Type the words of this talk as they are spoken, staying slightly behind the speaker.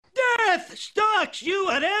Death stalks you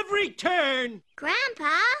at every turn.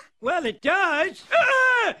 Grandpa? Well, it does.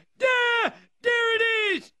 Ah! There it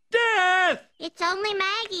is! Death! It's only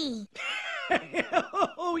Maggie.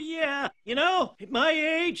 Oh, yeah. You know, at my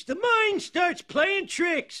age, the mind starts playing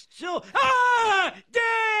tricks. So, ah!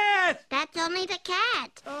 Death! That's only the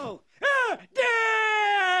cat. Oh, ah!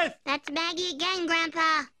 Death! That's Maggie again,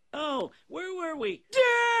 Grandpa. Oh, where were we?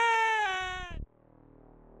 Death!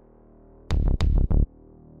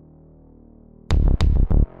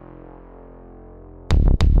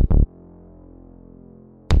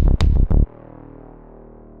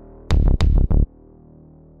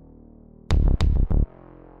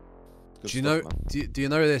 Do you know? Do you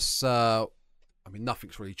know this? I mean,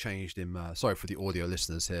 nothing's really changed in. Sorry for the audio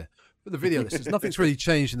listeners here, for the video listeners, nothing's really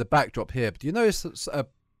changed in the backdrop here. But do you notice that's,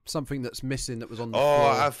 something that's missing that was on the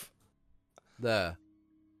floor? There.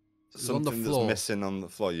 Something that's missing on the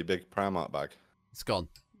floor. Your big Primark bag. It's gone.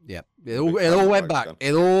 Yeah, it all went back.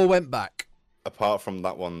 It all went back. Apart from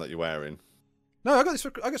that one that you're wearing. No, I got this. I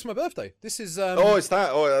got this for my birthday. This is. Oh, it's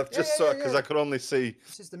that. Oh, I've just saw because yeah. I could only see.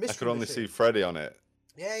 This is the mystery. I could only see Freddy on it.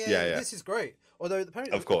 Yeah. This is great. Although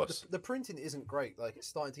apparently, of course, the printing isn't great. Like it's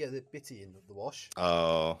starting to get a bit bitty in the wash.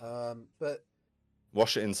 Oh. But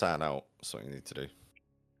wash it inside out. That's what you need to do.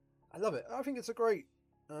 I love it. I think it's a great.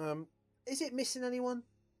 Is it missing anyone?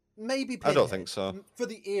 Maybe Pinhead. I don't think so. For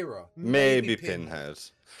the era. Maybe Pinhead.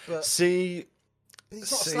 But see,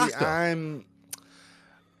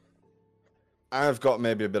 I've got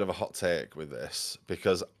maybe a bit of a hot take with this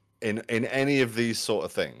because in any of these sort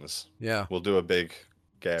of things, we'll do a big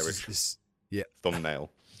garish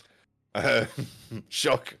thumbnail.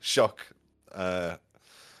 Shock,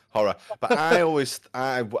 horror. But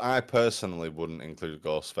I personally wouldn't include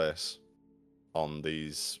Ghostface on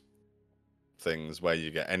these things where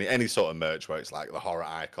you get any sort of merch where it's like the horror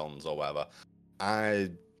icons or whatever.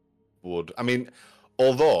 I mean,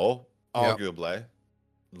 although arguably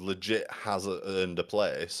legit has earned a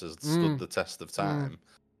place, has stood the test of time,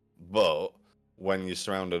 but when you're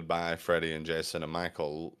surrounded by Freddy and Jason and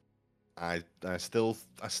Michael, I still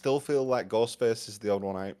feel like Ghostface is the odd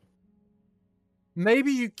one out.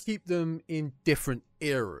 Maybe you keep them in different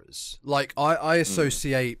eras. Like I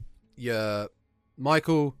associate your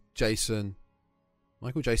Michael, Jason,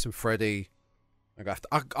 Freddy. I'm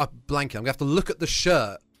blanking. I'm gonna have to look at the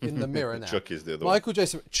shirt in the mirror now. Chucky's the other Michael,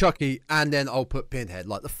 Jason, Chucky, and then I'll put Pinhead,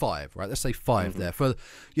 like the 5, right? Let's say 5 there for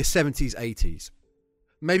your 70s, 80s.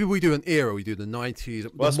 Maybe we do an era. We do the 90s.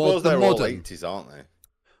 Well, I suppose they're all 80s, aren't they?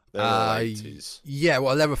 They're all 80s. Yeah,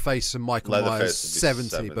 well, Leatherface and Michael Myers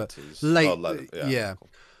 70, but late. Yeah. Cool.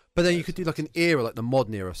 But then you could do like an era, like the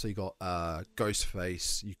modern era. So you got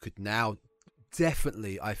Ghostface. You could now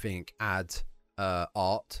definitely, I think, add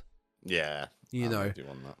Art. Yeah. You know, do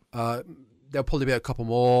want that. There'll probably be a couple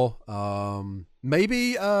more.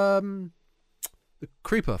 Maybe the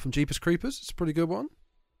Creeper from Jeepers Creepers. It's a pretty good one.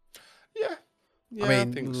 Yeah. Yeah, I mean,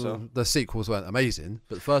 I think so. The sequels weren't amazing,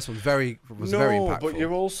 but the first one was very impactful. But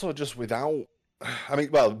you're also just without. I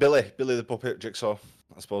mean, well, Billy the Puppet, Jigsaw.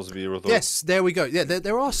 I suppose to be your other. Yes, there we go. Yeah,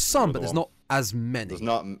 there are some, but there's not as many. There's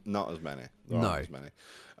not as many. There aren't as many.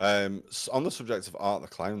 On the subject of Art the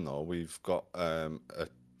Clown, though, we've got a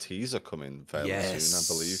teaser coming fairly soon, I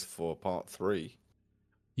believe, for part 3.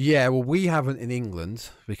 Yeah, well, we haven't in England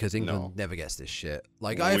because England never gets this shit.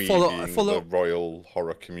 Like I follow the royal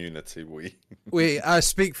horror community. I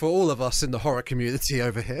speak for all of us in the horror community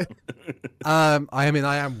over here. I mean,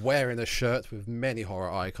 I am wearing a shirt with many horror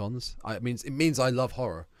icons. It means I love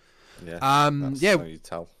horror. Yeah. That's how you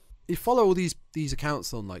tell. You follow all these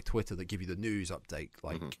accounts on like Twitter that give you the news update,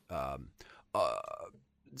 like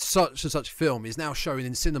such and such film is now showing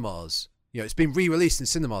in cinemas. You know, it's been re-released in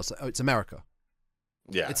cinemas. Oh, it's America.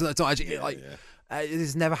 Yeah, it's not actually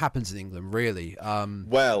this never happens in England, really.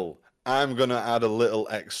 Well, I'm gonna add a little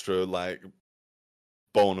extra like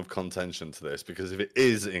bone of contention to this because if it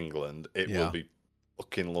is England, it will be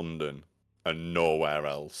fucking London and nowhere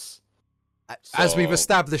else. As we've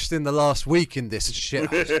established in the last week in this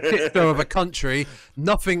shit of a country,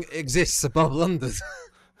 nothing exists above London.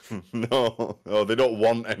 No, they don't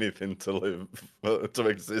want anything to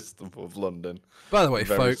exist above London. By the way,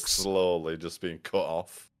 very folks, slowly just being cut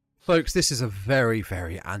off. Folks, this is a very,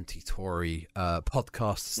 very anti-Tory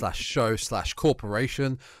podcast / show /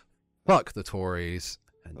 corporation. Fuck the Tories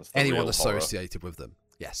and anyone associated with them.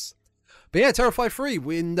 Yes, but yeah, Terrifier 3.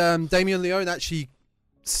 When Damien Leone actually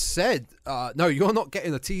said, "No, you're not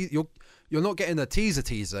getting a teaser. You're not getting a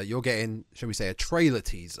teaser. You're getting, shall we say, a trailer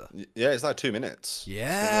teaser." Yeah, it's like 2 minutes.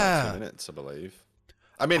 Yeah. Like 2 minutes, I believe.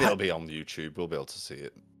 I mean, it'll be on YouTube. We'll be able to see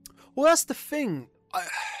it. Well, that's the thing.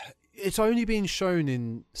 it's only being shown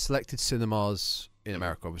in selected cinemas in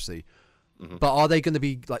America, obviously. Mm-hmm. But are they going to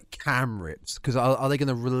be like cam rips? Because are they going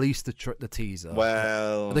to release the teaser?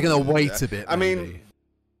 Well, are they going to wait a bit? I maybe? mean,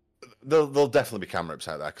 there'll definitely be cam rips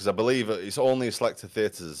out there because I believe it's only selected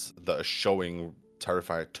theaters that are showing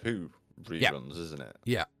Terrifier 2 reruns, isn't it?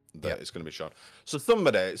 Yeah. That it's going to be shown. So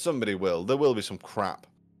somebody will. There will be some crap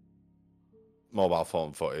mobile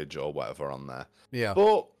phone footage or whatever on there. Yeah.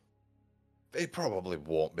 But it probably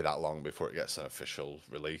won't be that long before it gets an official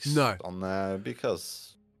release on there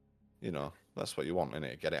because, that's what you want,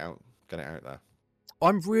 innit? Get it out there.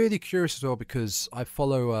 I'm really curious as well because I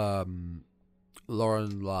follow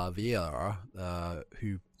Lauren LaViera,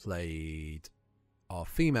 who played our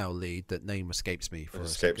female lead. That name escapes me.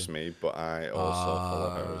 But I also follow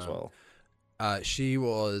her as well.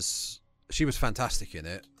 She was fantastic in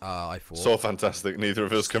it. I thought so fantastic. Neither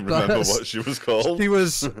of us can remember what she was called. She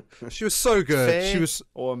was so good. Faye she was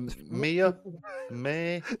or Mia,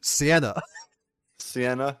 May, Sienna.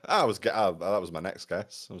 That was my next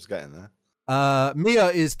guess. I was getting there.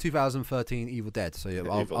 Mia is 2013 Evil Dead. So yeah,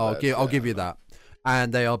 I'll give you that.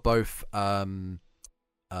 And they are both the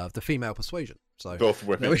female persuasion. So both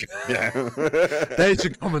women. Yeah, there's a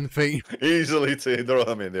common theme. Easily to.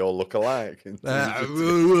 They all look alike. They're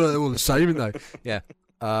all the same, aren't they? Yeah.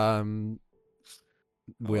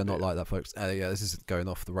 We are not like that, folks. This is going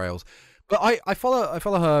off the rails. But I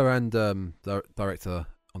follow her and the director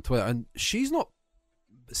on Twitter, and she's not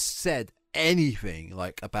said anything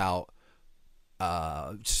like about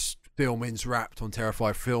filming's wrapped on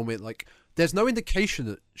Terrifier filming. Like, there's no indication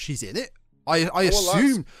that she's in it. I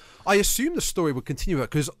assume the story would continue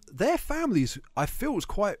because their families, I feel, was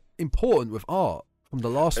quite important with art from the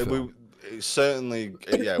last film. We're certainly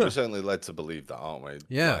led to believe that, aren't we?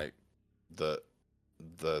 Yeah. Like,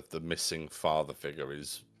 the missing father figure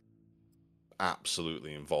is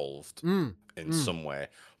absolutely involved in some way.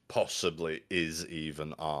 Possibly is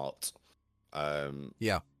even art.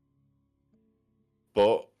 Yeah.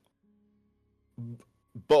 But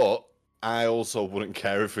I also wouldn't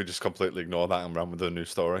care if we just completely ignore that and ran with a new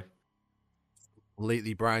story.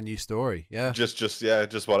 Completely brand new story, yeah.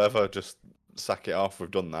 Just whatever. Just sack it off.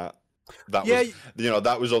 We've done that.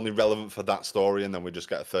 That was only relevant for that story, and then we just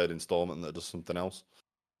get a third installment that does something else.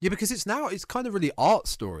 Yeah, because it's kind of really art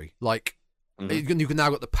story. Like, you can now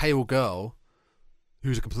got the pale girl,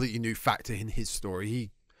 who's a completely new factor in his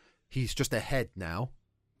story. He's just a head now,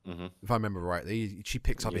 if I remember rightly. She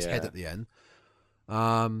picks up his head at the end.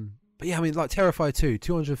 But yeah, I mean, like Terrifier 2,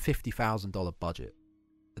 $250,000 budget.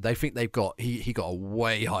 They think they've got he got a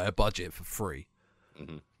way higher budget for free.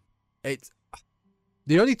 It's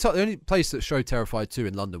the only place that showed Terrifier 2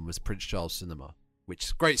 in London was Prince Charles Cinema, which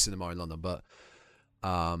is great cinema in London. But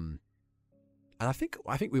and I think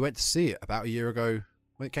we went to see it about a year ago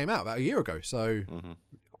when it came out. About a year ago. So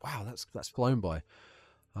wow, that's flown by.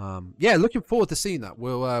 Yeah, looking forward to seeing that.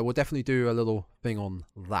 We'll definitely do a little thing on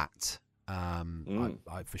that.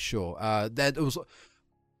 I for sure. There was.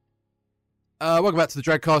 Welcome back to the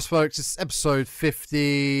Dreadcast, folks. It's episode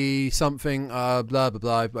 50 something. Blah blah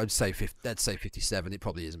blah. I'd say 57. It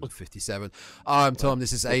probably isn't 57. I'm Tom.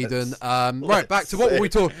 This is Aidan. Right, back to what were we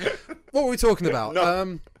talking about?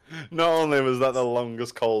 Not only was that the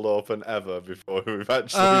longest cold open ever before we've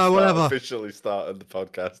actually officially started the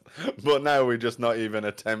podcast, but now we're just not even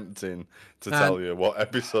attempting to tell you what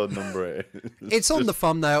episode number it is. It's on the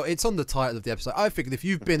thumbnail. It's on the title of the episode. I figured if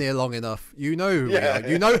you've been here long enough, you know who we are.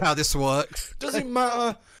 You know how this works. Does it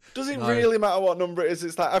matter? Does it really matter what number it is?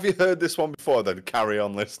 It's like, have you heard this one before? Then carry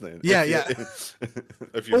on listening. Yeah,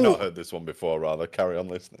 if you've not heard this one before, rather, carry on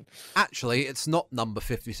listening. Actually, it's not number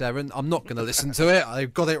 57. I'm not going to listen to it. I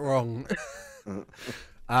got it wrong.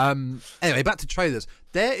 Anyway, back to trailers.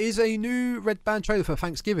 There is a new Red Band trailer for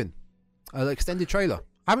Thanksgiving. An extended trailer.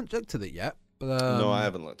 I haven't looked at it yet. But, no, I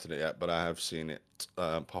haven't looked at it yet, but I have seen it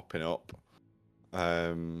popping up.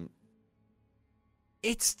 I'm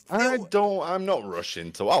not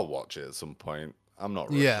rushing to. I'll watch it at some point. I'm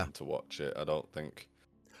not rushing to watch it. I don't think.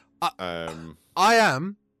 I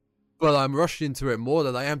am, but I'm rushing into it more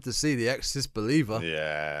than I am to see The Exorcist Believer.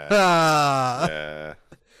 Yeah. Yeah.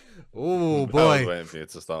 Oh boy. I was waiting for you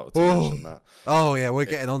to start to mention that. Oh yeah, we're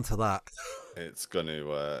getting onto that. It's gonna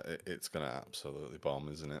absolutely bomb,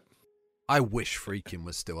 isn't it? I wish Freakin'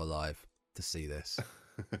 was still alive to see this.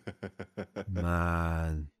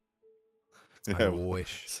 Man. I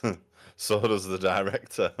wish. So does the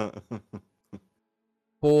director.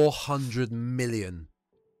 400 million.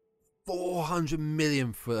 400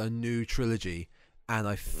 million for a new trilogy. And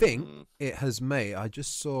I think it has made... I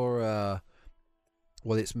just saw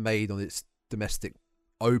what it's made on its domestic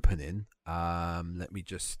opening. Let me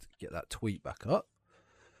just get that tweet back up.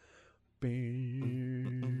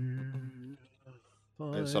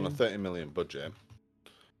 It's on a 30 million budget.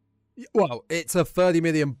 Well, it's a 30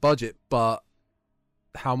 million budget, but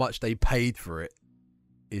how much they paid for it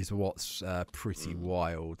is what's pretty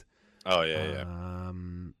wild. Oh yeah.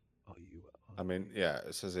 I mean, yeah,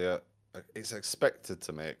 it says here it's expected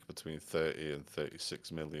to make between 30 and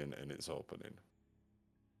 36 million in its opening.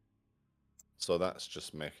 So that's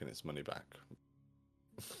just making its money back.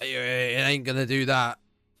 It ain't gonna do that.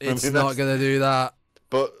 It's not gonna do that.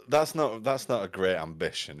 But that's not a great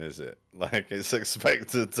ambition, is it? Like, it's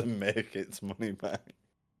expected to make its money back.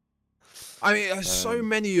 I mean, so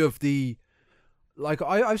many of the, like,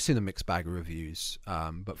 I've seen a mixed bag of reviews,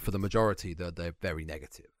 but for the majority, they're very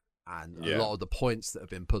negative. And a lot of the points that have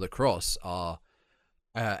been put across are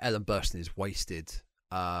Ellen Burstyn is wasted.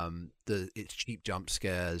 It's cheap jump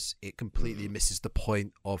scares. It completely misses the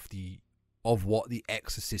point of what The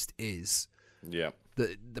Exorcist is. Yeah.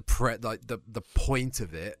 The point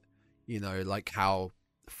of it, like how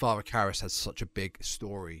Father Karras has such a big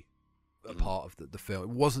story, a part of the film. It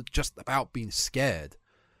wasn't just about being scared.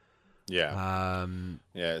 Yeah.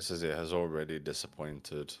 It says it has already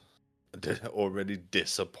disappointed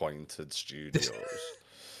studios.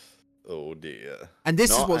 Oh dear. And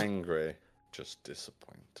this Not is what's angry, just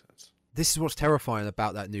disappointed. This is what's terrifying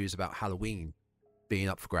about that news about Halloween being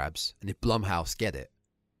up for grabs, and if Blumhouse get it.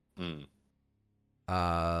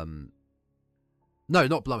 No,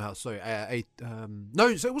 not Blumhouse. Sorry,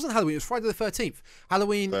 no. So it wasn't Halloween. It was Friday the 13th.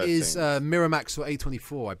 Halloween is Miramax or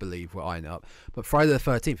A24, I believe. We're eyeing up, but Friday the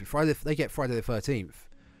 13th. If they get Friday the 13th,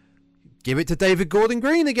 give it to David Gordon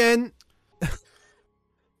Green again.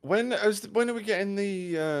 When are we getting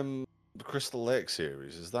the Crystal Lake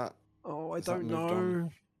series? Is that? Oh, I don't know.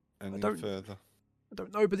 Any further? I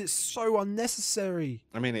don't know, but it's so unnecessary.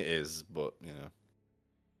 I mean, it is, but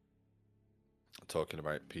talking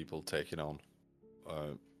about people taking on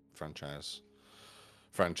franchises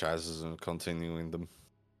and continuing them.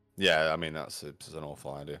 Yeah, I mean it's an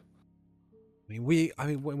awful idea. I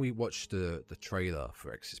mean, when we watched the trailer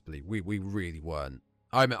for Exorcist Believe, we really weren't.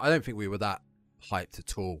 I mean, I don't think we were that hyped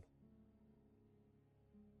at all.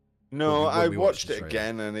 No, I watched it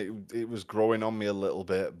again, and it was growing on me a little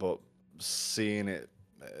bit, but seeing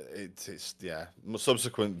it's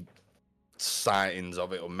subsequent sightings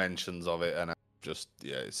of it or mentions of it, and it's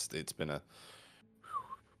been a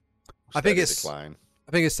decline. I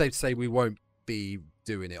think it's safe to say we won't be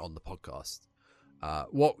doing it on the podcast.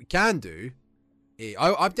 What we can do,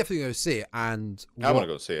 I'm definitely going to see it, and I want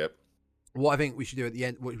to go see it. What I think we should do at the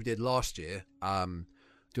end, what we did last year, do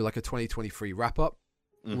like a 2023 wrap up.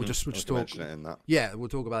 We'll just talk. Mention it in that. Yeah, we'll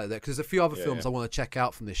talk about it there because there's a few other films I want to check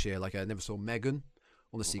out from this year. Like I never saw Megan. I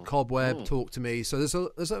want to see Cobweb. Talk to Me. So there's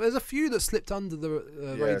a few that slipped under the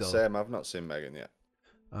radar. Same. I've not seen Megan yet.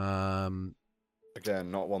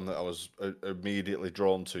 Again, not one that I was immediately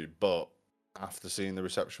drawn to, but after seeing the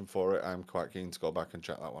reception for it, I'm quite keen to go back and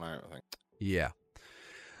check that one out, I think. Yeah.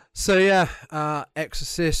 So yeah,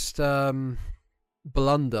 Exorcist,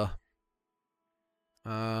 Blunder.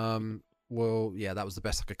 Well, yeah, that was the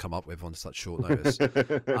best I could come up with on such short notice.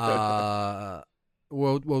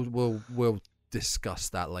 We'll discuss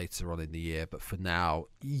that later on in the year, but for now,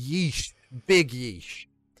 yeesh, big yeesh.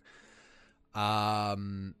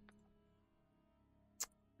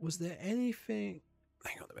 Was there anything?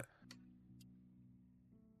 Hang on a minute.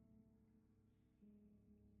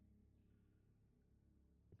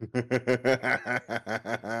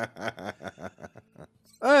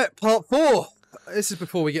 All right, part 4. This is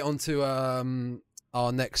before we get on to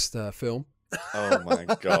our next film. Oh my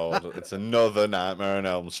god, it's another Nightmare on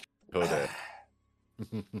Elm Street hoodie.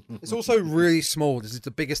 It's also really small. This is the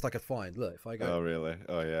biggest I could find. Look, if I go. Oh really?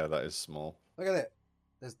 Oh yeah, that is small. Look at it.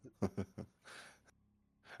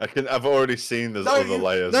 I've already seen there's other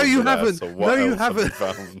layers. No, you haven't. So what no, you else haven't.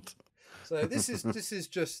 Have you found? So this is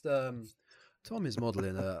just Tom is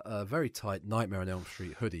modelling a very tight Nightmare on Elm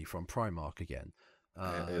Street hoodie from Primark again.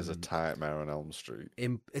 It is a Nightmare on Elm Street.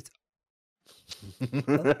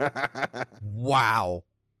 Wow.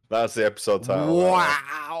 That's the episode title.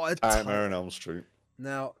 Wow. Nightmare on Elm Street.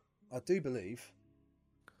 Now, I do believe.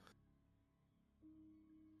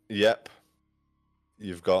 Yep.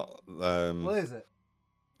 You've got what is it?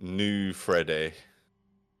 New Freddy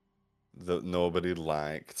that nobody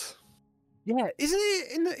liked. Yeah, isn't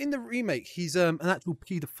it in the remake? He's an actual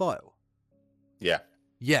paedophile. Yeah.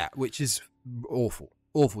 Yeah, which is awful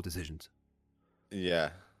decisions. Yeah.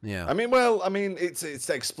 Yeah. I mean, it's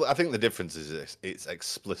I think the difference is it's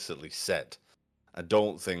explicitly said. I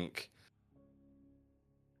don't think.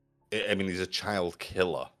 I mean, he's a child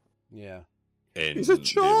killer, Yeah. He's a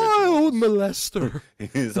child molester.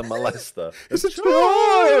 He's a molester. He's a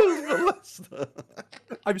child molester.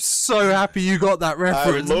 I'm so happy you got that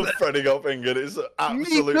reference. I love Freddy Got Fingered. It's an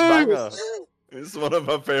absolute banger. It's one of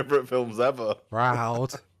my favourite films ever.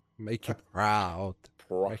 Proud. Make you proud.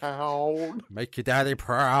 Proud. Make your daddy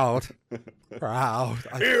proud. Proud.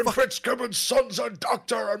 Ian Fitzgibbon's son's a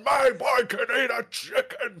doctor and my boy can eat a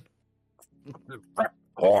chicken.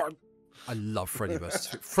 I love Freddy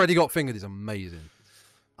vs. Freddy Got Fingered is amazing.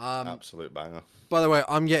 Absolute banger. By the way,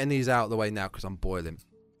 I'm getting these out of the way now because I'm boiling.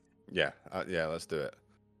 Yeah, let's do it.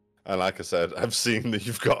 And like I said, I've seen that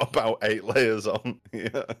you've got about 8 layers on.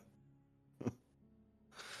 Yeah.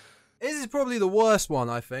 This is probably the worst one,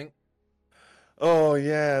 I think. Oh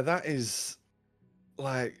yeah, that is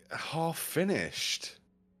like half finished.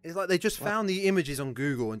 It's like they just found the images on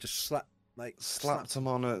Google and just slapped them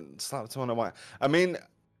on a white. I mean,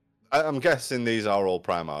 I'm guessing these are all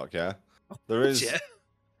Primark, yeah? There is...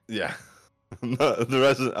 Yeah. No, there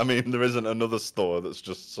isn't another store that's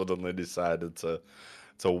just suddenly decided to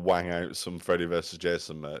wang out some Freddy vs.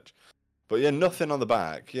 Jason merch. But yeah, nothing on the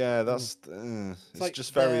back. Yeah, that's... it's like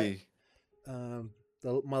just very...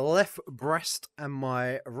 my left breast and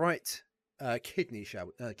my right kidney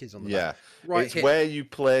kids on the back. Right, it's where you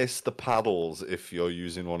place the paddles if you're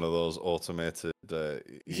using one of those automated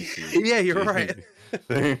ECG yeah, you're right.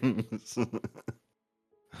 things.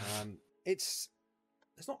 There's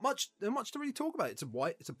not much to really talk about. It's a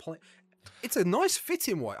white, it's a nice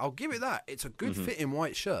fitting white. I'll give it that. It's a good fitting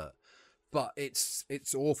white shirt, but it's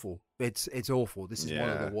awful. It's awful. This is one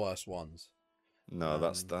of the worst ones. No,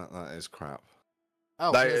 that is crap.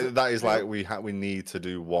 Oh, that is like we need to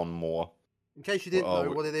do one more. In case you didn't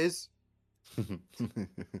know what it is.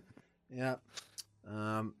 Yeah.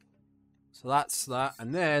 So that's that,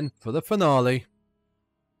 and then for the finale.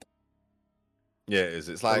 Yeah, it is.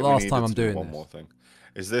 It's like the last we time needed I'm to do doing one this. more thing.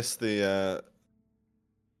 Is this the?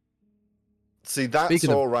 See, that's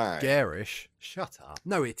Speaking all of right. Garish. Shut up.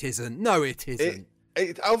 No, it isn't. No, it isn't.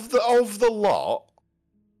 Of the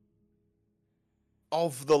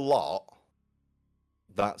lot,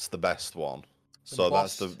 that's the best one. So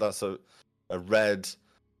that's a red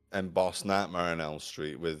embossed Nightmare on Elm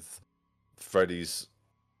Street with Freddy's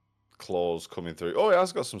claws coming through. Oh, it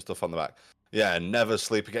has got some stuff on the back. Yeah, Never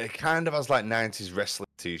Sleep Again. It kind of has like 90s wrestling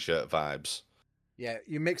t-shirt vibes. Yeah,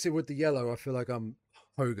 you mix it with the yellow, I feel like I'm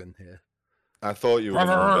Hogan here. I thought you were going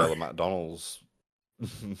to unveil a McDonald's.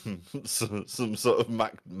 some sort of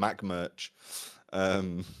Mac merch.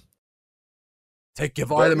 Take your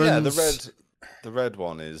vitamins. Yeah, the red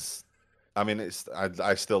one is... I mean,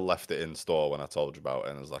 I still left it in store when I told you about it,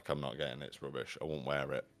 and I was like, I'm not getting it, it's rubbish. I won't wear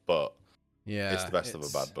it. But yeah, it's the best of a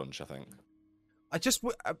bad bunch, I think. I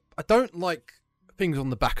don't like things on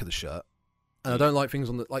the back of the shirt, and I don't like things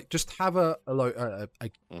on the just have a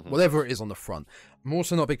whatever it is on the front. I'm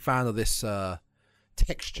also not a big fan of this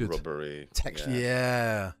textured rubbery texture.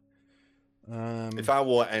 Yeah. If I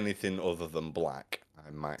wore anything other than black, I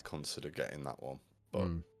might consider getting that one. But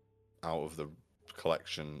out of the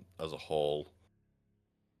collection as a whole,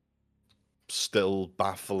 still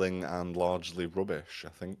baffling and largely rubbish, I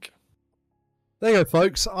think. There you go,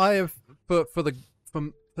 folks. I have for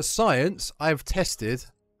science, I have tested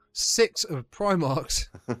 6 of Primark's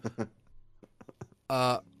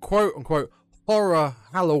quote unquote horror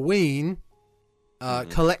Halloween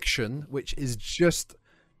collection, which is just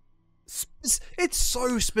it's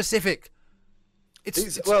so specific.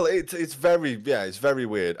 It's very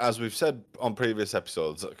weird. As we've said on previous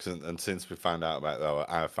episodes, and since we found out about that,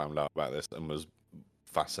 I found out about this and was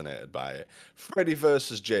fascinated by it. Freddy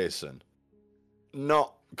vs. Jason,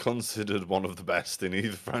 not considered one of the best in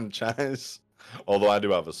either franchise, although I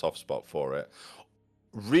do have a soft spot for it.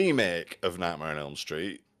 Remake of Nightmare on Elm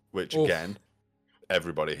Street, which again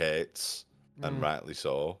everybody hates, and rightly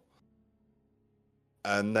so.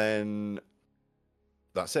 And then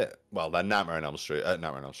that's it. Well, then Nightmare on Elm Street,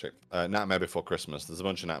 Nightmare Before Christmas. There's a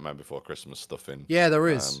bunch of Nightmare Before Christmas stuff in. Yeah, there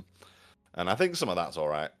is. And I think some of that's all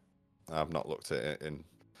right. I've not looked at it in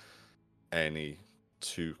any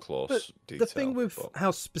too close detail. The thing with how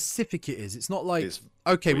specific it is, it's not like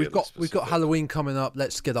we've got Halloween coming up.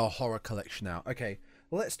 Let's get our horror collection out. Okay,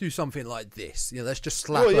 well, let's do something like this. Let's just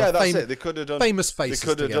slap. That's it. They could have done famous faces. They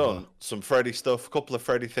could have together. Done some Freddy stuff, a couple of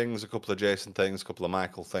Freddy things, a couple of Jason things, a couple of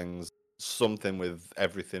Michael things. Something with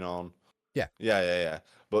everything on. Yeah.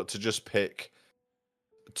 But to just pick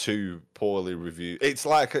 2 poorly reviewed, it's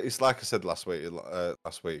like I said last week.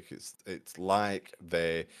 It's like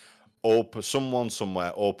someone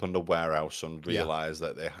somewhere opened a warehouse and realized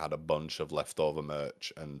that they had a bunch of leftover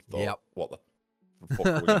merch and thought, what the fuck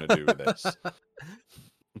are we going to do with this?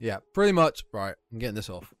 Yeah, pretty much. Right, I'm getting this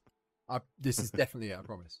off. This is definitely it, I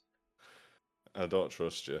promise. I don't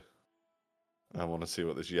trust you. I want to see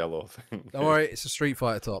what this yellow thing. Don't worry, it's a Street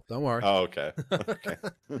Fighter top. Don't worry. Oh, okay. Okay.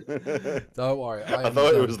 Don't worry. I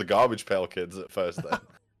thought it was the Garbage Pail Kids at first. Then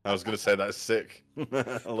I was going to say that's sick.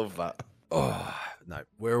 I love that. Oh no,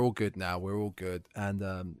 we're all good now. We're all good.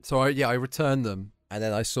 And so I returned them, and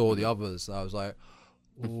then I saw the others. And I was like,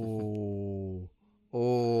 I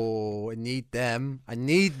need them. I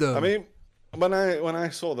need them. I mean, when I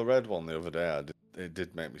saw the red one the other day, it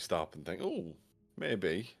did make me stop and think, oh,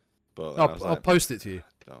 maybe. But then I was I'll like, post it to you.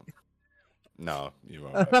 Don't. No, you're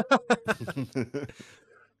all right.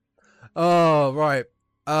 Oh right.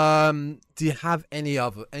 Do you have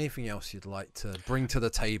anything else you'd like to bring to the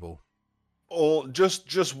table? Or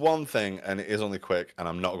just one thing, and it is only quick, and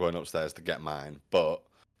I'm not going upstairs to get mine, but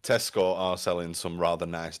Tesco are selling some rather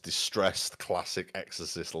nice distressed classic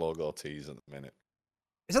Exorcist logo tees at the minute.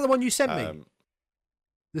 Is that the one you sent me?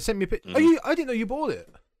 They sent me a picture. I didn't know you bought it.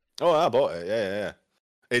 Oh, I bought it. Yeah.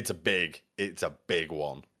 It's a big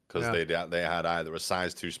one because they had either a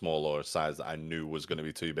size too small or a size that I knew was going to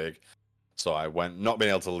be too big. So I went, not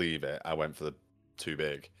being able to leave it, I went for the too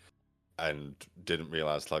big, and didn't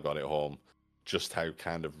realize till I got it home just how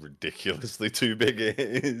kind of ridiculously too big it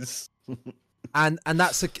is. And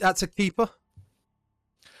that's a keeper.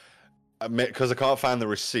 Because I can't find the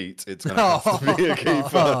receipt, it's going to have to be a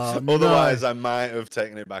keeper. Otherwise, I might have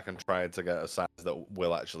taken it back and tried to get a size that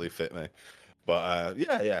will actually fit me. But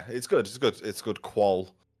yeah, it's good. It's good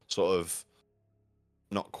qual, sort of,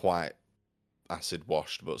 not quite acid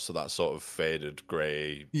washed, but so that sort of faded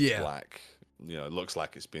grey, black. You know, it looks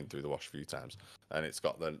like it's been through the wash a few times, and it's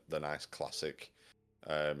got the nice classic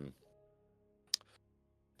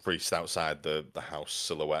priest outside the house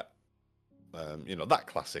silhouette. You know, that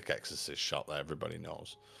classic Exorcist shot that everybody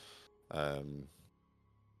knows.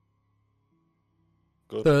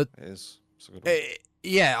 Good. It is. It's a good one.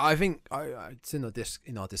 Yeah, I think it's in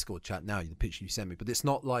our Discord chat now. The picture you sent me, but it's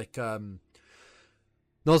not like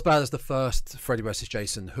not as bad as the first Freddy vs.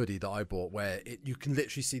 Jason hoodie that I bought, where you can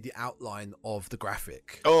literally see the outline of the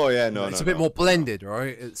graphic. Oh yeah, no, it's a bit more blended,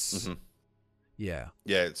 right? It's yeah,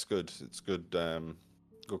 it's good. It's good,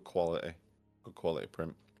 good quality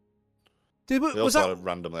print. Dude, they also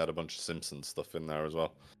randomly had a bunch of Simpsons stuff in there as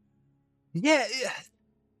well. Yeah, it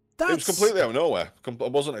was completely out of nowhere. I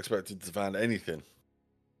wasn't expected to find anything.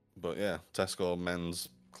 But yeah, Tesco men's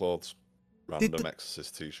clothes, random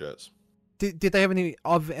Exorcist t-shirts. Did they have any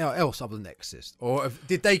else other than Exorcist, or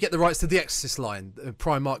did they get the rights to the Exorcist line?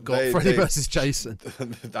 Primark got Freddy vs. Jason.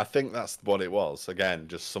 I think that's what it was. Again,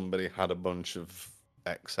 just somebody had a bunch of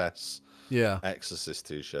excess Exorcist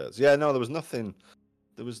t-shirts. Yeah, no, there was nothing.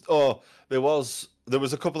 There was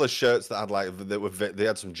a couple of shirts that had they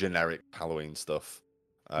had some generic Halloween stuff.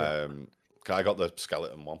 I got the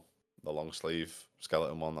skeleton one, the long sleeve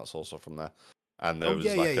skeleton one. That's also from there. And there was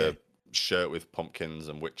a shirt with pumpkins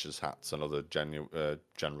and witches' hats and other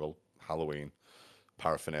general Halloween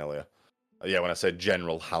paraphernalia. When I say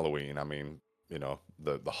general Halloween, I mean, you know,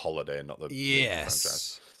 the holiday, not the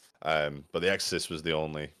franchise. But The Exorcist was the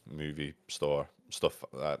only movie store stuff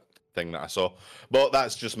thing that I saw. But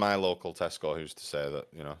that's just my local Tesco. Who's to say that,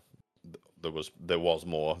 you know, there was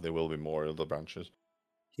more. There will be more other branches.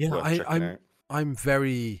 Yeah, I'm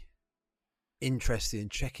very interested in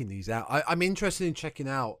checking these out. I'm interested in checking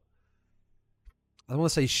out, I don't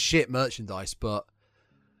want to say shit merchandise, but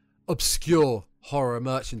obscure horror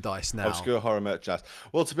merchandise now. Obscure horror merchandise.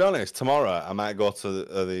 Well, to be honest, tomorrow I might go to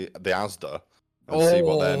the Asda and see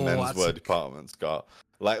what their menswear department's got.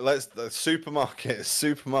 Like, the supermarket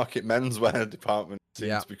menswear department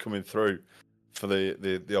seems to be coming through for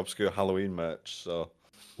the obscure Halloween merch. So,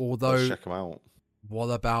 let's check them out. What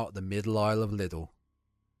about the middle aisle of Lidl?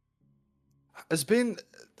 Has been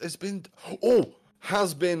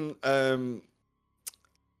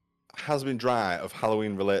dry of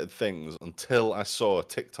Halloween related things until I saw a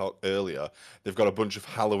TikTok earlier. They've got a bunch of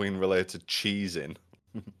Halloween related cheese in.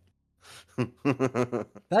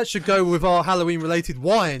 That should go with our Halloween related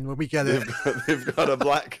wine when we get it. They've got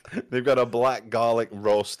a black garlic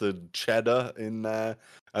roasted cheddar in there,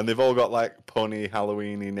 and they've all got like punny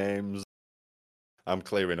Halloweeny names. I'm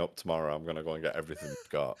clearing up tomorrow. I'm gonna go and get everything they've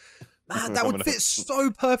got. Man, that would fit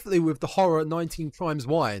so perfectly with the horror 19 Crimes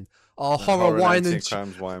wine. Our horror wine and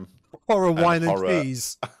horror wine and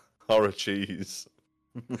cheese. Horror cheese.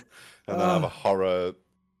 And then have a horror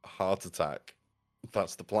heart attack.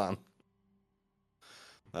 That's the plan.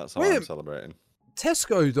 That's how I'm celebrating.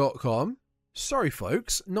 Tesco.com. Sorry,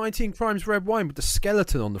 folks. 19 Crimes red wine with the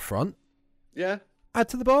skeleton on the front. Yeah. Add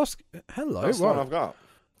to the basket. Hello. That's the one I've got.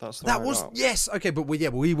 That's the That one I was got. yes, okay, but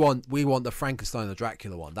we want the Frankenstein and the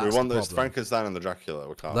Dracula one. That's we want the this problem. Frankenstein and the Dracula.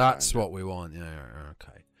 We can't. That's find what we want. Yeah,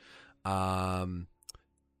 okay.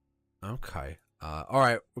 Okay. All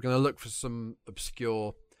right, we're gonna look for some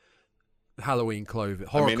obscure Halloween clothing,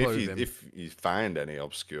 horror clothing. If you find any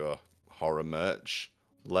obscure horror merch,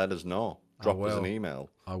 let us know. Drop us an email.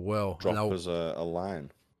 I will. Drop us a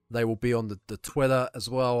line. They will be on the Twitter as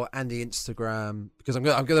well and the Instagram, because I'm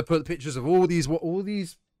gonna put pictures of all these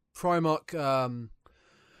Primark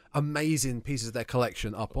amazing pieces of their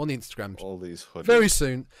collection up on Instagram. All these hoodies. Very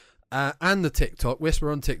soon, and the TikTok.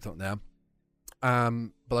 We're on TikTok now.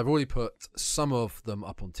 But I've already put some of them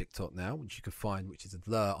up on TikTok now, which you can find, which is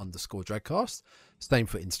 _Dreadcast. Same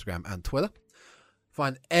for Instagram and Twitter.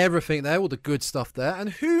 Find everything there, all the good stuff there. And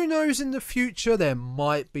who knows, in the future, there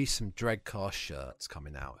might be some Dreadcast shirts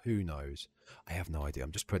coming out. Who knows? I have no idea.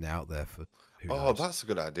 I'm just putting it out there for who knows. That's a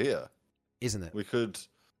good idea. Isn't it? We could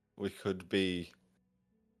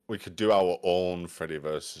do our own Freddy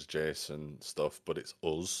versus Jason stuff, but it's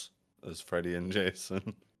us as Freddy and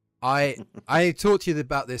Jason. I talked to you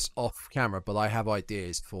about this off camera, but I have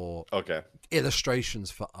ideas for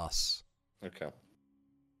illustrations for us. Okay.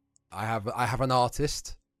 I have an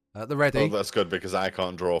artist at the ready. Oh, that's good because I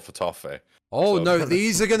can't draw for toffee. Oh so. No,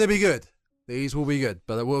 these are going to be good. These will be good,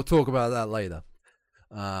 but we'll talk about that later.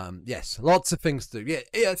 Yes, lots of things to do.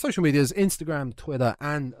 Yeah, social medias, Instagram, Twitter,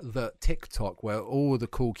 and the TikTok, where all the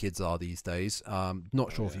cool kids are these days.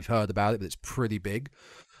 Not sure if you've heard about it, but it's pretty big.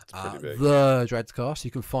 The Dreadcast.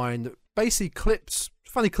 You can find basically clips,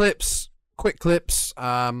 funny clips, quick clips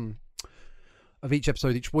of each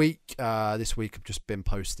episode each week. This week I've just been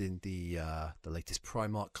posting the latest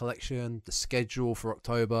Primark collection, the schedule for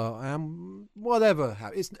October, and whatever.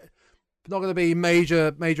 It's not going to be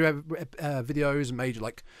major videos, major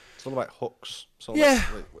like. It's all about hooks.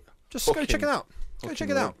 Just hooking. Go check it out. Go check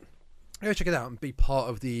it out. Go check it out and be part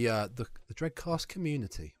of the Dreadcast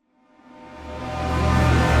community.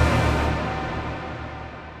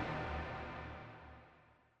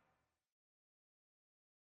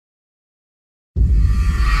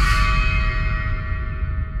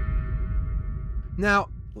 Now,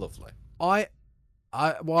 lovely. I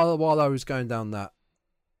while I was going down that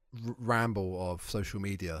ramble of social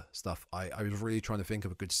media stuff, I was really trying to think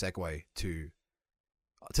of a good segue to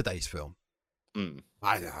today's film.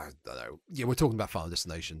 I don't know. Yeah, we're talking about Final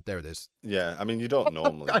Destination. There it is. Yeah, I mean, you don't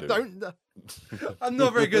normally do. I'm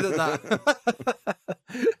not very good at that.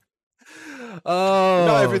 Oh,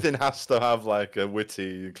 not everything has to have like a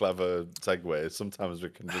witty, clever segue. Sometimes we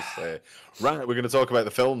can just say, right, we're going to talk about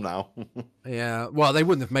the film now. Yeah, well, they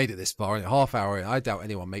wouldn't have made it this far in a half hour. I doubt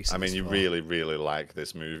anyone makes it. I mean, you really, really like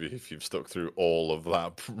this movie if you've stuck through all of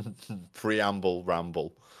that preamble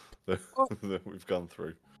ramble that we've gone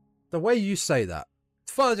through. The way you say that,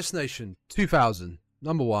 Final Destination 2000,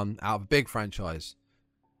 #1 out of a big franchise.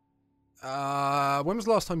 When was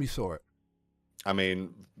the last time you saw it? I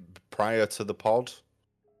mean, prior to the pod,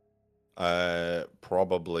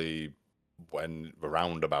 probably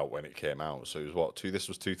around about when it came out. So it was this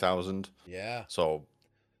was 2000. Yeah. So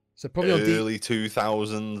probably early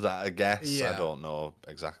 2000s, I guess. Yeah. I don't know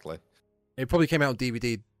exactly. It probably came out on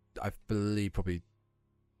DVD, I believe, probably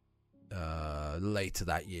later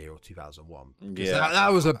that year or 2001. Yeah.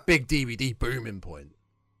 That was a big DVD booming point.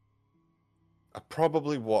 I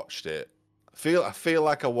probably watched it. I feel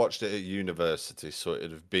like I watched it at university, so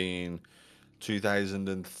it'd have been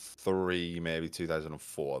 2003, maybe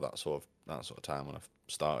 2004, that sort of time when I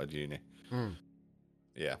started uni.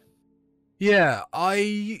 Yeah. Yeah,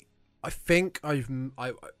 I think I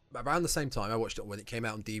around the same time I watched it when it came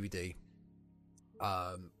out on DVD.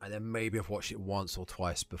 And then maybe I've watched it once or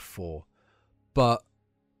twice before. But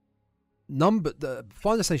the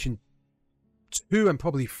Final Destination 2 and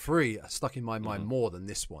probably 3 are stuck in my mind more than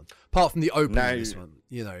this one. Apart from the opening of this one,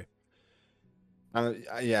 you know.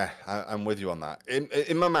 Yeah, I'm with you on that.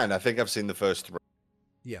 In my mind, I think I've seen the first 3.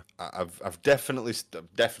 Yeah, I've definitely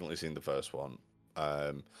seen the first one.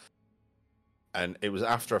 And it was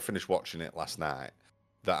after I finished watching it last night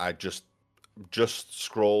that I just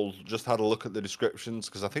scrolled, just had a look at the descriptions,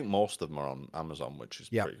 because I think most of them are on Amazon, which is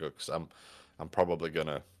pretty good. Because I'm probably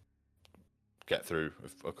gonna get through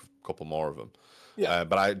a couple more of them. Yeah.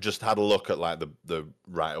 But I just had a look at like the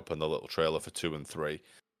write up and the little trailer for 2 and 3,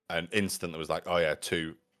 and instantly was like, oh yeah,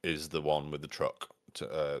 2 is the one with the truck. 3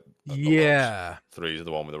 is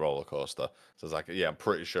the one with the roller coaster. So it's like, yeah, I'm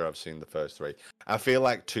pretty sure I've seen the first 3. I feel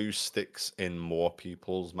like 2 sticks in more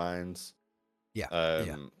people's minds. Yeah.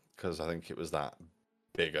 Because I think it was that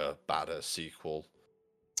bigger, badder sequel.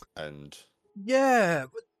 And yeah,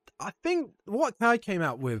 but I think what I came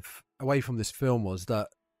out with away from this film was that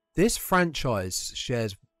this franchise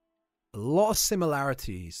shares a lot of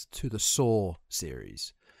similarities to the Saw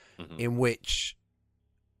series, in which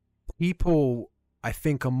people, I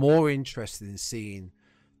think, are more interested in seeing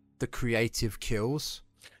the creative kills.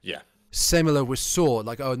 Yeah. Similar with Saw,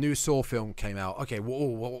 like, a new Saw film came out. Okay,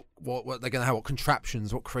 what they're gonna have? What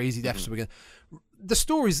contraptions? What crazy deaths are we gonna? The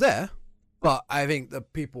story's there, but I think the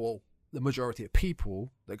majority of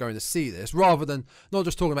people that are going to see this, rather than not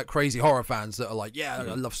just talking about crazy horror fans that are like, yeah,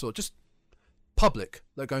 I love Saw, just public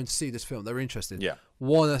that are going to see this film, they're interested. Yeah.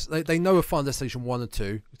 They know of Final Destination 1 and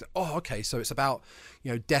 2. Oh, okay, so it's about,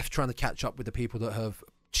 Death trying to catch up with the people that have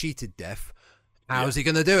cheated Death. How's he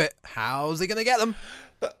going to do it? How's he going to get them?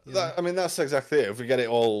 I mean, that's exactly it. If we get it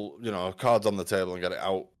all, cards on the table and get it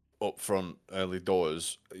out up front early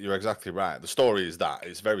doors, you're exactly right. The story is that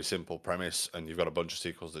it's very simple premise, and you've got a bunch of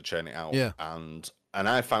sequels that churn it out. Yeah. And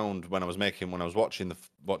I found when I was watching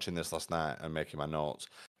this last night and making my notes,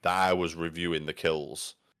 that I was reviewing the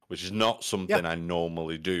kills, which is not something I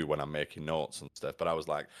normally do when I'm making notes and stuff. But I was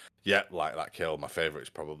like, like that kill. My favorite is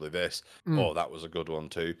probably this. Oh, that was a good one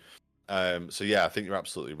too. So yeah, I think you're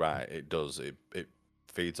absolutely right. It does. It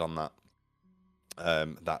feeds on that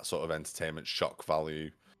that sort of entertainment shock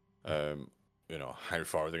value. How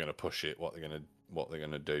far are they going to push it? What they're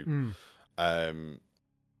going to do?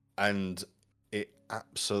 And it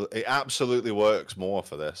absolutely works more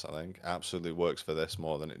for this. I think absolutely works for this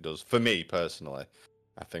more than it does for me personally.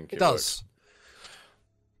 I think it does. Works.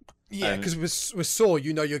 Yeah, because with Saw,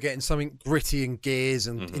 you're getting something gritty and gears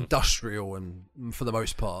and industrial, and for the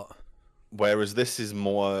most part. Whereas this is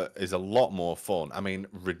a lot more fun. I mean,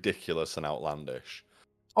 ridiculous and outlandish.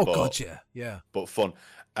 Oh god, yeah. But fun.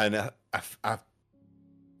 And I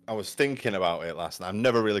was thinking about it last night. I've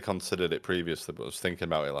never really considered it previously, but I was thinking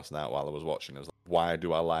about it last night while I was watching. I was like, why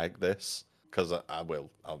do I like this? Because I'll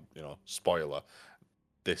spoiler.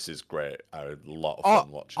 This is great. I had a lot of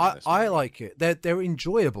fun watching this. I like it. They're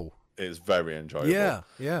enjoyable. It's very enjoyable.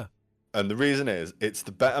 Yeah. And the reason is, it's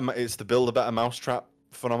the build a better mousetrap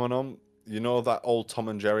phenomenon. You know that old Tom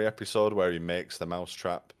and Jerry episode where he makes the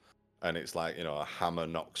mousetrap, and it's like, a hammer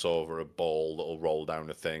knocks over a ball that'll roll down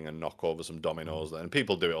a thing and knock over some dominoes. And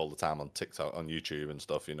people do it all the time on TikTok, on YouTube and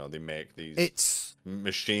stuff. They make these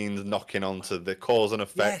machines knocking onto the cause and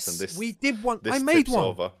effect. Yes, and this we did one. This I made one.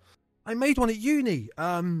 over. I made one at uni.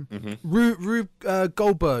 Rube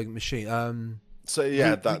Goldberg machine. So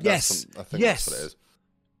yeah, I think that's what it is.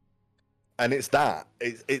 And it's that.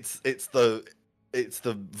 It's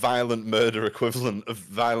the violent murder equivalent of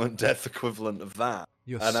violent death equivalent of that.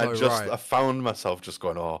 I found myself just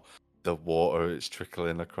going, oh, the water is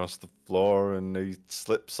trickling across the floor, and he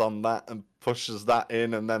slips on that and pushes that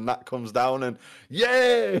in, and then that comes down, and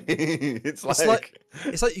yay! it's like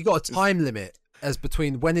you got a time limit as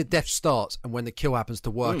between when the death starts and when the kill happens to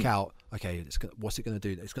work out. Okay, what's it going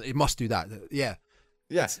to do? It must do that. Yeah.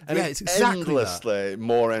 Yeah, it's exactly endlessly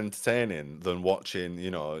more entertaining than watching,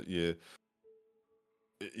 your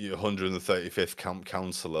 135th camp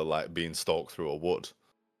counselor like being stalked through a wood.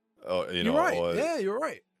 You're right. You're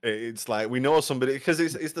right. It's like we know somebody, because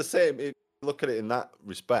it's the same. Look at it in that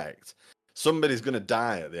respect. Somebody's going to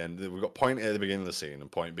die at the end. We've got point A at the beginning of the scene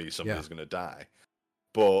and point B. Somebody's going to die.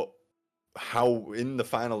 But how in the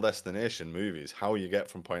Final Destination movies, how you get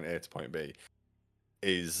from point A to point B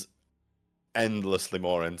is endlessly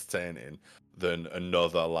more entertaining than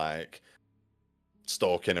another like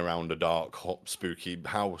stalking around a dark, hot, spooky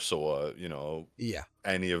house, or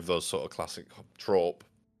any of those sort of classic trope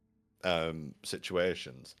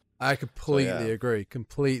situations. I completely agree.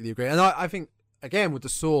 And I think again with the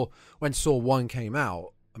Saw, when Saw 1 came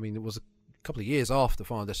out, I mean it was a couple of years after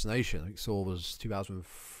Final Destination. I think Saw was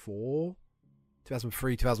 2003,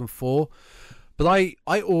 2004. But I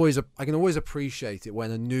can always appreciate it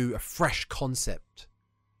when a fresh concept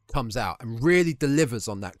comes out and really delivers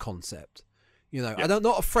on that concept.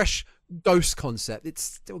 Not a fresh ghost concept. It's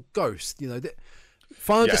still Ghost.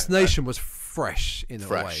 Final Destination was fresh in a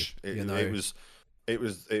way. It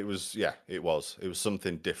was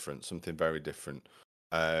something different, something very different.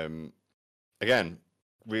 Again,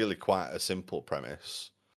 really quite a simple premise.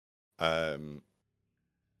 And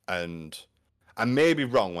I may be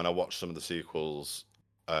wrong when I watch some of the sequels,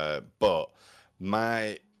 but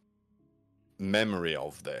my memory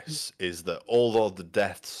of this is that although the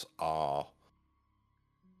deaths are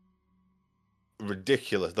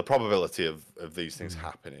ridiculous, the probability of these things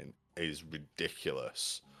happening is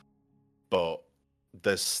ridiculous, but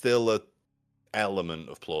there's still a element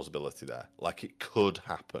of plausibility there. Like, it could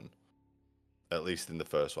happen, at least in the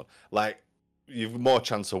first one. Like, you've more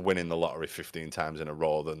chance of winning the lottery 15 times in a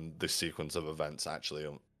row than this sequence of events actually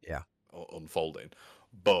unfolding.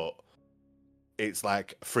 but it's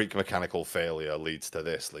like freak mechanical failure leads to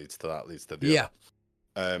this, leads to that, leads to the Yeah.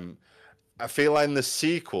 other. I feel like in the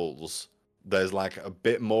sequels, there's like a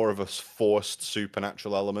bit more of a forced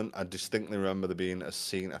supernatural element. I distinctly remember there being a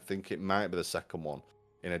scene, I think it might be the second one,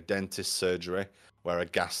 in a dentist surgery where a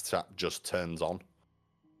gas tap just turns on.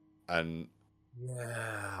 And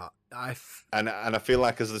Yeah, and I feel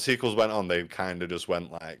like as the sequels went on, they kind of just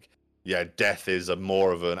went like, yeah, death is a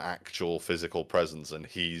more of an actual physical presence, and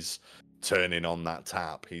he's turning on that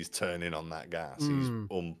tap, he's turning on that gas, he's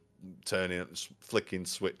turning, flicking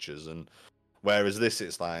switches, and whereas this,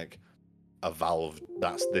 it's like a valve.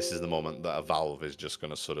 This is the moment that a valve is just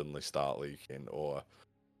going to suddenly start leaking, or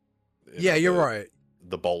you're right.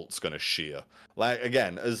 The bolt's going to shear. Like,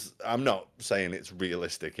 again, as I'm not saying it's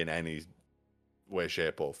realistic in any way,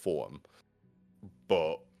 shape, or form,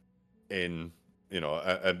 but in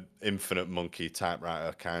an infinite monkey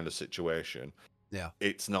typewriter kind of situation,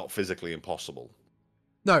 it's not physically impossible.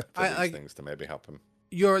 No, for these things to maybe happen.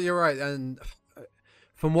 You're right, and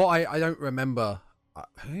from what I don't remember,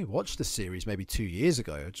 I watched the series maybe 2 years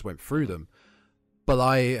ago. I just went through them, but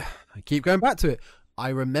I keep going back to it. I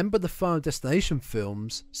remember the Final Destination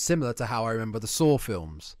films similar to how I remember the Saw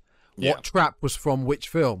films. Yeah. What trap was from which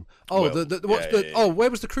film? Oh, where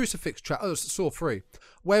was the crucifix trap? Oh, it's Saw 3.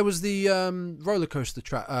 Where was the roller coaster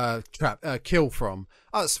kill from?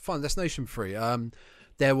 Oh, it's Final Destination 3.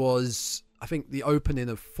 There was, I think the opening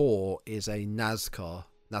of 4 is a NASCAR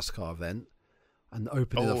event, and the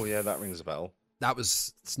opening. Oh yeah, that rings a bell.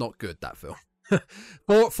 It's not good, that film.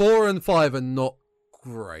 4 and 5 are not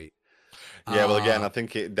great. Yeah, well, again, I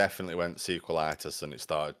think it definitely went sequelitis, and it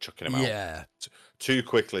started chucking them out too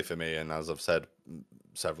quickly for me. And as I've said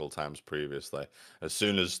several times previously, as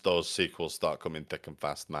soon as those sequels start coming thick and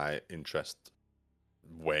fast, my interest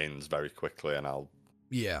wanes very quickly, and I'll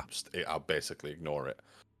basically ignore it.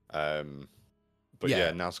 But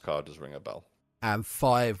yeah, NASCAR does ring a bell. And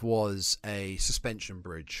 5 was a suspension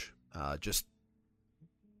bridge, just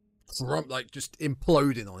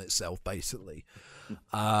imploding on itself, basically.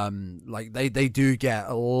 Like they do get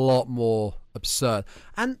a lot more absurd.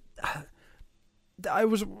 And I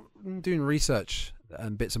was doing research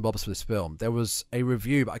and bits and bobs for this film. There was a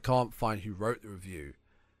review, but I can't find who wrote the review,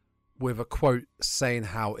 with a quote saying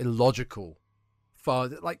how illogical,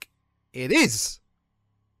 like it is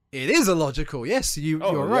illogical. Yes, you're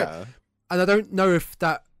right. Yeah. And I don't know if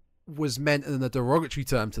that was meant in a derogatory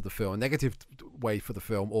term to the film, a negative way for the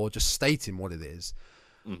film, or just stating what it is.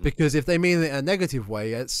 Mm-hmm. Because if they mean it in a negative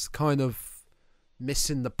way, it's kind of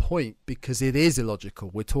missing the point, because it is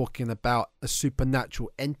illogical. We're talking about a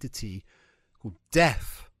supernatural entity called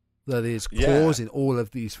death that is causing all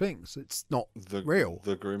of these things. It's not real.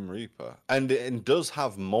 The Grim Reaper. And it does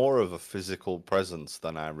have more of a physical presence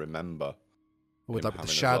than I remember. With the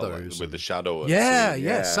shadows. Well, with the shadow.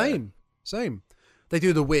 Yeah, same. They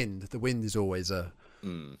do the wind. The wind is always a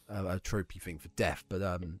tropey thing for death,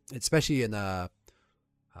 but especially in the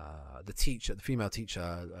female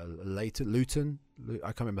teacher, Luton.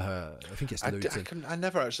 I can't remember her. I think it's Luton. I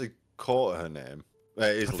never actually caught her name.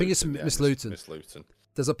 I think it's Miss Luton. Miss Luton.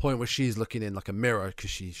 There's a point where she's looking in like a mirror because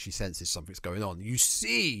she senses something's going on. You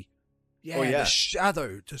see, the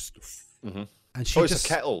shadow just. Mm-hmm. And it's a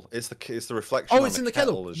kettle. It's the reflection. Oh, it's in the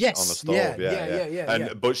kettle. Yes, on the stove.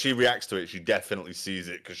 Yeah. But she reacts to it. She definitely sees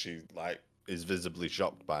it because she is visibly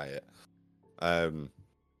shocked by it.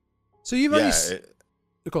 So you've only.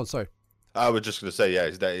 Go on. Sorry. I was just going to say,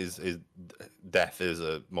 death is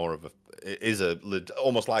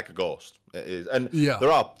almost like a ghost. It is, and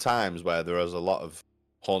there are times where there is a lot of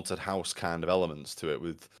haunted house kind of elements to it,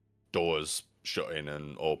 with doors shutting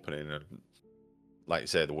and opening, and like you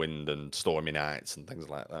say, the wind and stormy nights and things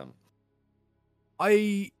like that.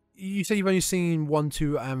 You said you've only seen 1,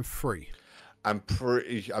 2, and 3. I've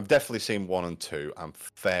definitely seen 1 and 2. I'm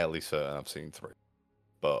fairly certain I've seen 3,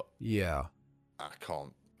 but I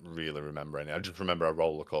can't really remember any. I just remember a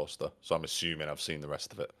roller coaster, so I'm assuming I've seen the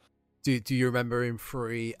rest of it. Do you remember in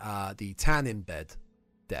 3 the tanning bed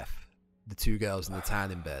death? The 2 girls in the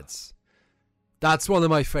tanning beds. That's one of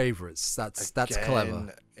my favourites. That's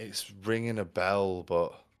clever. It's ringing a bell,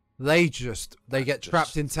 but they get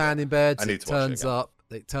trapped in tanning beds. It turns up.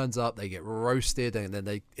 They get roasted, and then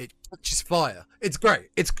it catches fire. It's great.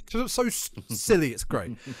 It's so silly. It's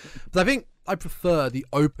great. But I think I prefer the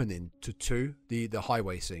opening to 2, the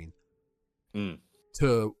highway scene,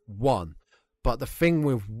 to 1. But the thing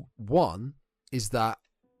with 1 is that,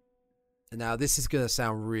 now this is going to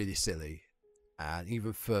sound really silly, and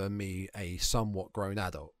even for me, a somewhat grown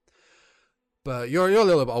adult, but you're a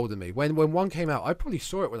little bit older than me. When 1 came out, I probably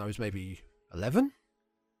saw it when I was maybe 11.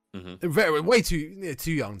 Way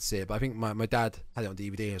too young to see it, but I think my dad had it on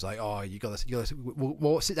DVD. He was like, "Oh, you got to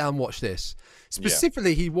we'll sit down and watch this."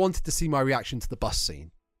 Specifically, he wanted to see my reaction to the bus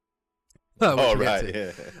scene. Oh right,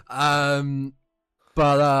 yeah.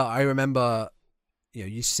 But I remember,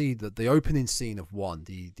 you see the opening scene of one,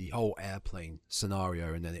 the whole airplane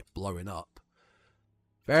scenario, and then it blowing up,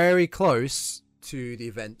 very close to the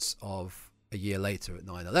events of a year later at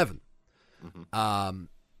 9/11.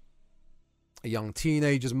 A young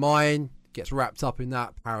teenager's mind gets wrapped up in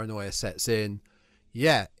that, paranoia sets in.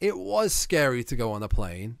 Yeah, it was scary to go on a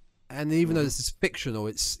plane, and even though this is fictional,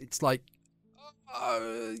 it's like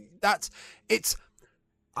I'm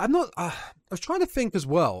not. I was trying to think as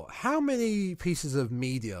well. How many pieces of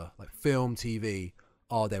media, like film, TV,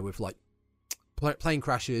 are there with like plane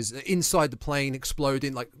crashes inside the plane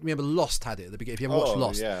exploding? Like, remember Lost had it at the beginning. If you haven't watched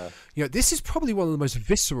Lost, yeah. This is probably one of the most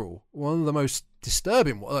visceral, one of the most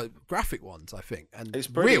disturbing, graphic ones, I think. And it's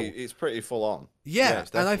pretty. real. It's pretty full on. Yeah, it's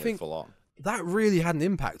and I think full on. that really had an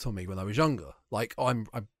impact on me when I was younger. Like, I'm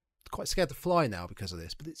quite scared to fly now because of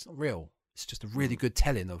this, but it's not real. It's just a really good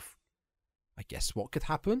telling of, I guess, what could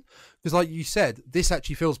happen. Because like you said, this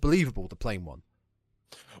actually feels believable, the plane one.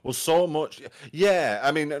 Well, so much. Yeah,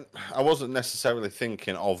 I mean, I wasn't necessarily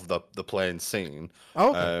thinking of the plane scene.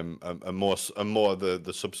 Oh, okay. And more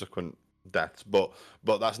the subsequent deaths. But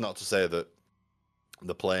that's not to say that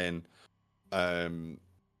the plane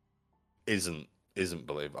isn't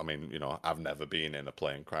believable. I mean, I've never been in a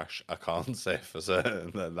plane crash. I can't say for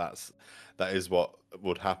certain that is what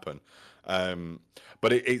would happen.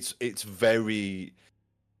 But it's very.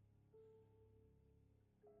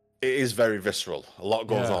 It is very visceral. A lot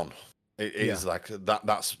goes on. It is like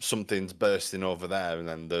that's something's bursting over there, and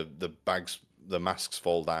then the masks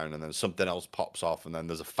fall down, and then something else pops off, and then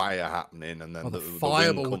there's a fire happening, and then the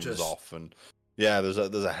wind comes off, and there's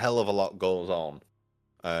a hell of a lot goes on.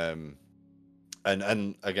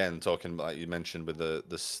 And again, talking about, like you mentioned with the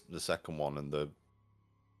second one and the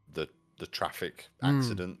traffic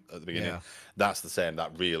accident at the beginning, that's the same.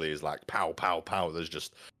 That really is like pow pow pow. There's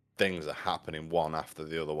just things are happening one after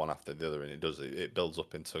the other, and it builds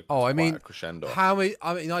up into quite a crescendo.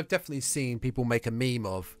 I've definitely seen people make a meme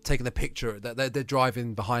of taking a picture that they're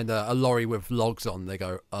driving behind a lorry with logs on. They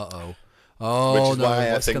go, which is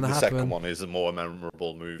why I think the second one is a more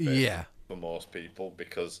memorable movie for most people,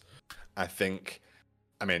 because I think,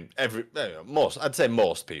 I mean, I'd say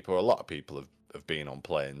most people, or a lot of people have been on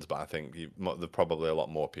planes, but I think probably a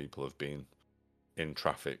lot more people have been in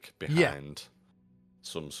traffic behind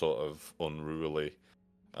some sort of unruly,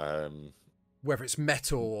 whether it's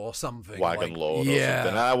metal or something, wagon load or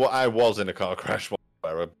something. I was in a car crash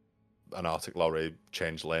where an Arctic lorry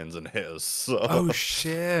changed lanes and hit us. So. Oh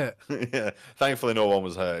shit! Yeah, thankfully no one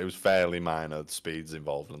was hurt. It was fairly minor speeds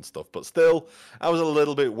involved and stuff, but still, I was a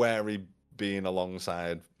little bit wary being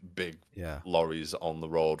alongside big lorries on the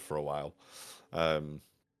road for a while.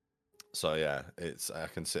 So yeah, I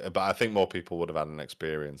can see, but I think more people would have had an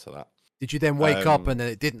experience of that. Did you then wake up and then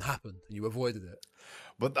it didn't happen and you avoided it?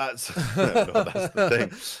 But that's that's the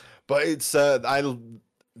thing. But it's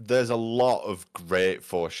there's a lot of great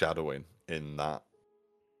foreshadowing in that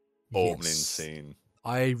opening scene.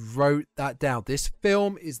 I wrote that down. This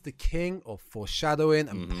film is the king of foreshadowing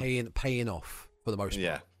and paying off for the most part.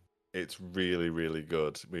 Yeah, it's really, really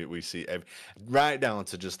good. We see right down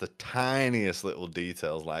to just the tiniest little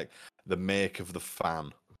details, like the make of the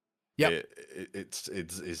fan. Yeah, it's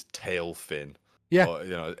his tail fin. Yeah, or,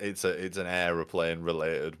 it's an aeroplane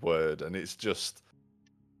related word, and it's just,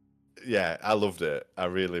 I loved it. I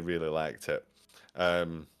really, really liked it.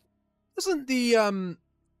 Doesn't the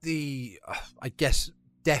I guess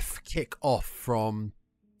death kick off from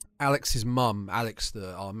Alex's mum, Alex,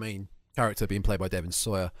 our main character being played by Devon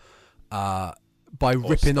Sawyer, by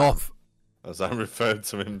ripping off, as I referred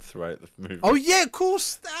to him throughout the movie. Oh yeah, of course,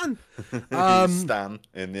 Stan. Stan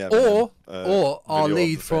in the or our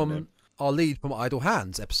lead from Idle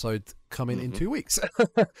Hands episode coming in 2 weeks.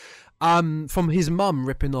 From his mum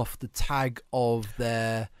ripping off the tag of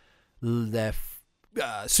their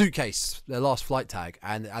suitcase, their last flight tag,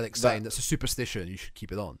 and Alex saying that's a superstition, you should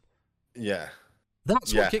keep it on. Yeah.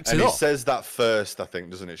 That's what kicks it off. And he off. says that first, I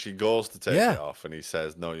think, doesn't it? She goes to take it off, and he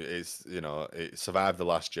says, "No, it's it survived the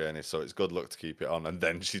last journey, so it's good luck to keep it on." And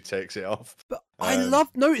then she takes it off. But I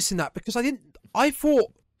love noticing that, because I don't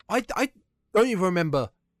even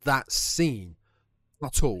remember that scene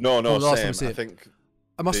at all. No, same. I think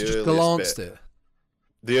I must have just glanced it.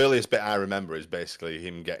 The earliest bit I remember is basically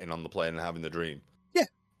him getting on the plane and having the dream. Yeah.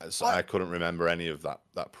 So I couldn't remember any of that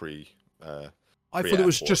pre. I thought it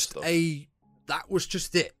was just stuff. a that was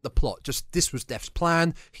just it. The plot, just this was Death's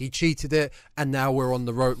plan. He cheated it, and now we're on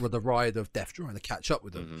the road with the ride of Death trying to catch up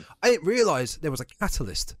with him. Mm-hmm. I didn't realize there was a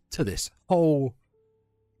catalyst to this whole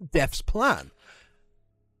Death's plan.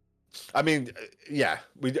 I mean, yeah,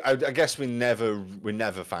 I guess we never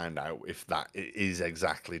find out if that is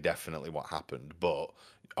exactly definitely what happened, but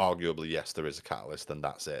arguably yes, there is a catalyst, and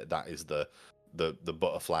that's it. That is the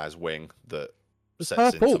butterfly's wing that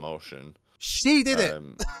sets into motion. She did it.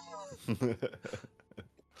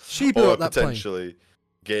 She blew or up that potentially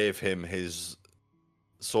gave him his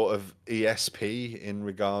sort of ESP in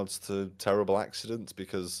regards to terrible accidents,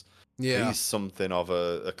 because he's something of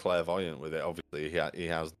a clairvoyant with it. Obviously, he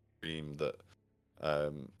has the dream that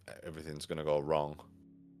everything's going to go wrong,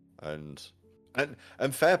 and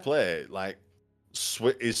fair play, like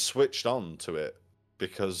is switched on to it,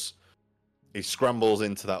 because he scrambles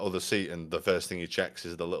into that other seat, and the first thing he checks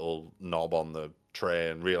is the little knob on the tray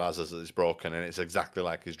and realizes that it's broken, and it's exactly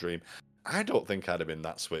like his dream. I don't think I'd have been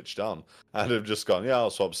that switched on. I'd have just gone, yeah, I'll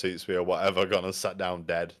swap seats with you or whatever, gone and sat down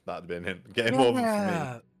dead. That'd have been game over for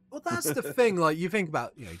me. Well, that's the thing. Like, you think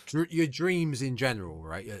about, your dreams in general,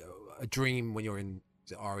 right? A dream when you're in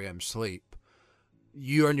REM sleep,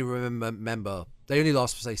 you only remember, they only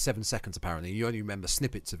last for, say, 7 seconds, apparently. You only remember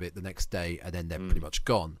snippets of it the next day, and then they're pretty much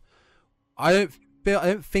gone. I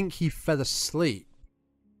don't think he fell asleep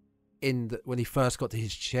when he first got to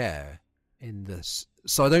his chair in this.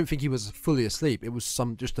 So I don't think he was fully asleep. It was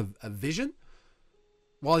just a vision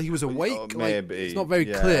while he was awake. Maybe. It's not very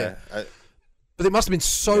clear. But it must have been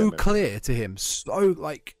so clear to him. So,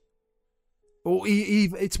 like, or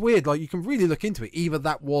it's weird. Like, you can really look into it. Either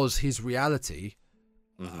that was his reality,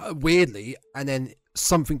 weirdly, and then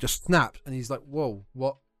something just snapped, and he's like, "Whoa,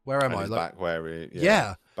 what? Where am I?" He's like, back where he,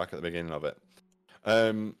 back at the beginning of it.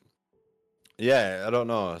 Yeah, I don't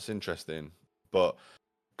know. It's interesting, but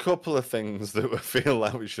a couple of things that I feel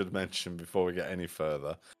like we should mention before we get any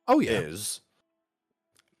further. Is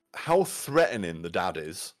how threatening the dad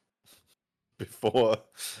is before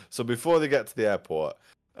they get to the airport.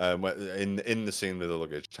 In the scene with the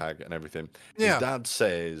luggage tag and everything, his dad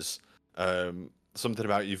says something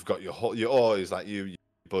about you've got your whole. He's like you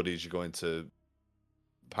buddies. You're going to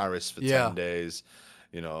Paris for 10 days.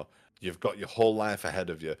 You've got your whole life ahead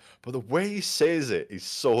of you. But the way he says it is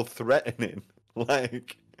so threatening.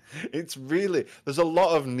 Like, it's really... There's a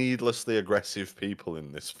lot of needlessly aggressive people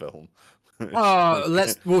in this film.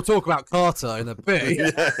 We'll talk about Carter in a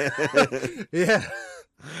bit. Yeah.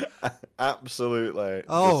 Absolutely.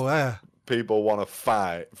 Oh, yeah. People want to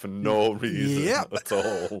fight for no reason at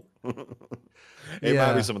all. It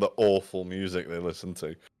might be some of the awful music they listen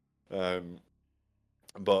to.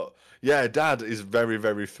 But yeah, Dad is very,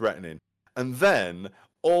 very threatening. And then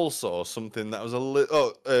also something that was a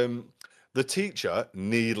little... the teacher,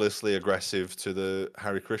 needlessly aggressive to the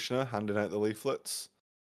Hare Krishna, handing out the leaflets.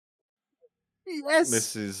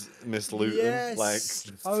 Yes. Miss Luton. Yes. Like,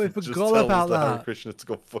 I just forgot about tells the Hare that. Krishna to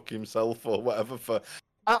go fuck himself or whatever for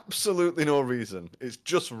absolutely no reason. It's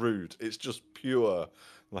just rude. It's just pure,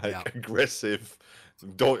 aggressive.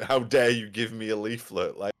 How dare you give me a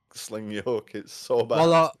leaflet? Like, sling your hook. It's so bad.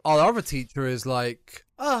 Well, our other teacher is like,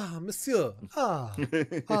 monsieur,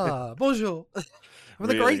 bonjour.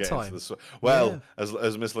 Having a great time.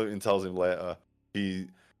 As Miss Luton tells him later,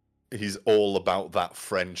 he's all about that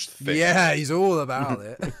French thing. Yeah, he's all about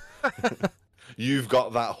it. You've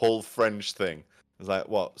got that whole French thing. It's like,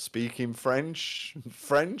 what, speaking French?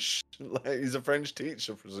 French? Like, he's a French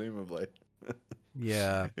teacher, presumably.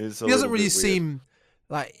 Yeah. He doesn't really seem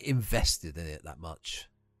like invested in it that much.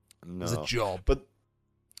 No. As a job.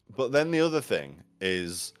 But then the other thing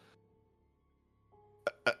is,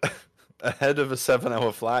 ahead of a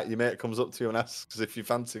 7-hour flight, your mate comes up to you and asks if you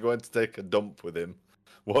fancy going to take a dump with him.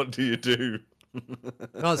 What do you do?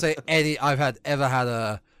 I can't say I've ever had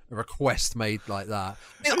a request made like that.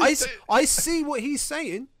 I see what he's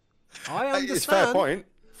saying. I understand. It's fair point.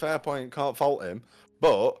 Fair point. Can't fault him.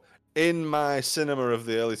 But in my cinema of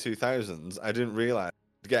the early 2000s, I didn't realise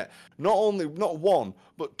to get not one,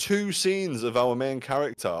 but 2 scenes of our main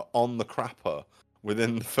character on the crapper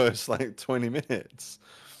within the first 20 minutes.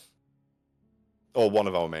 Or one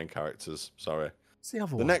of our main characters, sorry. What's the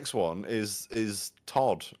other one? The next one is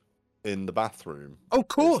Todd in the bathroom. Oh, of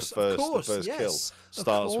course, the first kill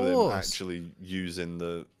starts with him actually using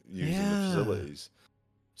the facilities.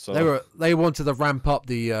 So they wanted to ramp up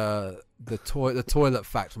the toilet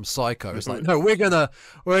fact from Psycho. It's like, no, we're gonna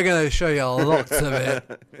show you lots of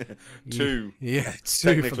it. 2. Yeah,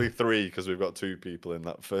 2. Technically 3 because we've got 2 people in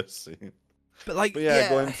that first scene. But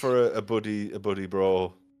going for a buddy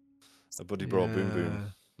bro boom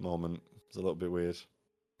boom moment. It's a little bit weird.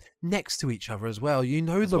 next to each other as well. You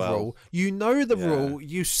know the well. rule. You know the Yeah. rule.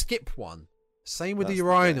 You skip one. Same with That's the the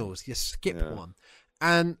thing. urinals. You skip Yeah. one.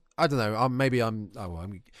 And I don't know.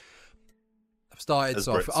 I've started As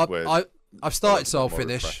self. Brits, we're I've a started little bit self more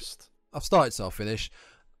finish. repressed. I've started self finish.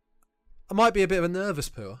 I might be a bit of a nervous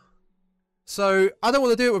pooer, so I don't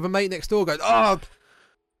want to do it with a mate next door going, oh,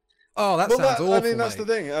 that sounds awful. I mean, that's mate.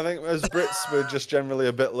 the thing. I think as Brits, we're just generally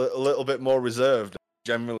a little bit more reserved.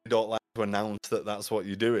 Generally, don't like to announce that that's what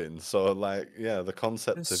you're doing. So, like, yeah, the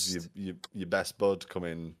concept of your best bud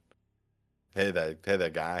coming, hey there,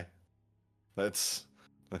 guy, let's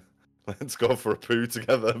go for a poo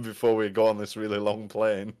together before we go on this really long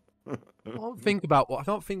plane. I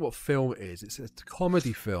can't think what film it is. It's a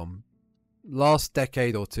comedy film, last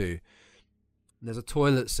decade or two. There's a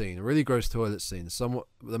toilet scene, a really gross toilet scene.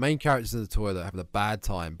 The main character's in the toilet having a bad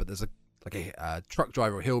time, but there's a truck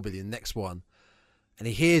driver or hillbilly in the next one, and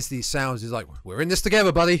he hears these sounds. He's like, "We're in this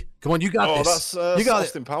together, buddy. Come on, you got this. That's you got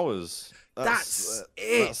Austin Powers. That's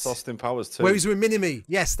it. That's Austin Powers too. Where he's with Mini-Me.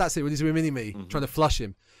 Yes, that's it. When he's with Mini-Me, trying to flush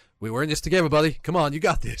him. We were in this together, buddy. Come on, you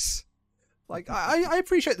got this. Like, I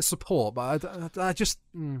appreciate the support, but I just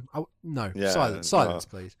no. Yeah, silence,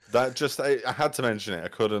 please. That just I had to mention it. I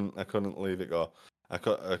couldn't leave it go. I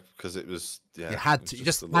could because it was You it was you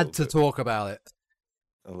just a had little to bit- talk about it.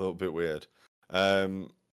 a little bit weird.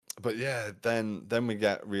 But yeah, then we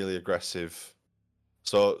get really aggressive.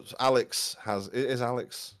 So Alex is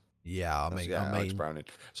Alex. Yeah, Alex Browning.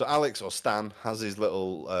 So Alex or Stan has his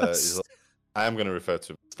little. I am going to refer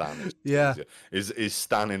to him as Stan. It's Yeah. easier. Is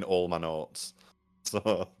Stan in all my notes?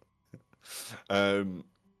 So,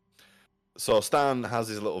 so Stan has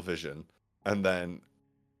his little vision, and then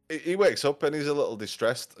he wakes up and he's a little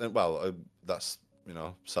distressed. And that's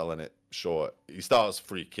selling it short. He starts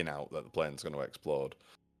freaking out that the plane's going to explode.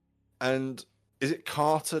 And is it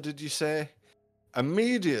Carter? Did you say?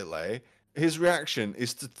 Immediately, his reaction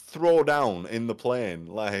is to throw down in the plane,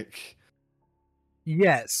 like.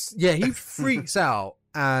 Yes. Yeah, he freaks out,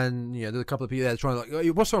 and there's a couple of people there trying to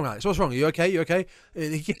like, what's wrong, Alex? What's wrong? Are you okay? You okay?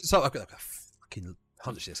 And he gets up like a fucking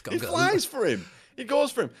hunch this guy. He flies for him. He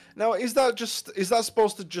goes for him. Now, is that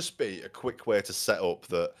supposed to just be a quick way to set up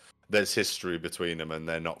that there's history between them and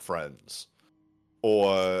they're not friends,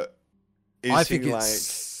 or is he like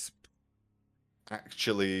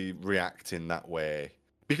actually reacting that way?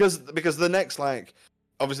 Because the next, like,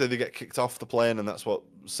 obviously they get kicked off the plane, and that's what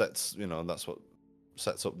sets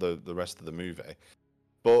up the rest of the movie.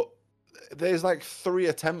 But there's like 3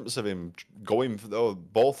 attempts of him going for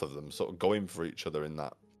both of them sort of going for each other in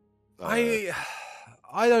that. I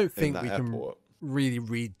don't think we airport. can really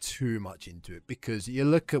read too much into it, because you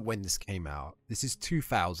look at when this came out. This is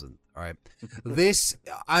 2000, all right? This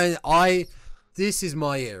is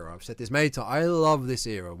my era. I've said this many times. I love this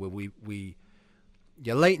era where we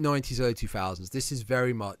late 90s, early 2000s. This is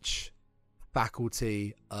very much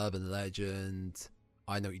Faculty, Urban Legend,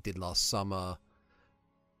 I Know What You Did Last Summer,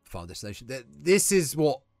 Final Destination. This is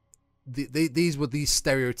what these were these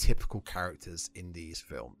stereotypical characters in these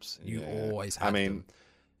films. You always had them.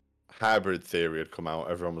 Hybrid Theory had come out.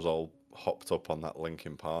 Everyone was all hopped up on that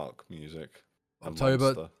Linkin Park music.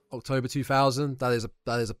 October 2000. That is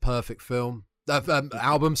a perfect film.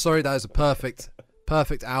 Album. Sorry, that is a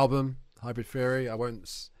perfect album. Hybrid Theory. I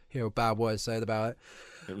won't hear a bad word said about it.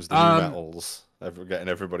 It was the new metals. Getting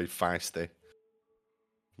everybody feisty.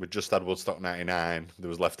 We just had Woodstock '99. There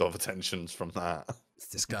was leftover tensions from that. It's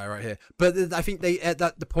this guy right here. But I think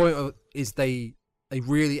the point is they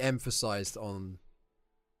really emphasized on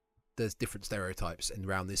there's different stereotypes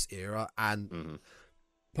around this era, and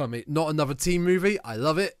pardon me, Not Another Teen Movie. I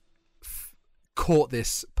love it. Caught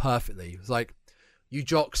this perfectly. It's like, you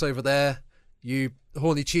jocks over there, you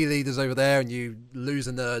horny cheerleaders over there, and you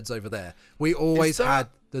loser nerds over there. We always had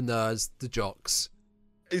the nerds, the jocks.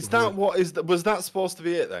 Was that supposed to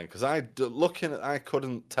be it then? Because I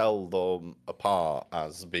couldn't tell them apart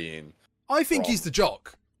as being. I think he's the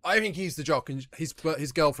jock. And his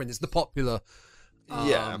girlfriend is the popular.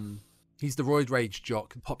 He's the roid rage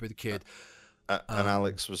jock, popular kid. And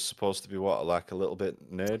Alex was supposed to be what, like a little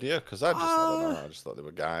bit nerdier? Because I don't know. I just thought they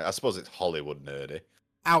were guys. I suppose it's Hollywood nerdy.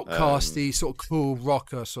 Outcasty, sort of cool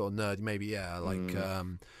rocker, sort of nerd, maybe. Yeah, like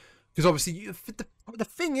because obviously the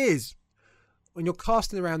thing is, when you're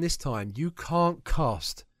casting around this time, you can't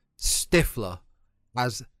cast Stifler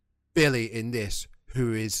as Billy in this,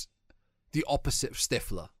 who is the opposite of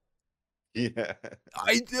Stifler. Yeah,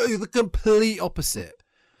 I do the complete opposite.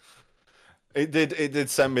 It did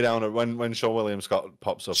send me down when Sean William Scott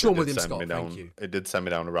pops up. Thank you. It did send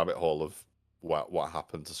me down a rabbit hole of what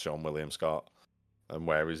happened to Sean William Scott and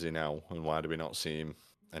where is he now and why do we not see him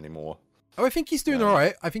anymore? Oh, I think he's doing all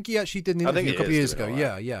right. I think he actually did an interview a couple of years ago.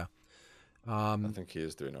 Right. Yeah. I think he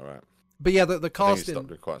is doing all right. But yeah, the casting. I think he stopped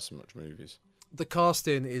doing quite so much movies. The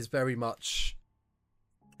casting is very much.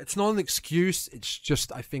 It's not an excuse. It's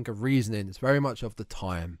just, I think, a reasoning. It's very much of the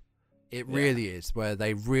time. It really is, where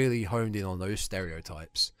they really honed in on those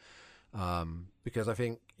stereotypes. Because I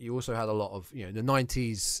think you also had a lot of, the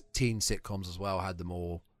 90s teen sitcoms as well had them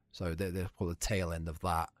all. So they're the tail end of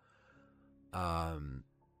that.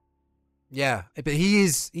 Yeah, but he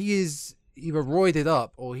is either roided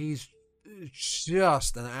up or he's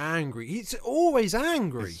just an angry. He's always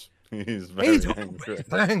angry. He's very angry.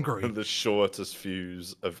 Angry. The shortest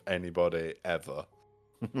fuse of anybody ever.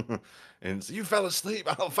 And so, you fell asleep,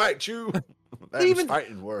 I'll fight you. Even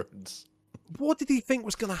fighting words. What did he think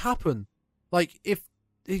was going to happen? Like, if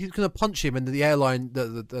he's going to punch him and the airline,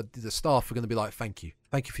 the staff are going to be like, thank you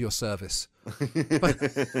for your service.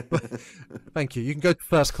 Thank you. You can go to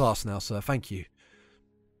first class now, sir. Thank you.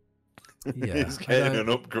 Yeah, he's getting an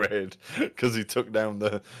upgrade because he took down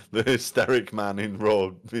the hysteric man in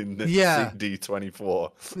row in the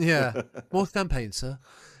D24. Yeah, more champagne, sir.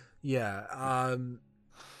 Yeah,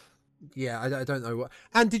 yeah. I don't know what.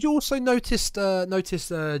 And did you also notice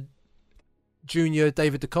Junior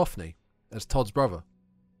David Duchovny as Todd's brother?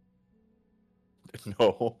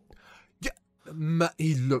 No. Yeah,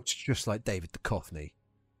 he looked just like David Duchovny.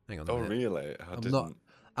 Hang on. Oh, really?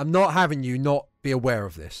 I'm not having you not be aware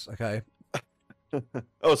of this, okay?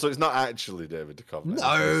 Oh, so it's not actually David Duchovny.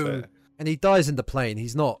 No. And he dies in the plane.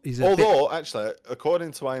 He's not. Actually,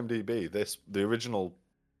 according to IMDb, the original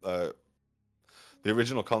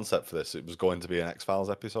concept for this, it was going to be an X-Files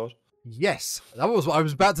episode. Yes, that was what I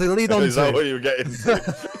was about to lead on to. Is that what you were getting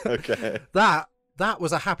to? Okay. That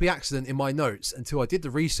was a happy accident in my notes until I did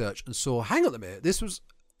the research and saw, hang on a minute, this was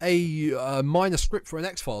a minor script for an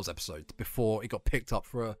X-Files episode before it got picked up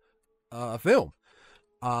for a film.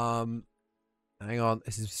 Hang on,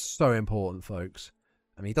 this is so important, folks.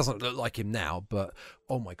 I mean, he doesn't look like him now, but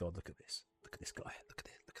oh my god, look at this. Look at this guy. Look at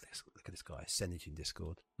this guy. Send it in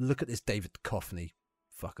Discord. Look at this David Duchovny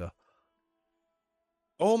fucker.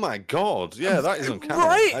 Oh my god, yeah, that is uncanny.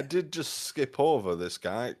 Right? I did just skip over this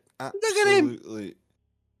guy. Absolutely, look at him.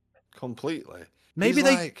 Completely. Maybe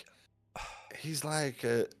he's like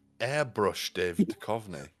a airbrush David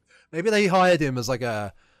Duchovny. Maybe they hired him as like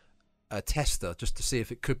a tester just to see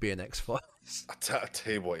if it could be an X-Files. I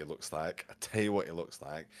tell you what he looks like.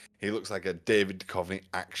 He looks like a David Duchovny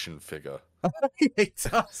action figure. He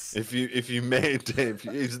does. If you made Dave,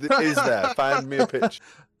 is there? Find me a picture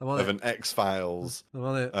of an X-Files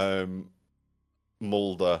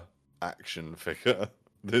Mulder action figure.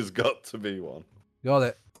 There's got to be one. Got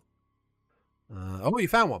it. Oh, you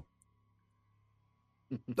found one.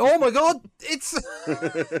 Oh my god, it's.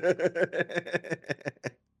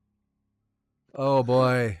 Oh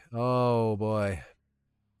boy.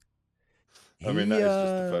 I mean, that is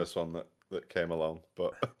just the first one that came along,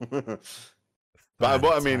 but but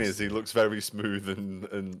what I mean is he looks very smooth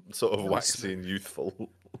and sort of waxy and youthful.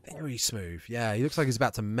 Very smooth. Yeah, he looks like he's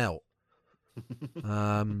about to melt.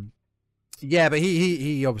 Yeah, but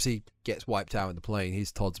he obviously gets wiped out in the plane.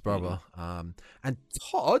 He's Todd's brother. And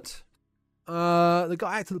Todd, the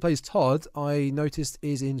guy actor that plays Todd, I noticed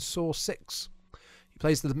is in Saw 6. He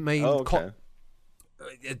plays the main cop.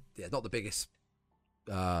 Yeah, not the biggest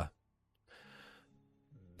thing,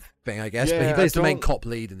 I guess, but he plays the main cop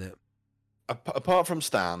lead in it. Apart from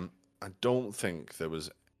Stan, I don't think there was.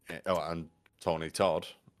 Oh, and Tony Todd.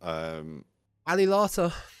 Ali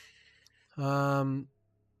Larter.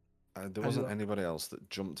 There wasn't anybody else that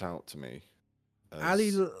jumped out to me.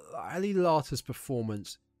 Ali Larter's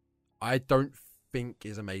performance, I don't think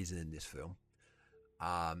is amazing in this film.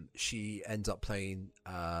 She ends up playing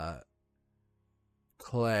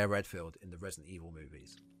Claire Redfield in the Resident Evil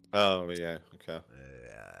movies. Oh yeah, okay.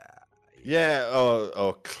 Yeah,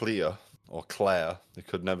 or Clea or Claire. They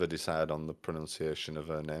could never decide on the pronunciation of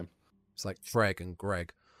her name. It's like Freg and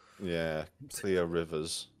Greg. Yeah, Clea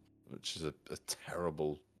Rivers, which is a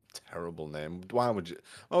terrible name. Why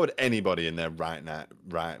would anybody in their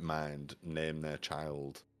right mind name their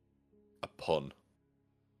child a pun?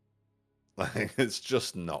 Like, it's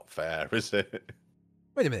just not fair, is it?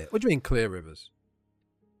 Wait a minute. What do you mean, Clear Rivers?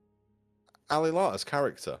 Ali Larter's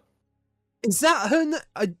character. Is that her?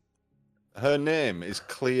 Her name is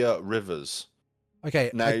Clea Rivers.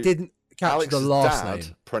 Okay, now, I didn't catch Alex's the last dad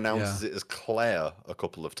name. pronounces it as Claire a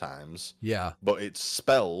couple of times. Yeah, but it's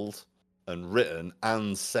spelled and written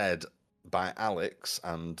and said by Alex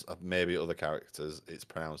and maybe other characters. It's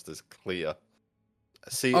pronounced as Clea.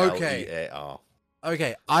 Clear.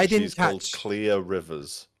 Okay, I didn't She's catch. called Clea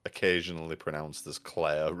Rivers, occasionally pronounced as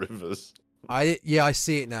Claire Rivers. I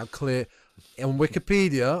see it now. Clear on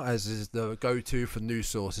Wikipedia, as is the go-to for news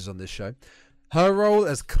sources on this show. Her role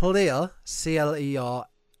as Clear, Clear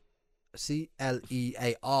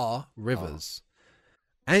Rivers,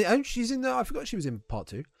 and she's in. I forgot she was in part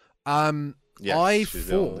 2. Yes,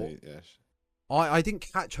 I didn't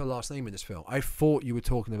catch her last name in this film. I thought you were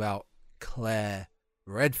talking about Claire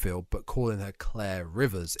Redfield, but calling her Claire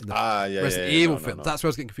Rivers in the Resident Evil film. No. That's where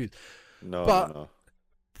I was getting confused. No.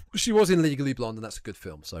 She was in Legally Blonde, and that's a good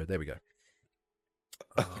film. So there we go.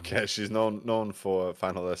 Okay, she's known for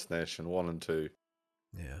Final Destination 1 and 2.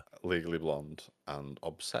 Yeah. Legally Blonde and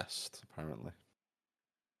Obsessed, apparently.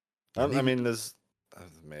 I mean, there's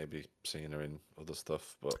maybe seen her in other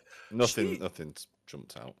stuff, but nothing's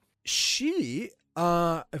jumped out. She,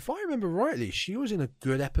 if I remember rightly, she was in a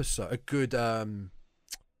good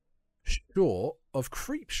short of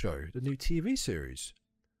Creepshow, the new TV series.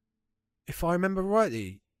 If I remember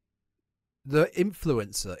rightly, the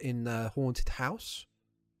influencer in Haunted House.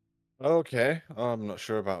 Okay, I'm not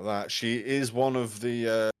sure about that. She is one of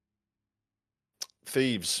the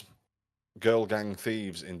thieves, girl gang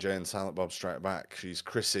thieves in Jay and Silent Bob Strike Back. She's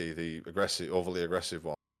Chrissy, the overly aggressive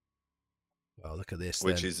one. Well, look at this.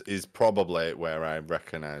 Which is probably where I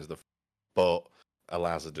recognise but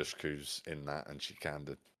Eliza Dushku's in that, and she kind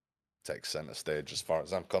of takes centre stage as far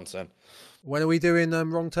as I'm concerned. When are we doing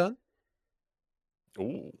Wrong Turn?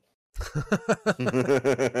 Ooh.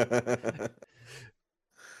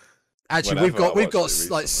 Actually, we've got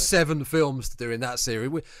like 7 films to do in that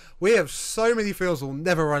series. We have so many films, we'll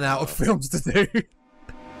never run out of films to do.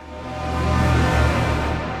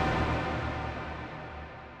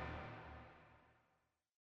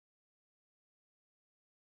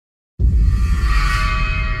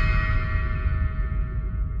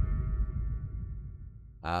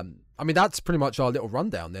 I mean, that's pretty much our little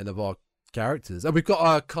rundown then of our characters. And we've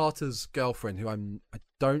got Carter's girlfriend, who I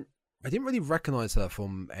didn't really recognize her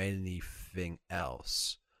from anything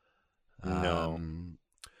else. No.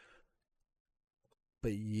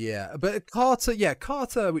 But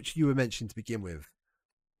Carter, which you were mentioning to begin with.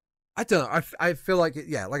 I don't know. I feel like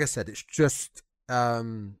like I said, it's just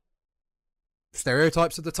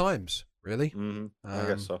stereotypes of the times, really. Mm-hmm. I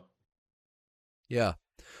guess so. Yeah.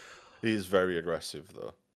 He's very aggressive,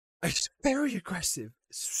 though. He's very aggressive.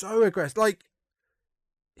 So aggressive. Like,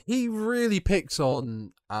 he really picks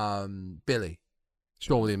on Billy,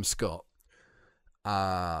 Sean William Scott,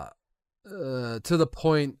 to the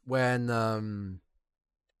point when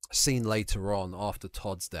seen later on after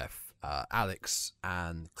Todd's death, Alex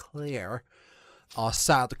and Claire are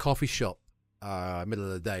sat at the coffee shop middle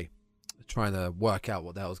of the day trying to work out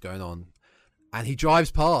what the hell's going on, and he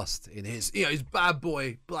drives past in his bad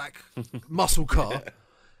boy black muscle car.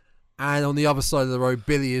 And on the other side of the road,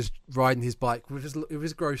 Billy is riding his bike with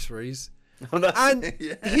his groceries. And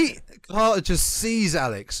Carter just sees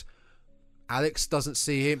Alex. Alex doesn't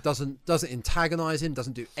see him, doesn't antagonize him,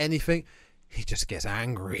 doesn't do anything. He just gets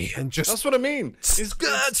angry and just... That's what I mean.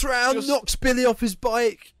 Skirts around, knocks Billy off his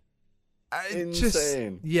bike.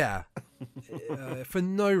 Insane. For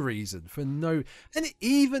no reason. And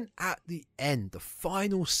even at the end, the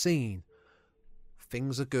final scene,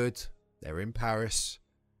 things are good. They're in Paris.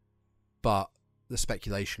 But the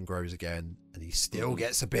speculation grows again, and he still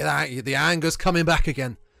gets a bit angry. The anger's coming back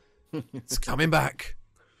again. It's coming back.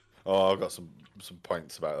 Oh, I've got some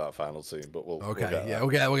points about that final scene, but we'll get there. We'll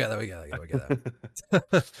get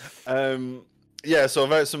there.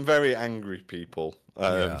 So some very angry people.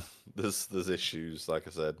 There's issues, like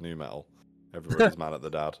I said, new metal. Everybody's mad at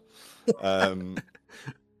the dad.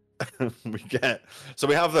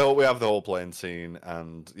 We have the whole plane scene,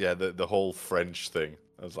 and the whole French thing.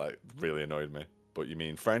 I was like, really annoyed me. But you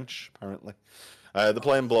mean French, apparently. The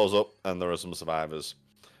plane blows up, and there are some survivors.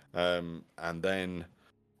 And then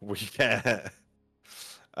we get...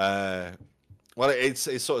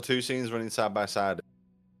 it's sort of 2 scenes running side by side.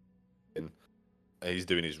 He's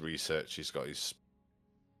doing his research. He's got his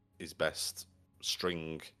best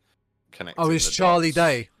string connected. Oh, it's Charlie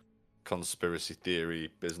Day. Conspiracy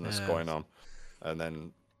theory business going on. And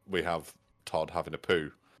then we have Todd having a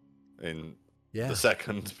poo in... the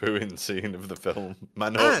second booing scene of the film. My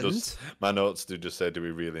notes do just say, do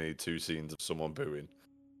we really need 2 scenes of someone booing?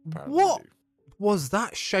 Apparently what was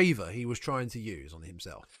that shaver he was trying to use on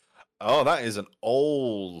himself? Oh, that is an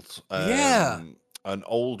old... an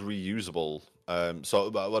old reusable... an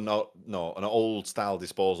old style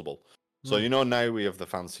disposable. So, now we have the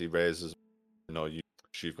fancy razors.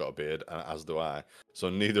 You've got a beard, as do I. So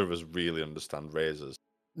neither of us really understand razors.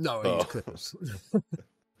 No, I use clippers.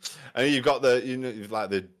 And you've got you've like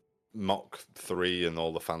the Mach 3 and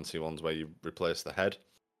all the fancy ones where you replace the head.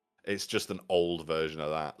 It's just an old version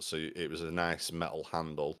of that. So it was a nice metal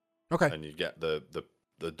handle, Okay. and you get the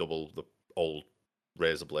old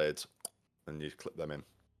razor blades, and you clip them in,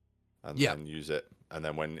 and then use it. And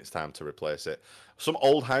then when it's time to replace it, some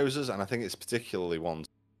old houses, and I think it's particularly one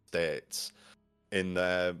states in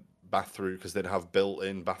their bathroom, because they'd have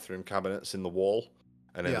built-in bathroom cabinets in the wall,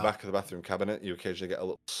 and in the back of the bathroom cabinet, you occasionally get a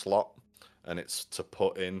little slot, and it's to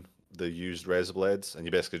put in the used razor blades, and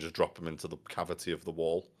you basically just drop them into the cavity of the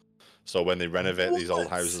wall. So when they renovate these old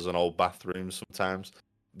houses and old bathrooms, sometimes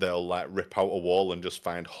they'll like rip out a wall and just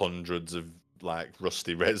find hundreds of like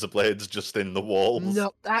rusty razor blades just in the walls.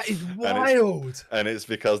 No, that is wild. And it's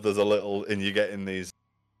because there's a little, and you get in these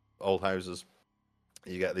old houses,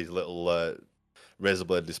 you get these little razor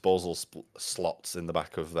blade disposal slots in the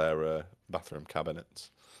back of their bathroom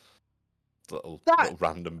cabinets. Little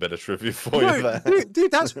random bit of trivia for you there.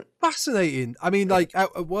 Dude, that's fascinating. I mean, like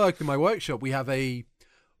at work, in my workshop, we have we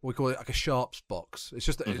call it like a sharps box. It's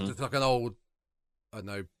just like an old, I don't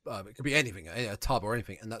know, it could be anything, a tub or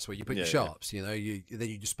anything, and that's where you put your sharps. You know, then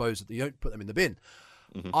you dispose of. You don't put them in the bin.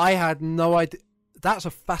 I had no idea. That's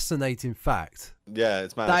a fascinating fact. Yeah,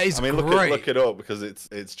 it's mad. That is great. Look it up, because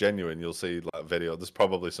it's genuine. You'll see like video. There's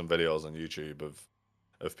probably some videos on YouTube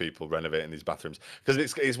of people renovating these bathrooms, because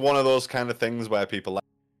it's one of those kind of things where people like,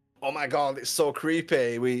 oh my god, it's so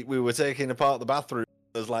creepy. We were taking apart the bathroom.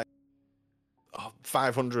 There's like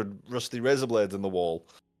 500 rusty razor blades in the wall,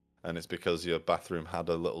 and it's because your bathroom had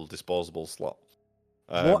a little disposable slot.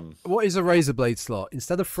 What is a razor blade slot?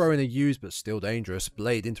 Instead of throwing a used but still dangerous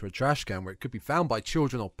blade into a trash can where it could be found by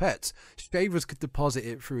children or pets, shavers could deposit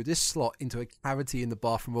it through this slot into a cavity in the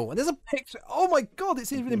bathroom wall. And there's a picture. Oh my god,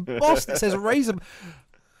 it's even embossed. It says razor.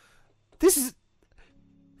 This is...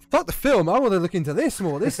 Fuck the film. I want to look into this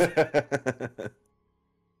more. This...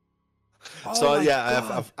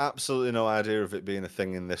 I've absolutely no idea of it being a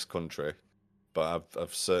thing in this country, but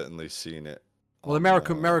I've certainly seen it. Well,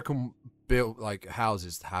 American built like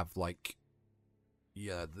houses have like,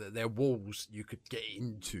 their walls you could get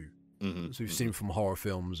into. So we've seen from horror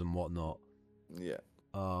films and whatnot. Yeah.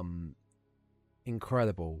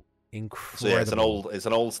 Incredible. So yeah, it's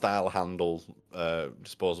an old style handle,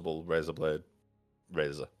 disposable razor blade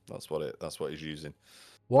razor. That's what he's using.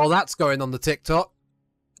 Well, that's going on the TikTok.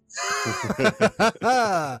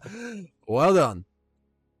 Well done.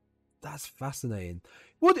 That's fascinating.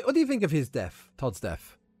 What do you think of his death, Todd's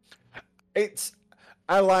death?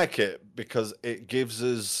 I like it because it gives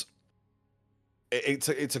us.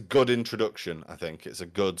 It's a good introduction. I think it's a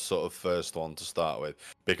good sort of first one to start with,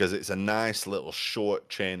 because it's a nice little short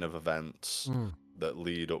chain of events that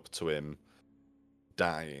lead up to him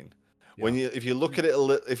dying. Yeah. If you look at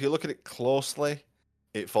it closely,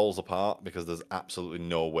 it falls apart, because there's absolutely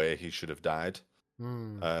no way he should have died.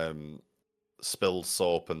 Spilled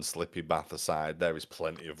soap and slippy bath aside, there is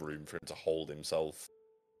plenty of room for him to hold himself.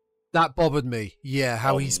 That bothered me. Yeah,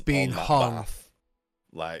 how he's being hung. Bath.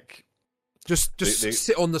 Like, just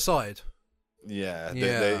sit on the side. Yeah,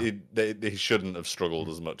 he shouldn't have struggled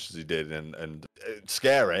as much as he did, and it's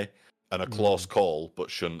scary and a close call, but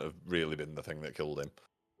shouldn't have really been the thing that killed him.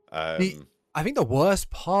 I think the worst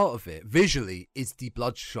part of it, visually, is the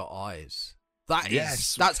bloodshot eyes.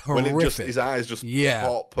 That's horrific. His eyes just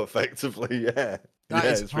pop effectively. Yeah,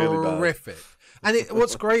 it's horrific. Really and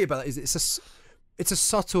what's great about it is it's a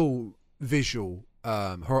subtle visual,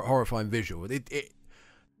 horrifying visual.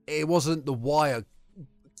 It wasn't the wire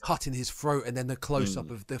cutting his throat and then the close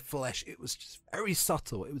up of the flesh. It was just very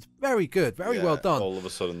subtle. It was very good, very well done. All of a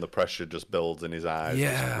sudden, the pressure just builds in his eyes.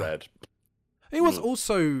 Yeah, it's red. It was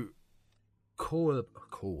also cool,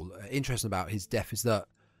 interesting about his death is that,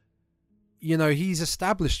 he's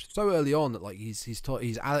established so early on that like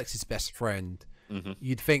he's Alex's best friend.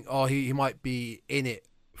 You'd think, he might be in it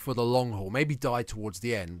for the long haul, maybe die towards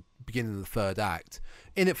the end, beginning of the third act,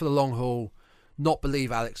 in it for the long haul, not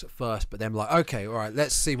believe Alex at first, but then like, okay, all right,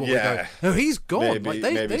 let's see what we go. No, he's gone.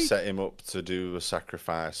 Maybe set him up to do a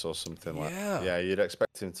sacrifice or something like that. Yeah, you'd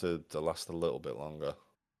expect him to last a little bit longer.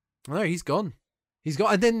 No, he's gone.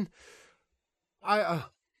 And then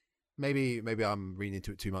maybe I'm reading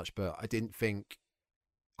into it too much, but I didn't think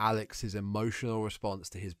Alex's emotional response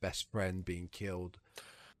to his best friend being killed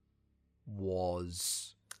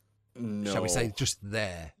was, shall we say, just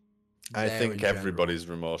there. I think everybody's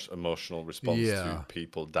emotional response to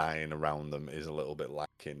people dying around them is a little bit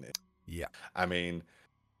lacking. Yeah. I mean,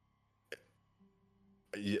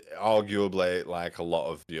 arguably, like a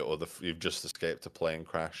lot of you've just escaped a plane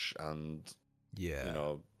crash, and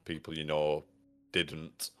people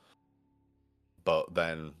didn't, but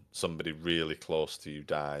then somebody really close to you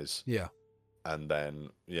dies. Yeah. And then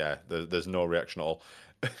there's no reaction at all.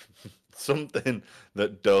 something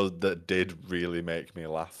that did really make me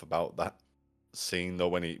laugh about that scene though,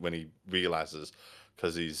 when he realizes,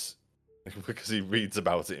 because he reads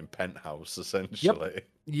about it in Penthouse essentially. Yep.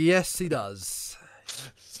 Yes, he does.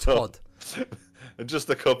 So, Todd. just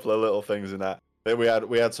a couple of little things in that. We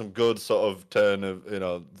had some good sort of turn of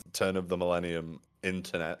the millennium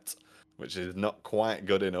internet, which is not quite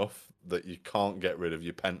good enough that you can't get rid of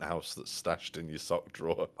your Penthouse that's stashed in your sock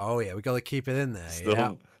drawer. Oh yeah, we got to keep it in there.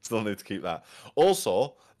 Still need to keep that.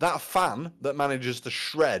 Also, that fan that manages to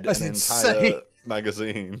shred That's an insane. entire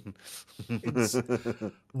magazine.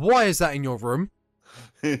 Why is that in your room?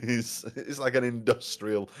 It's like an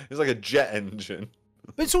industrial. It's like a jet engine.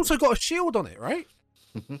 But it's also got a shield on it, right?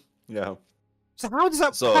 Yeah. So how does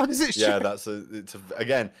that? So how does it? yeah, Shield?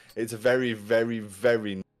 it's a very, very,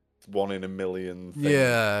 very one in a million thing.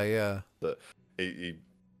 Yeah. That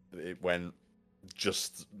it went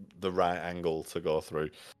just the right angle to go through.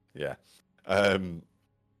 Yeah.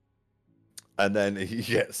 And then he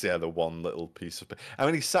gets the one little piece of. I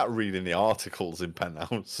mean, he sat reading the articles in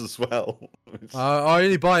Penthouse as well. I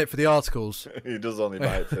only buy it for the articles. He does only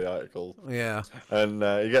buy it for the articles. Yeah. And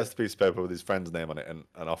he gets the piece of paper with his friend's name on it,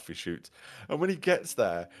 and off he shoots. And when he gets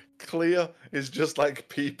there, Clea is just like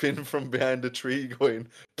peeping from behind a tree, going,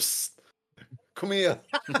 "Psst, come here."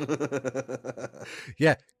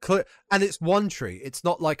 Yeah, and it's one tree. It's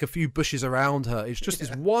not like a few bushes around her. It's just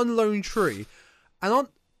this one lone tree. And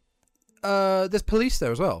there's police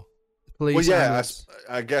there as well. Police. Well, yeah,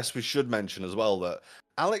 I guess we should mention as well that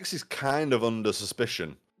Alex is kind of under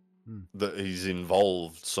suspicion that he's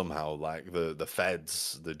involved somehow. Like the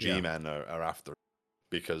feds, the G-men are after him.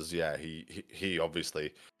 Because he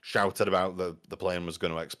obviously shouted about the plane was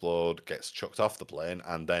going to explode, gets chucked off the plane,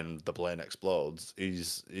 and then the plane explodes.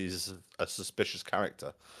 He's a suspicious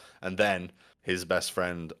character, and then his best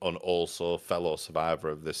friend and also fellow survivor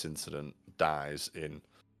of this incident dies in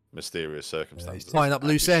mysterious circumstances. He's tying up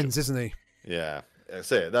loose ends, isn't he? Yeah,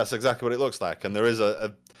 that's it. That's exactly what it looks like. And there is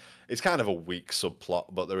it's kind of a weak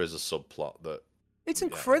subplot, but there is a subplot that it's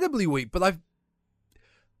incredibly weak. But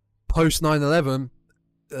post 9/11.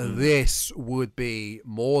 This would be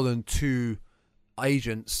more than 2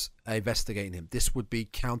 agents investigating him. This would be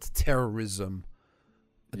counter-terrorism,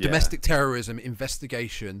 domestic terrorism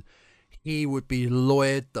investigation. He would be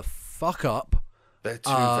lawyered the fuck up. They're 2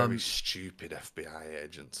 very stupid FBI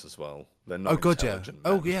agents as well. They're not intelligent.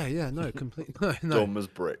 No, completely. No. Dumb as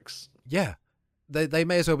bricks. Yeah. They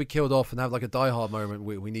may as well be killed off and have like a Die Hard moment.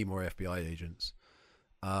 We need more FBI agents.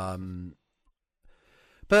 But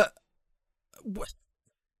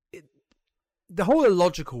the whole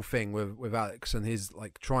illogical thing with Alex and his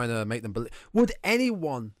like trying to make them believe. Would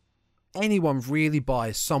anyone really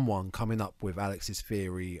buy someone coming up with Alex's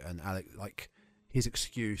theory and like his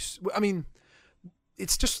excuse? I mean,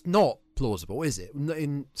 it's just not plausible, is it?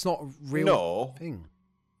 It's not a real thing.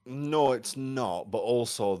 No, it's not. But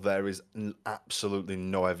also, there is absolutely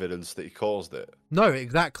no evidence that he caused it. No,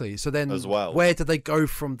 exactly. So then, as well, where do they go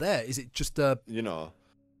from there? Is it just a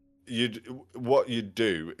what you'd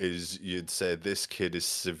do is you'd say this kid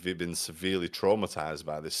is been severely traumatized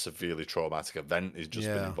by this severely traumatic event he's just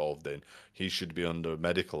been involved in. He should be under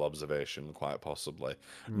medical observation, quite possibly.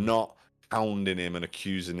 Not hounding him and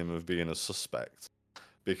accusing him of being a suspect.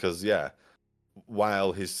 Because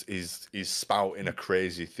while he's spouting a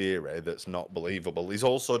crazy theory that's not believable, he's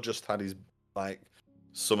also just had his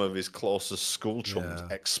some of his closest school chums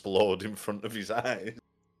explode in front of his eyes.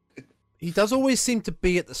 He does always seem to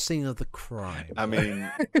be at the scene of the crime. I mean,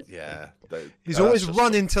 he's always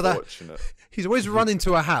run into that. He's always run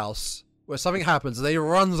into a house where something happens, and then he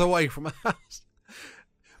runs away from a house.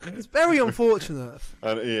 It's very unfortunate.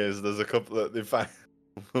 And he is. There's a couple that, in fact,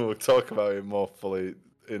 we'll talk about it more fully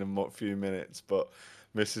in a few minutes. But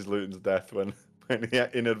Mrs. Luton's death when he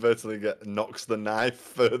inadvertently knocks the knife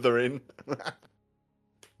further in.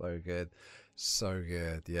 So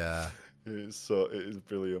good. Yeah. It is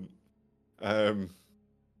brilliant.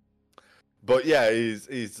 But yeah, he's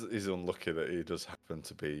unlucky that he does happen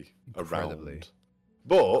to be around.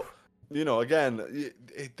 But again,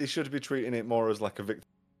 they should be treating it more as like a victim,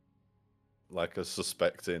 like a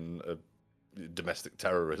suspect in a domestic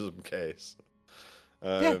terrorism case.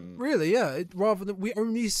 Really, yeah. Rather than we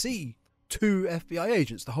only see 2 FBI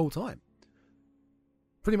agents the whole time.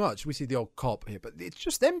 Pretty much, we see the old cop here, but it's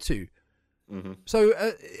just them 2. Mm-hmm. So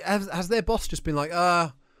has their boss just been like,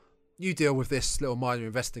 you deal with this little minor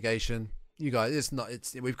investigation. You guys,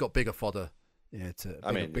 we've got bigger fodder,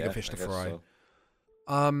 bigger fish to fry. So.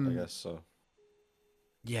 I guess so.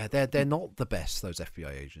 Yeah, they're not the best, those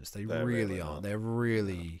FBI agents. They really aren't. Not. They're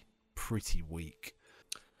really pretty weak.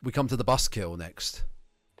 We come to the bus kill next.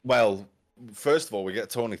 Well, first of all, we get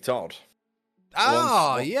Tony Todd.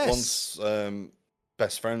 Yes. Once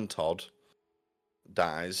best friend Todd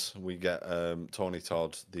dies, we get Tony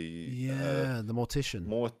Todd, the mortician.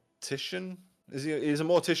 Mortician? Is he? He's a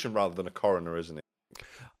mortician rather than a coroner, isn't he?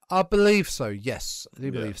 I believe so. Yes, I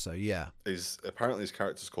do believe so. Yeah. Apparently his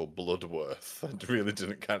character's called Bloodworth. I really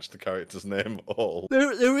didn't catch the character's name at all.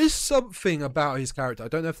 There is something about his character. I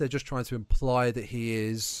don't know if they're just trying to imply that he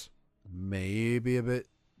is maybe a bit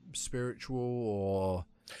spiritual, or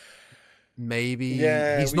maybe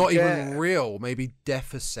he's not even real. Maybe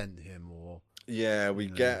death has sent him, or we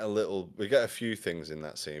get a few things in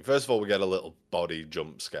that scene. First of all, we get a little body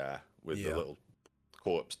jump scare with the little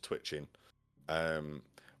corpse twitching.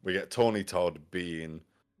 We get Tony Todd being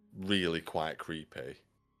really quite creepy,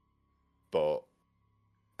 but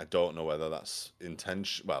I don't know whether that's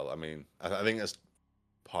intention. Well, I mean, I think that's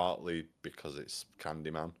partly because it's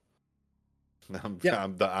Candyman.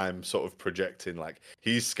 I'm sort of projecting like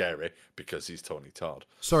he's scary because he's Tony Todd.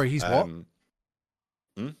 Sorry, he's what?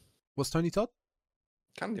 What's Tony Todd?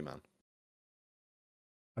 Candyman.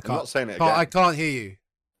 I'm not saying it again. I can't hear you.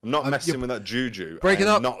 I'm not messing with that juju. Breaking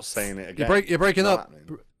up. Not saying it again. You're breaking up.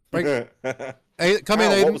 Hey, come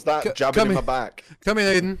in, Aiden. What was that? Jabbing in my back. Come in,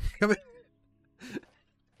 Aiden. Come in.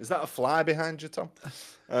 Is that a fly behind you, Tom?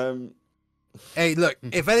 Hey, look.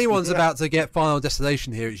 If anyone's about to get Final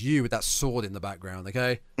Destination here, it's you with that sword in the background.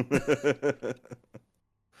 Okay.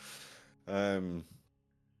 But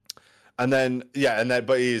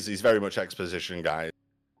he's very much exposition guy.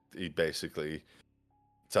 He basically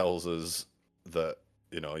tells us that,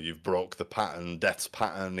 you know, you've broke the pattern, Death's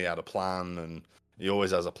pattern. He had a plan, and he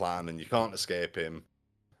always has a plan, and you can't escape him.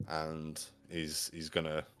 And he's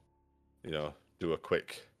gonna, you know, do a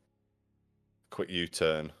quick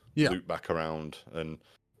U-turn, loop back around, and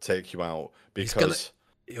take you out because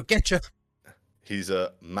he'll get you. He's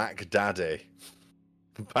a Mac Daddy,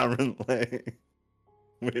 apparently,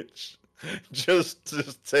 which just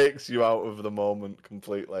takes you out of the moment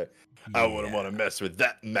completely. I wouldn't want to mess with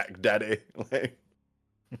that Mac Daddy.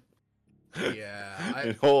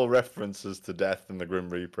 In all references to death and the Grim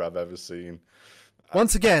Reaper I've ever seen.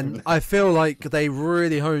 Once again, I feel like they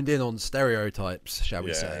really honed in on stereotypes, shall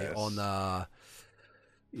we say? On I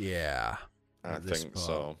think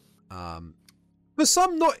so. But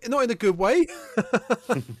some not in a good way.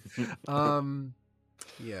 But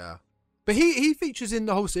he features in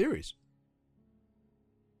the whole series.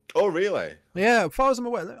 Oh, really? Yeah, as far as I'm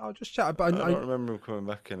aware. I'll just chat. But I don't remember him coming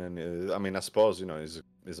back in any. I mean, I suppose, you know, he's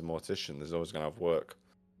a mortician. There's always going to have work.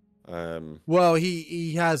 Well,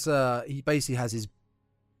 he basically has his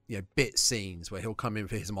bit scenes where he'll come in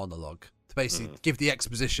for his monologue to basically give the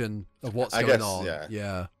exposition of what's going on.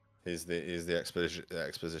 Yeah. He's the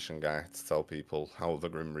exposition guy to tell people how the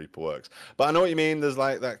Grim Reaper works. But I know what you mean. There's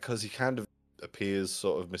like that because he kind of appears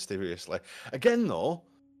sort of mysteriously. Again, though,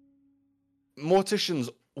 morticians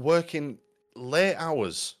working late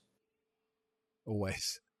hours.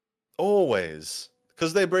 Always.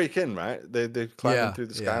 Because they break in, right? They climb in through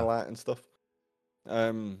the skylight and stuff.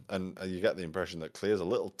 And you get the impression that Clea's a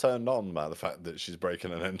little turned on by the fact that she's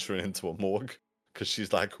breaking and entering into a morgue. Because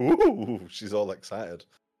she's like, ooh, she's all excited.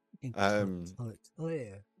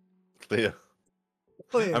 Clear. I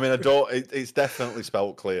mean, it's definitely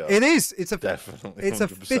spelled Clear. It is. Definitely.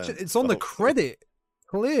 It's on the credit.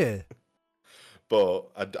 Clear. But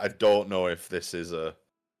I don't know if this is a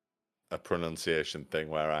pronunciation thing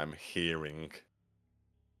where I'm hearing.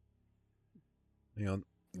 Hang on.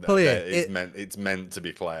 Clear. It's meant to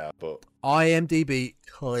be Claire, but IMDb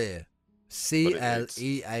Clear. CLEAR.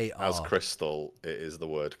 As Crystal, it is the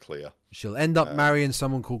word clear. She'll end up marrying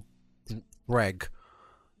someone called Greg,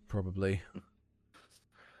 probably.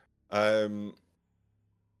 Yeah,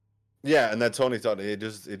 and then Tony Todd, he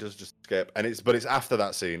does just escape, and it's after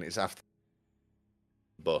that scene. It's after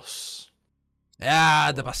the bus.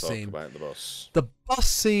 Yeah, the bus scene. About the bus. The bus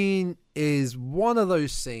scene is one of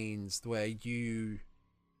those scenes where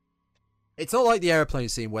it's not like the airplane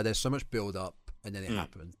scene where there's so much build up and then it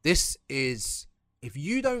happens. This is, if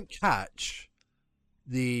you don't catch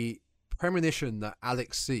the premonition that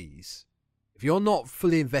Alex sees, if you're not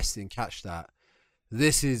fully invested and catch that,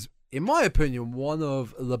 this is, in my opinion, one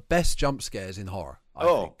of the best jump scares in horror. I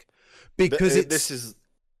think, because this is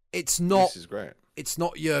great. It's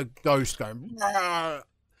not your ghost going.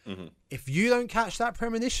 If you don't catch that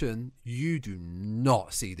premonition, you do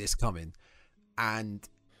not see this coming, and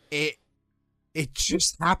it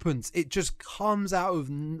just happens. It just comes out of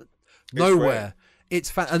nowhere.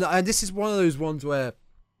 It's and this is one of those ones where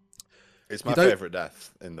it's my favorite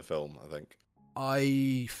death in the film.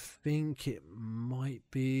 I think it might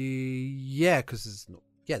be because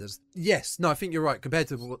Yeah, yes. No, I think you're right. Compared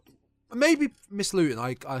to maybe Miss Luton,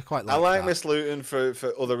 I quite like. I like that. Miss Luton for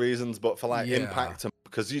other reasons, but for like Yeah. impact,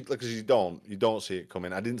 because you don't see it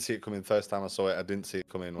coming. I didn't see it coming the first time I saw it. I didn't see it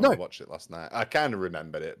coming when No. I watched it last night. I kind of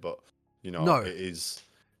remembered it, but No. it is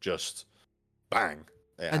just bang.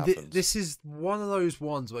 And this is one of those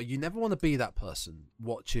ones where you never want to be that person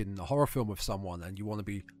watching a horror film with someone, and you want to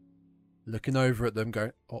be looking over at them,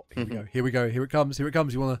 going, "Oh, here we go, here we go, here it comes, here it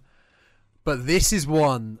comes." You want to, but this is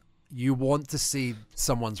one you want to see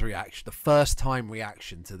someone's reaction, the first time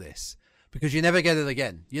reaction to this, because you never get it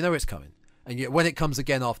again. You know it's coming, and yet when it comes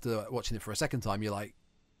again after watching it for a second time, you're like,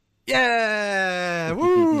 "Yeah,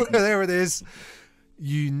 woo, there it is."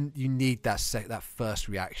 You need that first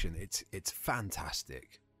reaction. It's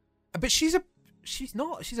fantastic, but she's a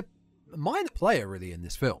minor player really in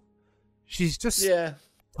this film. She's just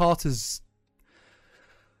Carter's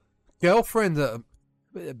girlfriend,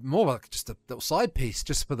 more like just a little side piece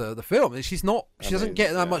just for the film. She doesn't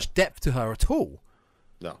get that much depth to her at all.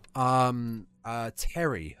 No.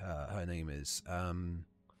 Terry, her name is.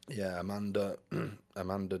 Amanda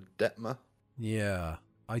Detmer. Yeah.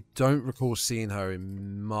 I don't recall seeing her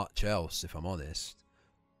in much else, if I'm honest.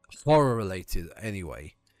 Horror related,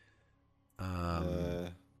 anyway.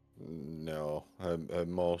 No, her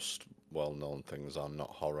most well-known things are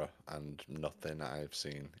not horror and nothing I've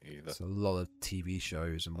seen either. It's a lot of TV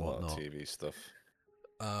shows and whatnot. A lot of TV stuff.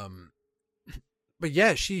 But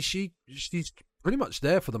yeah, she's pretty much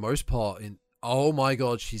there for the most part. Oh my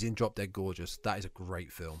god, she's in Drop Dead Gorgeous. That is a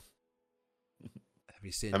great film. Have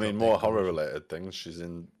you seen? I mean, more horror-related things. She's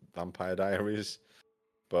in Vampire Diaries,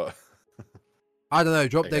 but I don't know.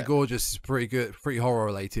 Drop Dead Gorgeous is pretty good, pretty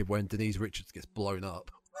horror-related when Denise Richards gets blown up.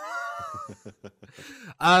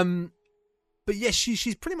 But yeah,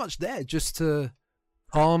 she's pretty much there just to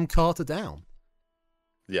calm Carter down.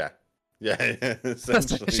 Yeah.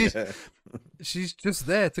 Essentially, she's just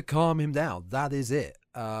there to calm him down. That is it.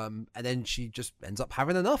 And then she just ends up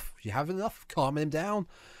having enough. She having enough, calming him down,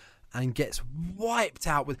 and gets wiped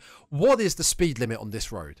out with. What is the speed limit on this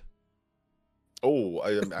road? Oh,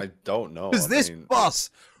 I don't know. Because this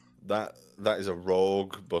bus, that is a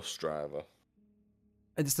rogue bus driver,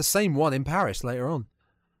 and it's the same one in Paris later on.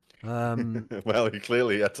 Well, he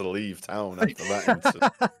clearly had to leave town after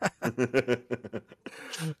that incident.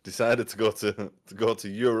 Decided to go to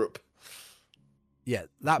Europe. Yeah,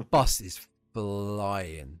 that bus is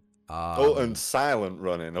flying. And silent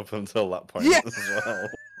running up until that point as well.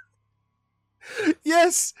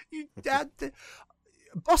 Yes,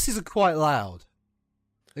 buses are quite loud.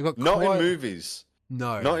 They've got not in movies.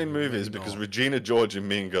 No, not in movies, really because not. Regina George in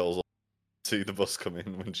Mean Girls see the bus come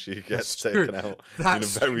in when she gets taken out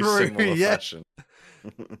That's in a very true, similar fashion.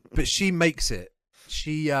 But she makes it.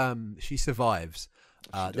 She survives.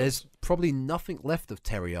 There's probably nothing left of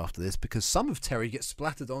Terry after this, because some of Terry gets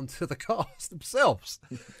splattered onto the cars themselves.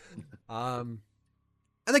 And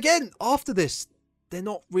again, after this, they're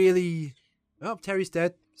not really. Oh, Terry's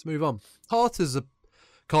dead. Let's move on. Carter's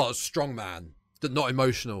strong man, but not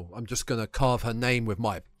emotional. I'm just gonna carve her name with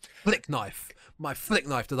my flick knife. My flick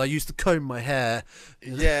knife that I used to comb my hair.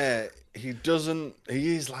 Yeah, he doesn't.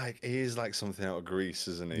 He is like something out of Greece,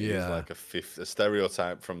 isn't he? Yeah. He's like a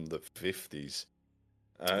stereotype from the 50s.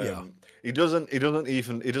 Yeah. He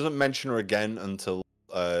doesn't mention her again until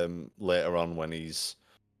later on when he's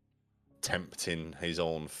tempting his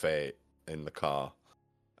own fate in the car,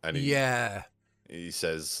 and he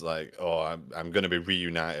says like, "Oh, I'm going to be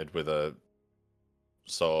reunited with her,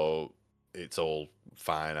 so it's all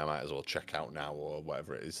fine. I might as well check out now," or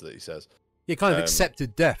whatever it is that he says. He kind of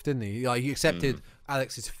accepted death, didn't he? Like, he accepted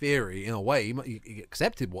Alex's theory in a way. He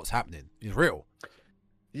accepted what's happening. It's real.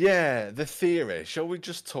 Yeah, the theory. Shall we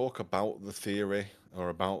just talk about the theory or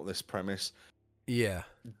about this premise? Yeah.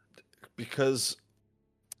 Because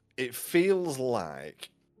it feels like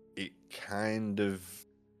it kind of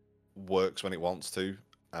works when it wants to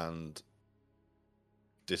and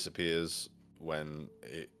disappears when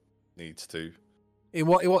it needs to. In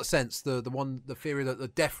what sense? The theory that the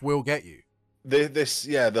death will get you. There's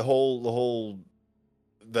a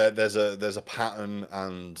pattern,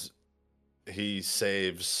 and he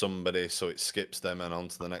saves somebody, so it skips them and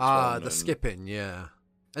onto the next one. The skipping, yeah.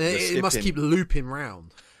 And it must keep looping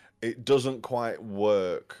round. It doesn't quite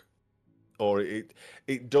work, or it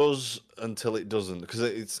does until it doesn't, because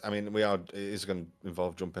it is going to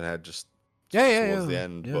involve jumping ahead just towards the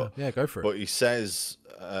end. But go for it. But he says,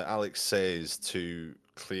 Alex says to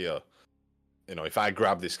Clea, if I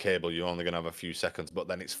grab this cable, you're only going to have a few seconds, but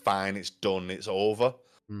then it's fine, it's done, it's over.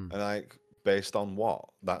 And like, based on what?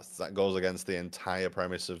 That goes against the entire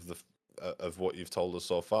premise of what you've told us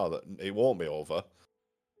so far, that it won't be over.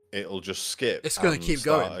 it'll just skip. It's going to keep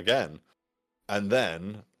going again, and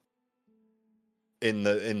then in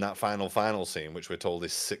that final scene, which we're told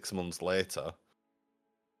is 6 months later,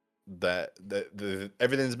 that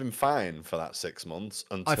everything's been fine for that 6 months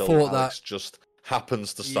until Alex just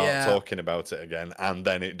happens to start talking about it again, and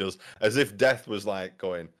then it does, as if Death was like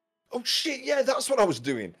going, "Oh shit, yeah, that's what I was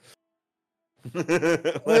doing." Well,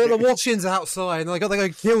 the Washington's outside, and they got to go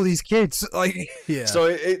kill these kids. Like, yeah. So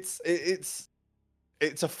it's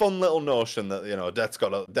a fun little notion that, you know, Death's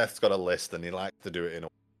got a list, and he likes to do it in a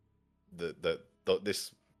that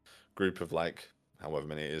this group of, like, however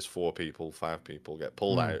many it is, 4 people, 5 people, get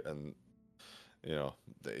pulled out, and, you know,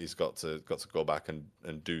 he's got to go back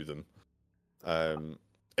and do them.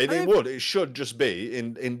 It should just be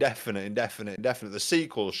indefinite. The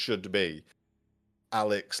sequel should be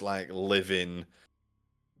Alex, like, living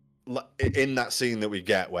in that scene that we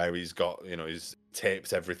get where he's got, you know, he's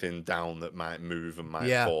taped everything down that might move and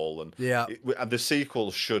might fall, and the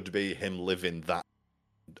sequel should be him living that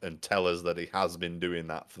and tell us that he has been doing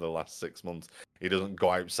that for the last 6 months. He doesn't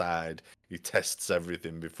go outside. He tests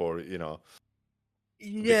everything before, you know.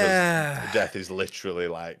 Yeah. Because Death is literally,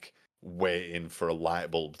 like, waiting for a light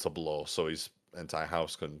bulb to blow so his entire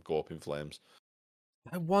house can go up in flames.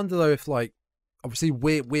 I wonder though if, like, obviously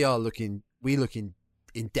we look in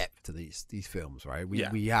depth to these films, right?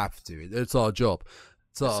 We have to. It's our job.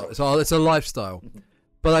 It's a lifestyle.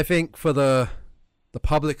 But I think for the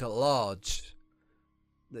public at large,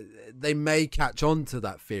 they may catch on to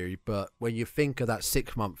that theory, but when you think of that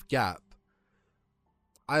 6 month gap,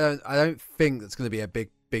 I don't think that's going to be a big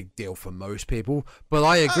deal for most people. But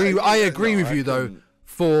I agree with you though,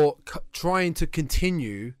 for trying to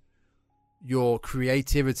continue your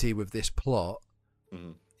creativity with this plot.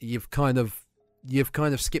 You've kind of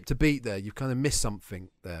skipped a beat there. You've kind of missed something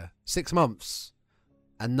there. 6 months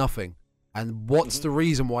and nothing. And what's the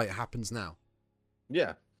reason why it happens now?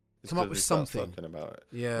 Yeah. Come up with something. Talking about it.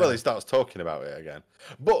 Yeah. Well, he starts talking about it again.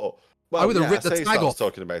 But I would have ripped the tag off.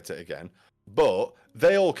 Talking about it again. But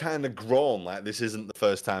they all kind of groan like this isn't the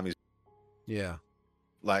first time he's. Yeah.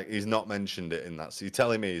 Like, he's not mentioned it in that. So you're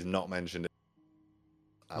telling me he's not mentioned it,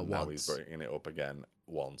 and now he's bringing it up again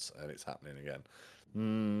once, and it's happening again.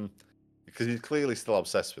 Because he's clearly still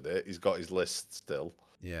obsessed with it. He's got his list still.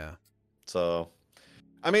 Yeah. So,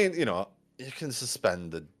 I mean, you know, you can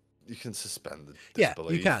suspend the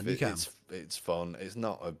disbelief. Yeah, you can. It's fun. It's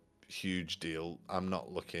not a huge deal. I'm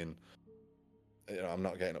not looking. You know, I'm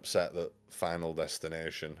not getting upset that Final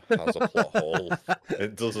Destination has a plot hole.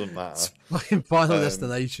 It doesn't matter. Fucking Final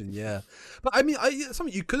Destination, yeah. But I mean,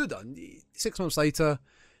 something you could have done. 6 months later,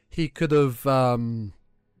 he could have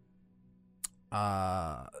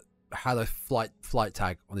had a flight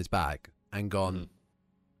tag on his bag and gone,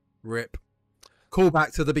 rip. Call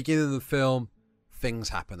back to the beginning of the film. Things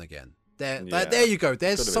happen again. There you go.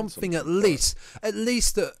 There's something at least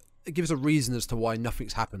that it gives a reason as to why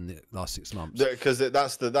nothing's happened in the last 6 months. Because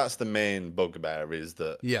that's the main bugbear, is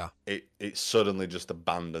that it suddenly just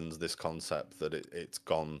abandons this concept that it's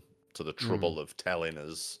gone to the trouble of telling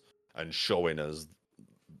us and showing us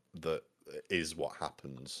that is what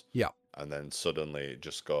happens. Yeah. And then suddenly it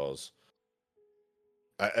just goes,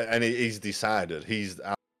 and he's decided.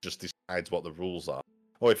 Just decides what the rules are.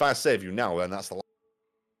 Oh, if I save you now, then that's the.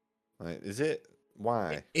 Like, is it?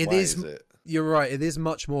 Why? Why is it? You're right. It is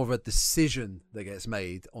much more of a decision that gets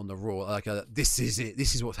made on the raw. Like, this is it.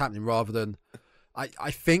 This is what's happening, rather than. I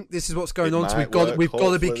think this is what's going on. So we've got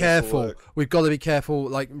to be careful. We've got to be careful.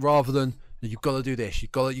 Like, rather than you've got to do this.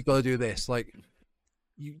 You've got to do this. Like,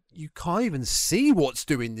 you can't even see what's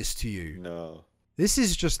doing this to you. No. This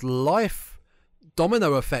is just life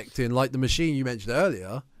domino effecting, like the machine you mentioned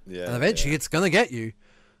earlier. Yeah. And eventually it's gonna get you.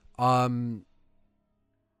 But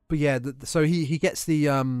yeah, so he gets the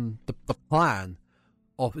plan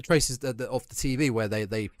of the traces of the TV where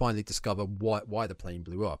they finally discover why the plane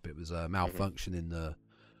blew up. It was a malfunction in the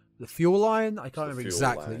fuel line. I can't remember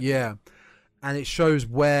exactly. Line. Yeah, and it shows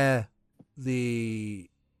where it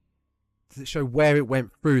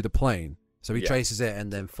went through the plane. So he traces it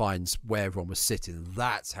and then finds where everyone was sitting.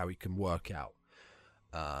 That's how he can work out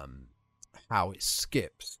how it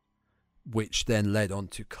skips, which then led on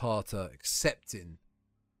to Carter accepting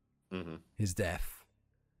his death,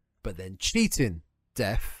 but then cheating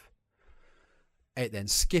death, and then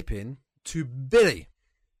skipping to Billy.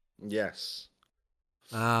 Yes.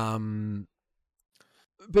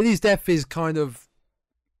 Billy's death is kind of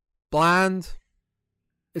bland.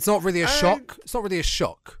 It's not really a shock. It's not really a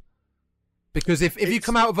shock. Because if you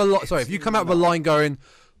come out of a line going,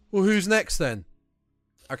 well, who's next then?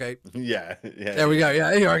 Okay. Yeah. There we go.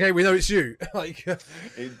 Yeah. Okay, we know it's you. Like,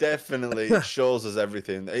 it definitely shows us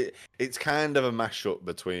everything. It's kind of a mashup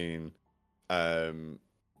between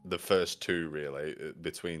the first two, really,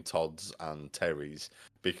 between Todd's and Terry's,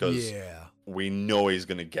 because we know he's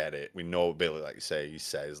going to get it. We know Billy, like you say, he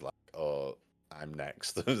says, like, oh, I'm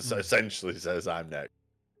next. So essentially says, I'm next.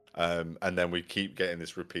 And then we keep getting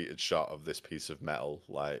this repeated shot of this piece of metal,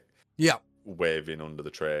 like, waving under the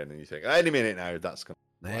train, and you think, any minute now, that's going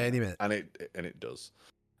to any minute. And it does.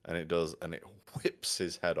 And it whips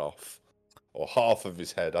his head off, or half of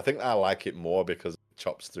his head. I think I like it more because it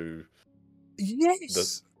chops through.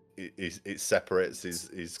 Yes. It separates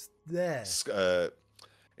his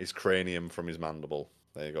cranium from his mandible.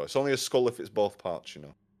 There you go. It's only a skull if it's both parts, you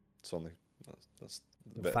know. It's only that's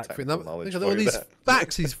a bit of technical knowledge. Look at all these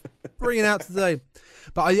facts he's bringing out today.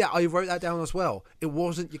 But I wrote that down as well. It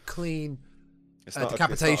wasn't your clean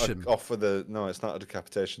decapitation. It's not a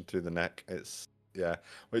decapitation through the neck. It's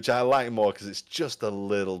which I like more because it's just a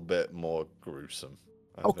little bit more gruesome.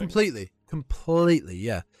 I think. Completely,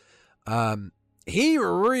 yeah. He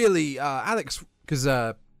really, Alex, because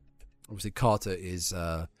obviously Carter is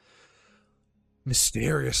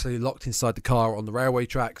mysteriously locked inside the car on the railway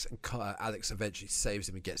tracks, and Alex eventually saves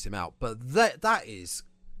him and gets him out. But that is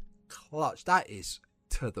clutch. That is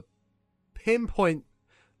to the pinpoint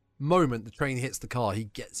moment the train hits the car, he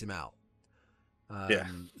gets him out.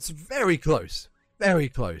 It's very close. Very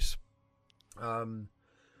close. So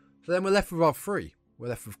then we're left with our three. We're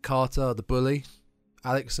left with Carter, the bully,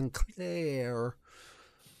 Alex, and Claire.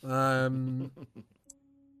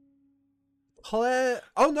 Claire.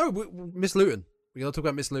 Oh no, Miss Luton. We're gonna talk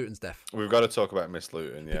about Miss Luton's death. We've got to talk about Miss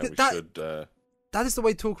Luton. Yeah, should. That is the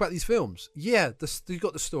way to talk about these films. Yeah, you've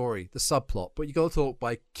got the story, the subplot, but you got to talk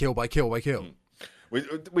by kill. We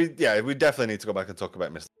definitely need to go back and talk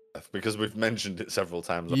about Miss Luton's death because we've mentioned it several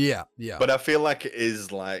times. Yeah. But I feel like it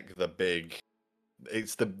is like the big.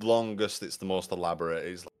 It's the longest. It's the most elaborate.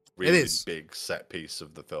 It's like really big set piece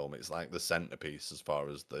of the film. It's like the centerpiece as far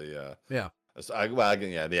as the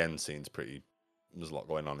the end scene's pretty. There's a lot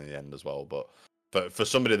going on in the end as well, but for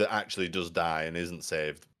somebody that actually does die and isn't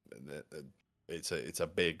saved, it's a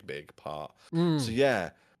big part. So yeah,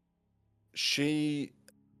 she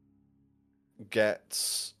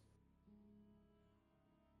gets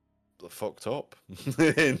fucked up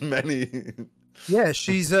in many. Yeah,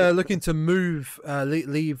 she's looking to move,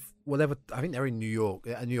 leave whatever. I think they're in New York,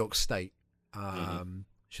 New York State.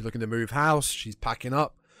 She's looking to move house. She's packing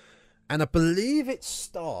up, and I believe it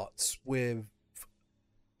starts with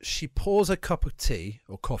she pours a cup of tea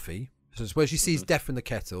or coffee. So it's where she sees death in the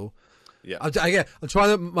kettle. Yeah, I'm trying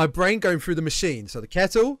to. My brain going through the machine. So the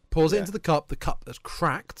kettle pours it into the cup. The cup that's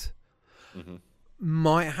cracked.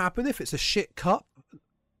 Might happen if it's a shit cup.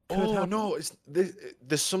 No!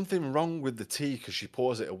 There's something wrong with the tea because she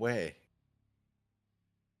pours it away.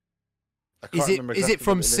 I can't remember exactly is it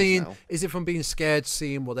from what seeing? now. Is it from being scared,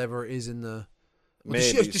 seeing whatever it is in the?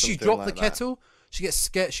 Does she drop the kettle? She gets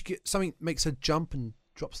scared. Something makes her jump and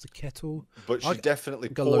drops the kettle. But she definitely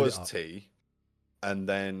pours tea, and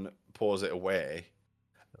then pours it away,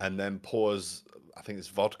 and then pours. I think it's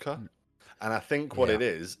vodka, and I think what it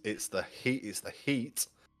is, it's the heat. It's the heat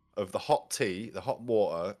of the hot tea, the hot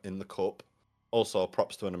water in the cup. Also,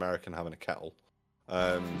 props to an American having a kettle.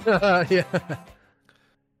 Yeah.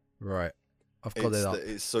 Right. I've got it up.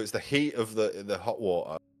 It's the heat of the hot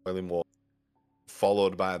water, boiling water,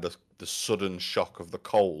 followed by the sudden shock of the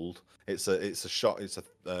cold. It's a shock. It's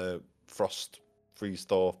a freeze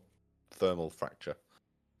thaw thermal fracture.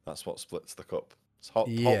 That's what splits the cup. It's hot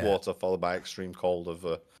water followed by extreme cold of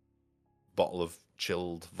a bottle of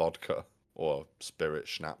chilled vodka. Or spirit,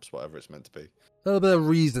 schnapps, whatever it's meant to be. A little bit of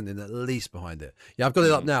reasoning at least behind it. Yeah, I've got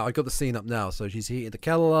it up now. I've got the scene up now. So she's heating the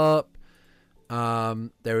kettle up.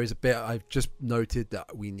 There is a bit I've just noted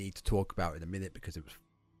that we need to talk about in a minute because it was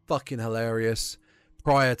fucking hilarious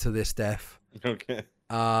prior to this death. Okay.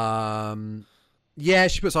 Yeah,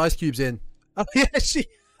 she puts ice cubes in. Oh yeah,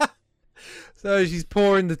 so she's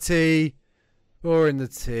pouring the tea. Poured the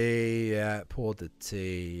tea,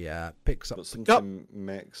 picks up the cup.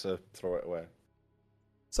 Makes her throw it away.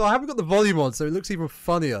 So I haven't got the volume on, so it looks even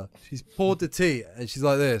funnier. She's poured the tea, and she's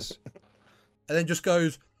like this. And then just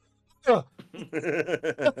goes... Without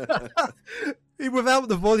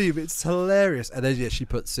the volume, it's hilarious. And then she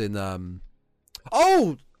puts in...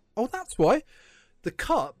 Oh, that's why. The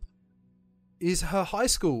cup is her high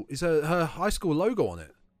school, her high school logo on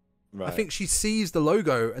it. Right. I think she sees the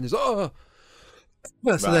logo and is... So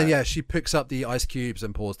then, she picks up the ice cubes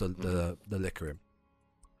and pours the liquor in.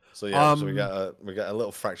 So so we get a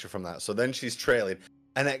little fracture from that. So then she's trailing.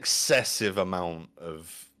 an excessive amount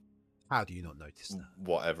of How do you not notice that?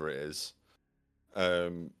 whatever it is.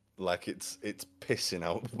 Like it's pissing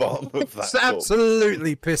out the bottom of that It's cup.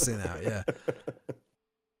 absolutely pissing out,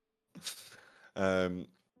 yeah.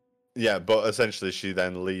 Yeah, but essentially she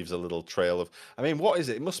then leaves a little trail of. I mean, what is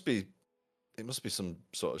it? It must be some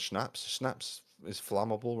sort of schnapps. Schnapps is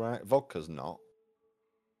flammable, right? Vodka's not.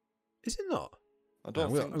 Is it not? I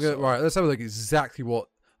don't think I'm so. gonna, right, let's have a look at exactly what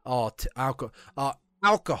our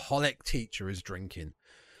alcoholic teacher is drinking.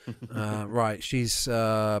 Right, she's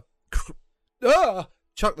chuck the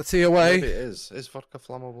tea away. Maybe it is. Is vodka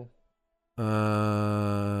flammable?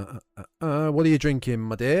 What are you drinking,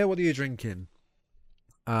 my dear? What are you drinking?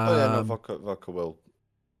 Oh yeah, no, vodka will.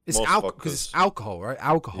 It's most alcohol because it's alcohol, right?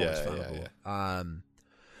 Alcohol is Yeah, flammable.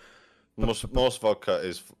 yeah. Most vodka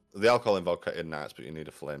is the alcohol in vodka ignites, but you need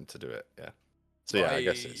a flame to do it. Yeah. So yeah, I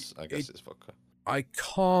guess it's vodka. I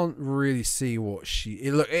can't really see what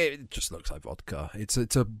it just looks like vodka. It's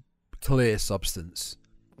a clear substance.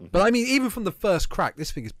 Mm-hmm. But I mean, even from the first crack,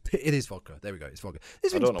 this thing it is vodka. There we go. It's vodka.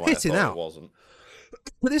 This I thing's don't know why I pissing thought out. it wasn't.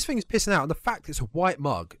 But this thing is pissing out, and the fact it's a white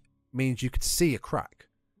mug means you could see a crack.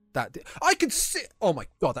 I could see. Oh my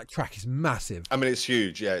god, that crack is massive. I mean, it's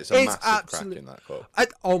huge. Yeah, it's a massive crack in that cup.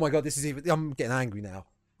 Oh my god, this is even. I'm getting angry now.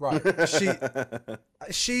 Right,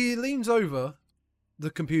 she leans over the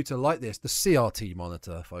computer like this, the CRT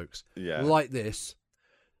monitor, folks. Yeah, like this.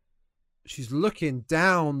 She's looking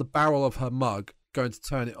down the barrel of her mug, going to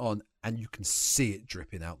turn it on, and you can see it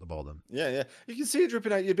dripping out the bottom. Yeah. You can see it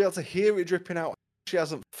dripping out. You'd be able to hear it dripping out. She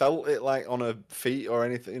hasn't felt it like on her feet or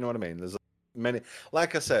anything. You know what I mean? There's many.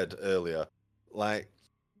 Like I said earlier, like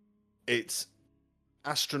it's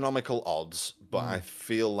astronomical odds, but I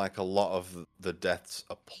feel like a lot of the deaths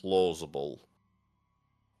are plausible.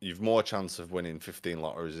 You've more chance of winning 15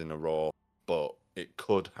 lotteries in a row, but it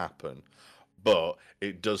could happen. But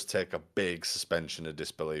it does take a big suspension of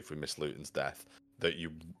disbelief with Miss Luton's death that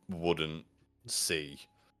you wouldn't see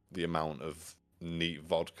the amount of neat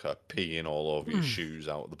vodka peeing all over your shoes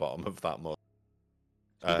out at the bottom of that mug.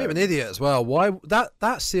 A bit of an idiot as well. Why that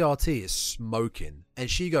CRT is smoking, and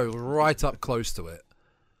she goes right up close to it.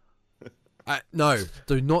 No,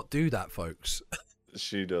 do not do that, folks.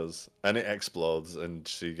 She does, and it explodes, and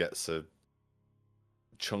she gets a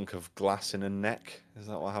chunk of glass in her neck. Is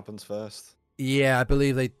that what happens first? Yeah, I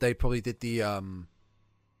believe they probably did the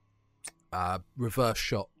reverse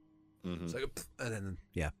shot. Mm-hmm. So, and then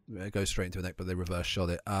it goes straight into her neck, but they reverse shot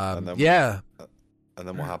it. And then, yeah. And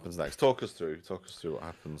then what happens next? Talk us through what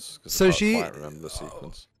happens. So I can't quite remember the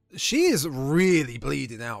sequence. She is really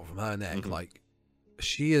bleeding out from her neck. Mm-hmm. Like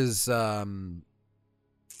she is. God,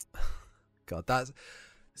 that's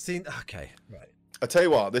seen. Okay, right. I tell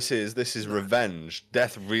you what, this is revenge.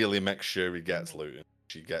 Death really makes sure he gets Luton.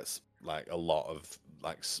 She gets like a lot of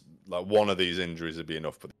like one of these injuries would be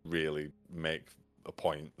enough, but really make a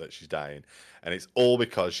point that she's dying, and it's all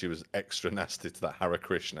because she was extra nasty to that Hare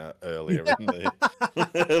Krishna earlier in the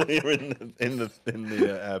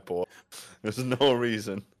airport. There's no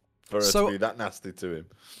reason for her to be that nasty to him.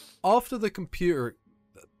 After the computer,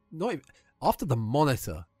 after the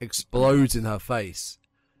monitor explodes in her face,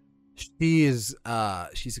 she's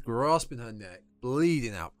grasping her neck,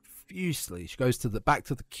 bleeding out profusely. She goes back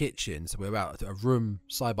to the kitchen, so we're about a room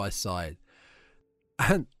side by side,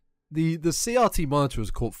 and the CRT monitor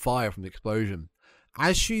has caught fire from the explosion.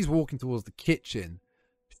 As she's walking towards the kitchen,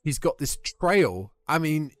 she's got this trail. I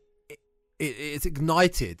mean, it's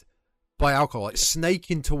ignited by alcohol, like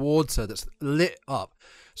snaking towards her, that's lit up.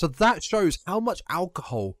 So that shows how much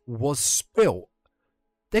alcohol was spilt.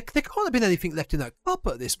 There can't have been anything left in that cup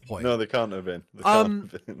at this point. No, there can't have been. And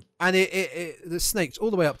the snakes all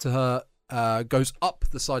the way up to her, goes up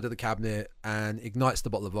the side of the cabinet and ignites the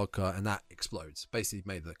bottle of vodka, and that explodes. Basically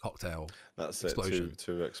made the cocktail. That's explosion. it.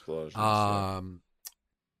 Two explosions.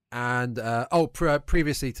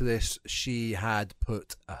 Previously to this, she had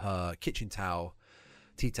put her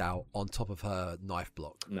tea towel on top of her knife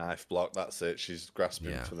block. Knife block. That's it. She's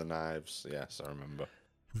grasping for the knives. Yes, I remember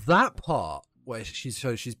that part where she's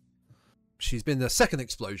been the second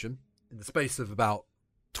explosion in the space of about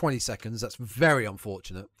 20 seconds. That's very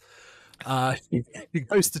unfortunate. He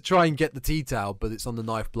goes to try and get the tea towel, but it's on the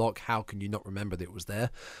knife block. How can you not remember that it was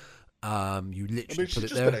there? You literally put it there.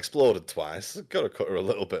 She's just been exploded twice. Got to cut her a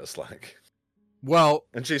little bit of slack. Well,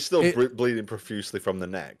 and she's still bleeding profusely from the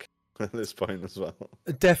neck at this point as well.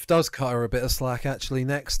 Death does cut her a bit of slack actually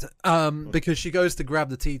next, because she goes to grab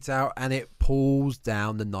the tea towel and it pulls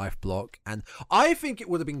down the knife block. And I think it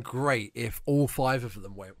would have been great if all five of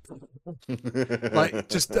them went like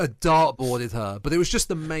just a dartboarded her, but it was just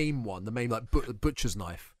the main one, like butcher's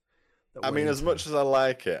knife. that I went mean, as into much as I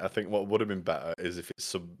like it, I think what would have been better is if it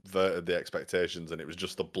subverted the expectations and it was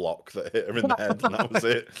just a block that hit her in the head and that was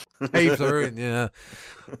it. caved her in, yeah.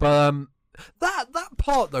 But that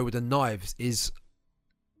part though with the knives is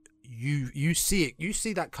you see it, you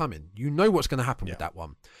see that coming. You know what's going to happen with that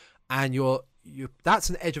one, and you that's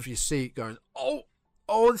an edge of your seat going, oh,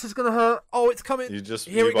 this is going to hurt. Oh, it's coming.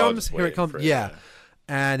 Here it comes. Here it comes. Yeah.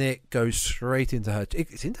 And it goes straight into her.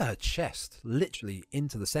 It's into her chest, literally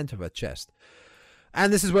into the center of her chest.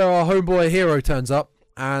 And this is where our homeboy hero turns up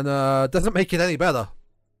and doesn't make it any better.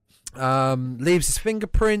 Leaves his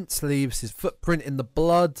fingerprints, leaves his footprint in the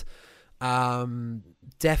blood.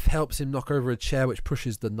 Death helps him knock over a chair, which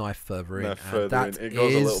pushes the knife further in. It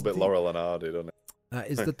goes a little bit Laurel and Hardy, doesn't it? That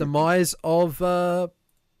is the demise of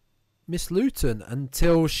Miss Luton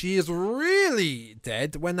until she is really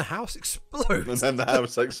dead when the house explodes. And then the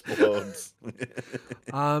house explodes.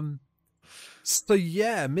 So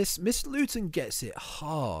yeah, Miss Luton gets it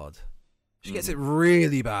hard. She gets it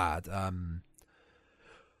really bad.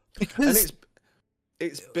 Because and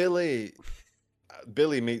it's Billy.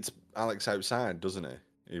 Billy meets Alex outside, doesn't he?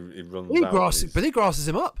 He runs out. Billy grasses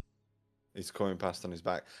him up. He's coming past on his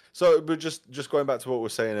back. So, but just going back to what we were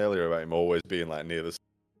saying earlier about him always being like near the.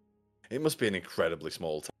 It must be an incredibly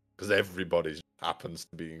small town because everybody happens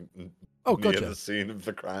to be near the scene of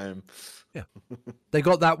the crime. Yeah, they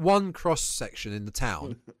got that one cross section in the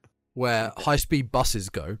town where high-speed buses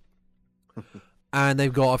go, and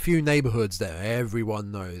they've got a few neighborhoods there.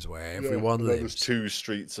 Everyone knows where everyone lives. There's 2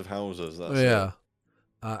 streets of houses. That's yeah,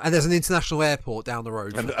 and there's an international airport down the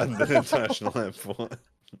road. And an international airport.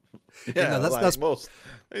 Yeah, that's most.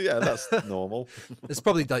 Yeah, that's normal. It's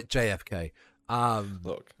probably like JFK.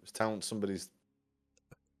 Look, it's somebody's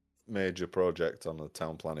major project on the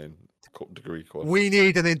town planning degree course. We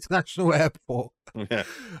need an international airport. Yeah,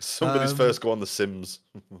 somebody's first go on the Sims,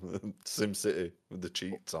 Sim City with the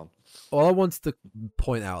cheats on. All I wanted to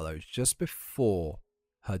point out though, just before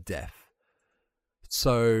her death,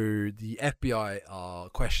 so the FBI are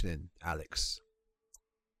questioning Alex.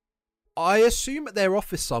 I assume at their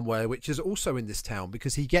office somewhere, which is also in this town,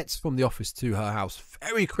 because he gets from the office to her house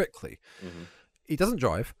very quickly. Mm-hmm. He doesn't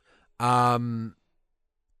drive. When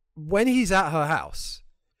he's at her house,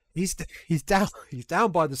 he's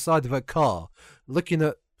down by the side of her car, looking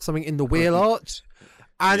at something in the wheel arch.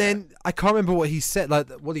 And then I can't remember what he said. Like,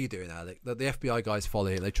 what are you doing, Alex? The FBI guys follow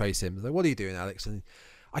him. They trace him. Like, what are you doing, Alex? And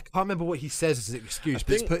I can't remember what he says as an excuse,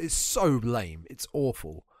 but it's so lame. It's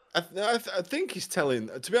awful. I think he's telling.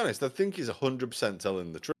 To be honest, I think he's 100%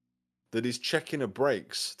 telling the truth. That he's checking her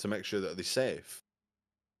brakes to make sure that they're safe,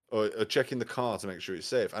 or checking the car to make sure it's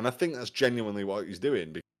safe. And I think that's genuinely what he's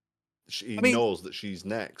doing because he knows that she's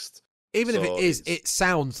next. Even if it is, it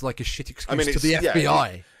sounds like a shit excuse to the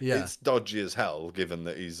FBI. It's dodgy as hell, given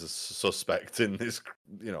that he's a suspect in this,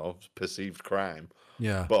 perceived crime.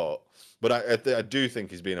 Yeah. But I do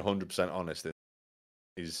think he's being 100% honest.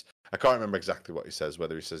 I can't remember exactly what he says,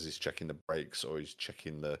 whether he says he's checking the brakes or he's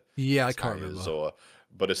checking the I can't remember.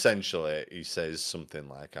 But essentially, he says something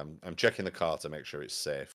like, "I'm checking the car to make sure it's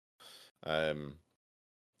safe." But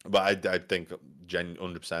I think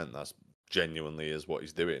 100% that's genuinely is what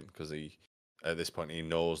he's doing because he, at this point, he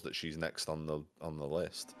knows that she's next on the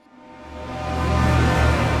list.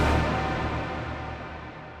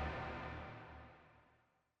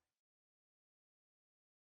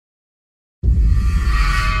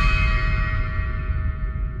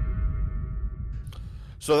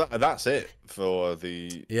 So that's it for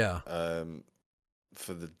the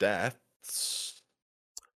for the deaths,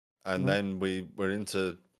 and then we're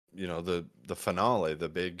into the finale, the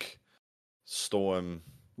big storm.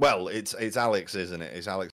 Well, it's Alex, isn't it? It's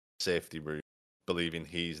Alex's safety room, believing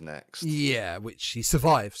he's next. Yeah, which he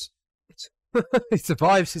survives. He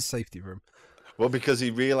survives his safety room. Well, because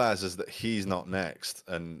he realizes that he's not next,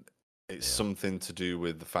 and it's something to do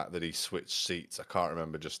with the fact that he switched seats. I can't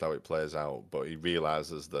remember just how it plays out, but he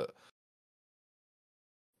realizes that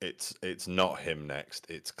it's not him next.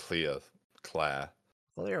 It's Claire,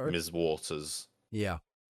 Ms. Waters. Yeah.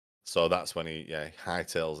 So that's when he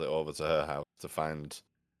hightails it over to her house to find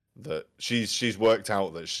that she's worked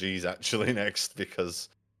out that she's actually next because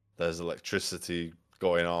there's electricity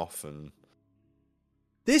going off, and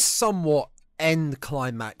this somewhat end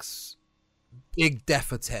climax. Big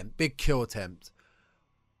death attempt, big kill attempt.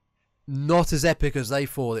 Not as epic as they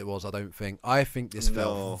thought it was, I don't think. I think this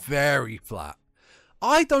felt very flat.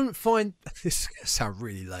 I don't find... This is going to sound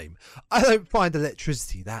really lame. I don't find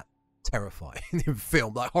electricity that terrifying in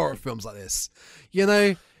film, like horror films like this. It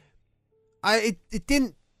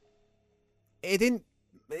didn't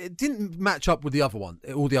match up with the other one,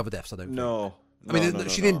 all the other deaths, I don't think. No. I mean, No.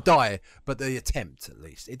 she didn't die, but the attempt, at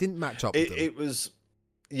least. It didn't match up with them. It was...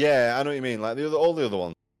 Yeah, I know what you mean. Like, all the other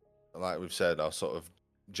ones, like we've said, are sort of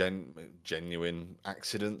genuine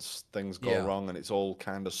accidents. Things go wrong, and it's all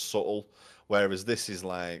kind of subtle. Whereas this is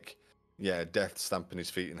like, yeah, Death stamping his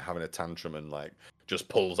feet and having a tantrum and, like, just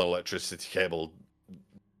pulls an electricity cable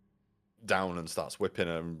down and starts whipping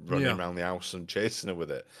her and running around the house and chasing her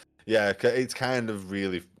with it. Yeah, it's kind of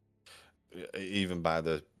really, even by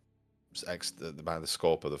the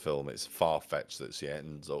scope of the film, it's far-fetched that she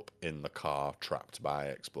ends up in the car trapped by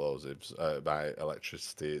explosives, by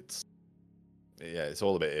electricity. It's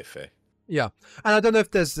all a bit iffy. Yeah, and I don't know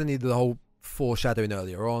if there's any of the whole foreshadowing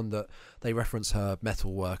earlier on that they reference her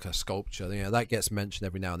metalwork, her sculpture. That gets mentioned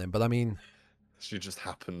every now and then. But I mean, she just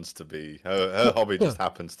happens to be her hobby. Just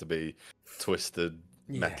happens to be twisted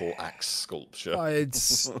metal axe sculpture.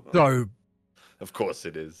 It's so. Of course,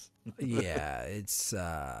 it is. Yeah, it's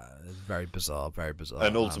very bizarre, very bizarre.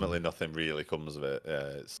 And ultimately, nothing really comes of it. Yeah,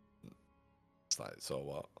 it's like, so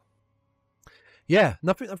what? Yeah,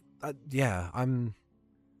 nothing. I'm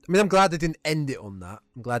glad they didn't end it on that.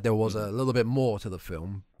 I'm glad there was a little bit more to the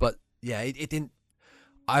film. But yeah, it didn't.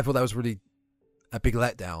 I thought that was really a big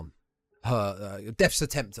letdown. Her Death's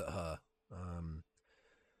attempt at her.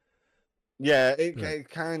 It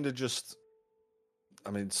kind of just. I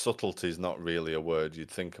mean, subtlety is not really a word you'd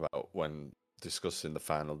think about when discussing the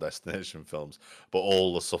Final Destination films, but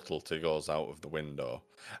all the subtlety goes out of the window.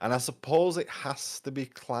 And I suppose it has to be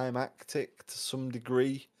climactic to some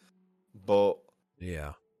degree, but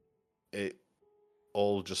yeah, it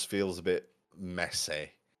all just feels a bit messy.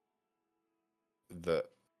 That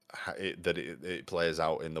it plays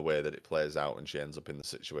out in the way that it plays out, and she ends up in the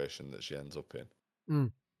situation that she ends up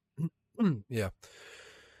in. Yeah.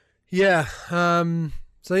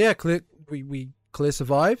 So yeah, Clear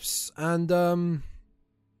survives, and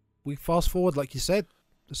we fast forward, like you said,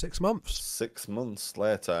 to 6 months. 6 months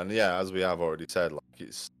later, and yeah, as we have already said, like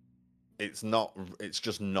it's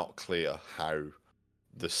just not clear how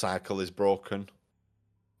the cycle is broken,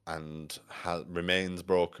 and remains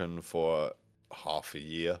broken for half a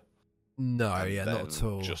year. No, not at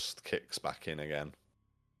all. Just kicks back in again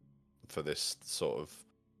for this sort of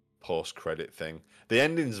post-credit thing. The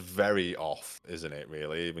ending's very off, isn't it,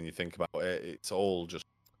 really? When you think about it, it's all just...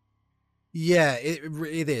 Yeah,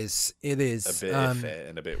 it is. It is. A bit iffy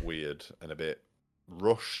and a bit weird and a bit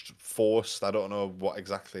rushed, forced. I don't know what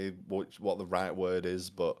the right word is,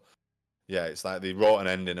 but yeah, it's like they wrote an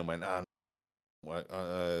ending and went,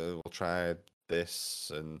 we'll try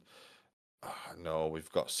this, and no,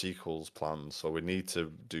 we've got sequels planned, so we need to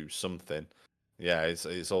do something. Yeah,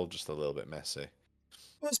 it's all just a little bit messy.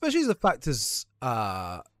 Well, especially as the fact is,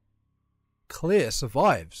 Clear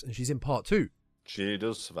survives, and she's in part 2. She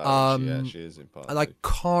does survive. She is in part 2. And I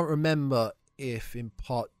can't remember if in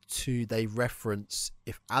part 2 they reference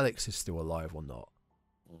if Alex is still alive or not.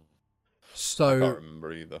 So I can't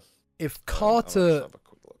remember either. If Carter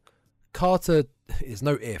is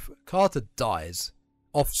no if Carter dies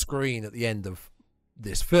off screen at the end of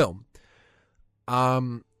this film,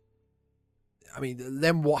 I mean,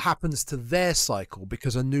 then what happens to their cycle?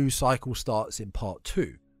 Because a new cycle starts in part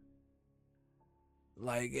 2.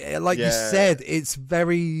 Like you said, it's a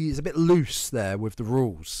bit loose there with the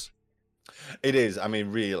rules. It is. I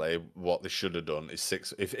mean, really, what they should have done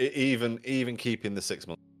is even keeping the 6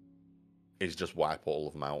 months is just wipe all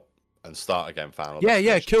of them out and start again.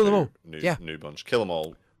 Kill them all. New bunch, kill them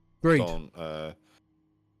all. Agreed.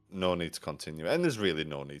 No need to continue it, and there's really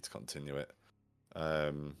no need to continue it.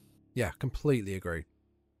 Yeah, completely agree.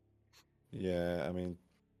 Yeah, I mean,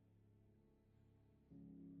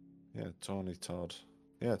 Tony Todd.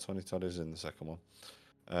 Yeah, Tony Todd is in the second one.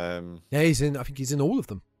 Yeah, he's in. I think he's in all of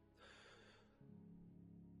them.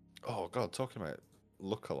 Oh God, talking about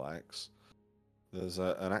lookalikes, there's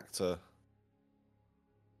an actor.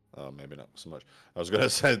 Oh, maybe not so much. I was going to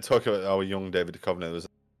say, talk about our young David Duchovny. There's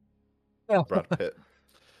Brad Pitt,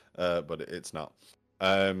 but it's not.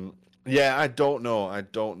 Yeah, I don't know.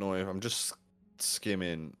 If I'm just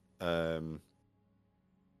skimming.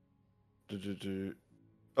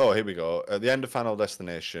 Oh, here we go. At the end of Final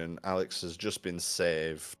Destination, Alex has just been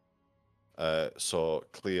saved. So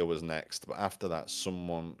Clea was next, but after that,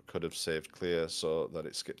 someone could have saved Clea so that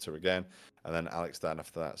it skipped her again. And then Alex died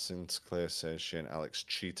after that. Since Clea says she and Alex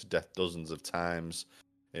cheated death dozens of times,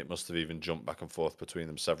 it must have even jumped back and forth between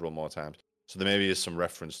them several more times. So there maybe is some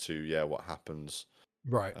reference to what happens.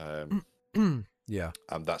 Right. Yeah.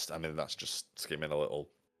 And that's just skimming a little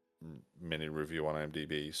mini review on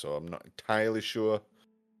IMDb. So I'm not entirely sure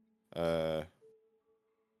what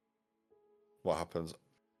happens.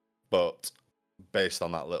 But based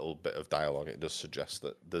on that little bit of dialogue, it does suggest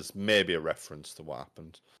that there's maybe a reference to what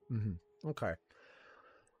happened. Mm-hmm. Okay.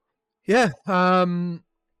 Yeah.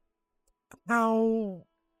 How?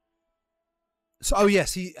 So, oh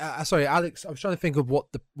yes, he. Sorry, Alex. I was trying to think of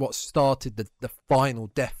what started the final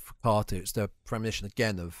death for Carter. It's the premonition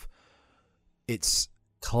again of. It's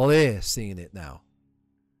clear seeing it now.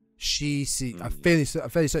 She see. I'm fairly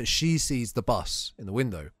certain she sees the bus in the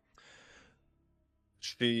window.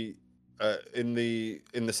 She, in the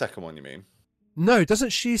second one, you mean? No,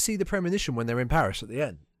 doesn't she see the premonition when they're in Paris at the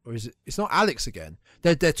end, or is it? It's not Alex again.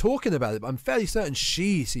 They're talking about it, but I'm fairly certain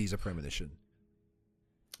she sees a premonition.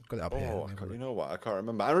 I've got it up here. You know what? I can't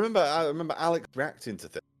remember. I remember Alex reacting to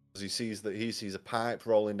things. He sees a pipe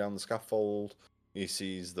rolling down the scaffold. He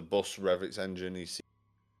sees the bus rev its engine. He sees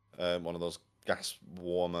one of those gas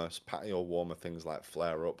warmers, patio warmer things like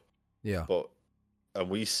flare up. Yeah. And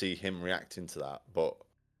we see him reacting to that. But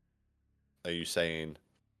are you saying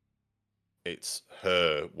it's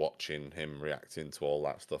her watching him reacting to all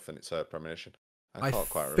that stuff and it's her premonition? I can't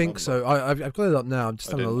quite remember. I think so. I've got it up now. I'm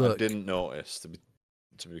just having a look. I didn't notice,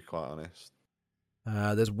 to be quite honest.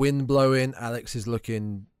 There's wind blowing. Alex is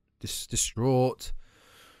looking distraught.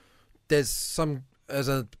 There's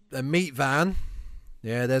a meat van.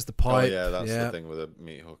 Yeah, there's the pipe. Oh yeah, that's the thing with the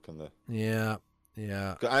meat hook and the.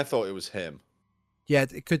 Yeah. I thought it was him. Yeah,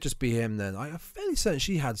 it could just be him then. I'm fairly certain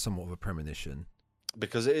she had somewhat of a premonition.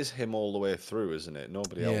 Because it is him all the way through, isn't it?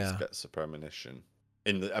 Nobody else gets a premonition.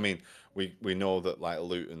 We know that like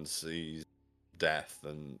Luton sees death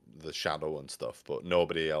and the shadow and stuff, but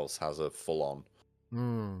nobody else has a full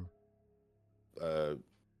on.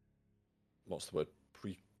 What's the word?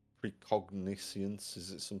 Precognisance?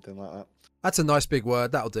 Is it something like that? That's a nice big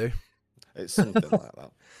word. That'll do. It's something like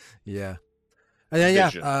that. Yeah. And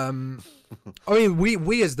then, I mean,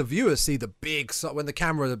 we as the viewers see the big, when the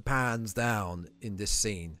camera pans down in this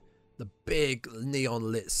scene, the big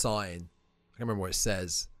neon lit sign. I can't remember what it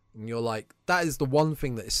says. And you're like, that is the one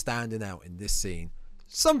thing that is standing out in this scene.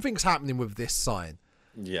 Something's happening with this sign.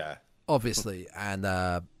 Yeah. Obviously. And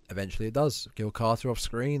eventually it does. Kill Carter off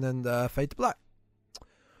screen and fade to black.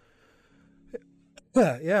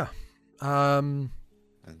 Yeah.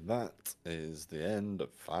 And that is the end of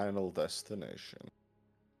Final Destination.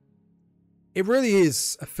 It really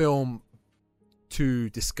is a film to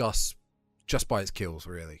discuss just by its kills,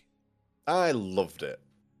 really. I loved it.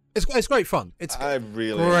 It's great fun. I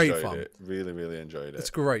really enjoyed it. Really, really enjoyed it.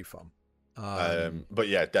 It's great fun. But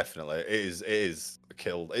yeah, definitely, it is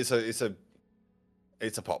killed. It's a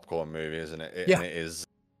popcorn movie, isn't it? And it is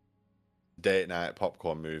date night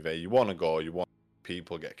popcorn movie. You want to go. You want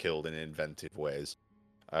people get killed in inventive ways.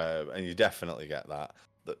 And you definitely get that.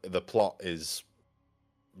 The plot is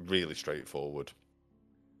really straightforward.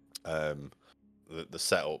 The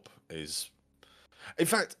setup is, in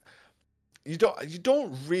fact, you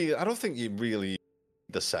don't really. I don't think you really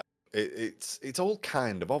the setup. It's all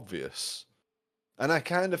kind of obvious, and I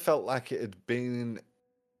kind of felt like it had been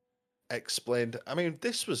explained. I mean,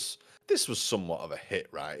 this was somewhat of a hit,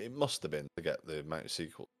 right? It must have been to get the amount of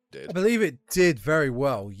sequels it did. I believe it did very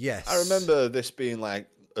well. Yes, I remember this being like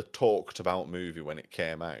a talked about movie when it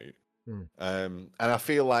came out. And I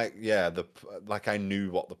feel like I knew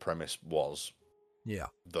what the premise was, and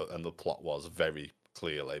the plot was very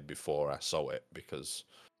clearly before I saw it because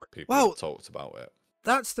people talked about it.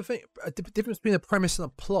 That's the thing. The difference between a premise and a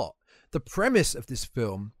plot. The premise of this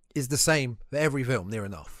film is the same for every film, near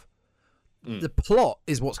enough. The plot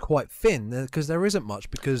is what's quite thin because there isn't much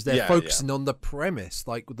because they're focusing on the premise,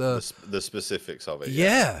 like the specifics of it.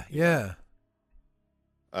 Yeah.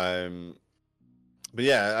 But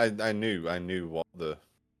yeah, I knew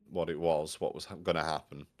what it was, what was going to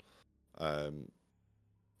happen.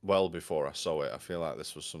 Well before I saw it, I feel like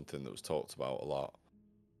this was something that was talked about a lot.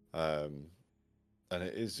 And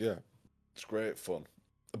it is, it's great fun,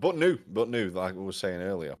 but new, like we were saying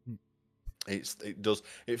earlier.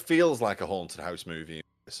 It feels like a haunted house movie.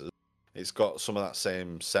 It's got some of that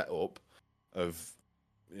same setup of,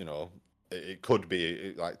 it could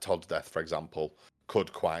be like Todd's death, for example,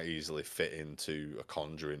 could quite easily fit into a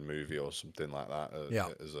Conjuring movie or something like that.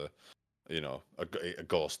 As a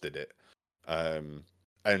ghost did it.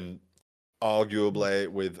 And arguably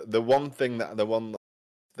with the one thing that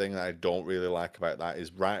I don't really like about that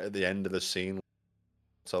is right at the end of the scene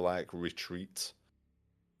to like retreat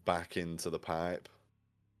back into the pipe.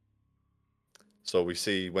 So we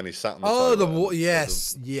see when he's sat in the toilet,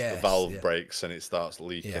 the valve breaks and it starts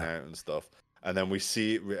leaking out and stuff. And then we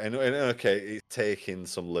see it, and okay, it's taking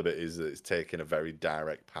some liberties. It's taking a very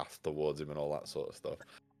direct path towards him and all that sort of stuff.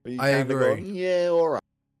 But you I agree. all right.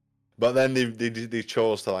 But then they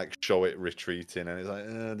chose to like show it retreating, and it's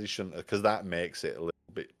like they shouldn't, because that makes it a little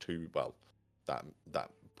bit too well. That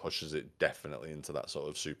pushes it definitely into that sort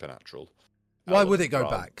of supernatural. Why would it go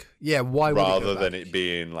back? Yeah, why would it go back? Rather than it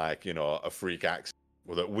being like, you know, a freak accident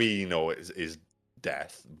that we know is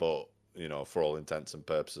death, but you know, for all intents and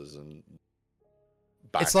purposes and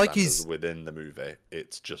it's like he's within the movie,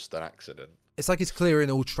 it's just an accident. It's like he's clearing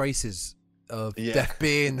all traces of death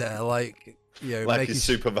being there, like, you know, like his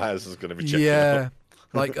supervisor's going to be checking up.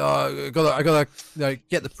 Like, I gotta you know,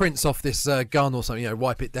 get the prints off this gun or something, you know,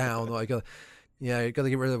 wipe it down, or I gotta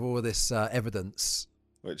get rid of all of this evidence.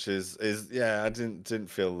 Which is I didn't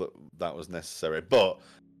feel that was necessary, but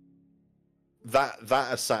that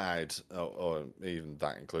aside, or even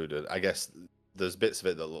that included, I guess there's bits of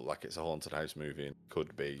it that look like it's a haunted house movie and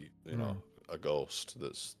could be, you know, a ghost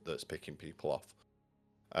that's picking people off.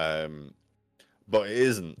 But it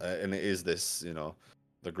isn't, and it is this, you know,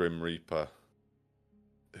 the Grim Reaper,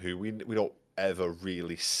 who we don't ever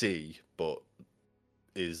really see, but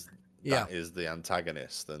that is the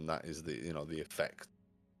antagonist, and that is the, you know, the effect.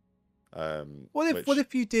 What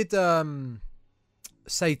if you did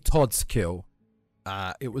say Todd's kill?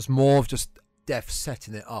 It was more of just Death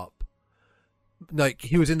setting it up. Like,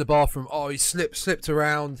 he was in the bathroom. Oh, he slipped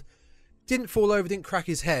around, didn't fall over, didn't crack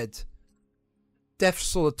his head. Death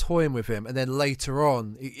sort of toying with him, and then later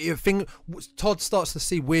on, Todd starts to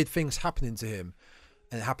see weird things happening to him,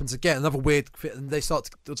 and it happens again. Another weird, and they start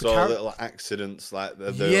to little accidents, like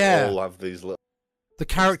they all have these little. The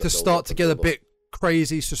characters start to get a bit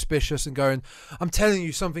crazy, suspicious, and going, "I'm telling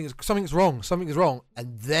you, something's wrong,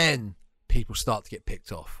 and then people start to get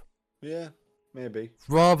picked off. Yeah, maybe.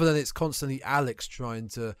 Rather than it's constantly Alex trying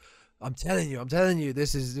to, I'm telling you,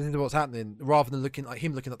 this is what's happening. Rather than looking like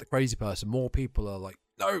the crazy person, more people are like,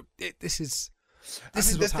 no, this is what's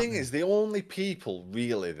happening. The thing is, the only people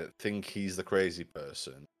really that think he's the crazy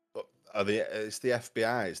person it's the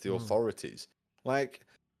FBI, it's the authorities. Like,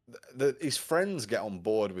 his friends get on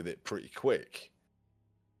board with it pretty quick.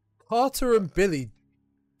 Carter and Billy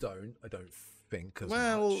don't, I don't think.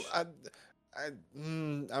 Well, I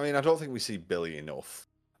mean, I don't think we see Billy enough.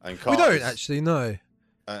 And we don't actually, no.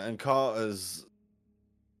 And Carter's,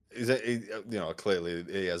 you know, clearly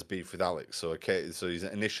he has beef with Alex, so he's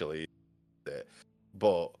initially there.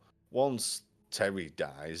 But once Terry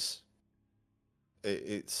dies,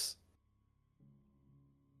 it's.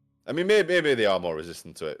 I mean, maybe they are more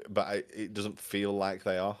resistant to it, but it doesn't feel like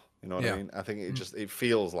they are. You know what I mean? I think it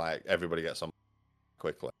feels like everybody gets on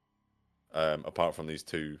quickly. Apart from these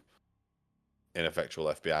two ineffectual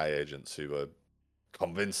FBI agents who are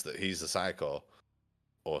convinced that he's a psycho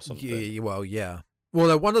or something. Yeah.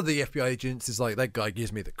 Well, one of the FBI agents is like, that guy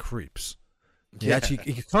gives me the creeps.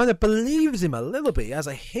 He kind of believes him a little bit. He has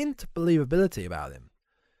a hint of believability about him.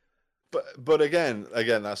 But again,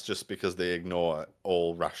 that's just because they ignore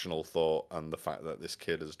all rational thought and the fact that this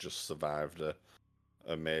kid has just survived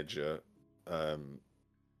a major,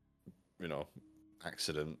 you know,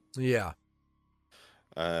 accident. Yeah.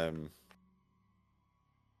 But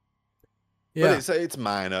it's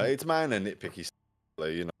minor. It's minor nitpicky stuff,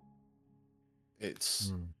 you know.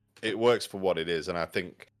 It works for what it is, and I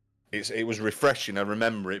think it was refreshing. I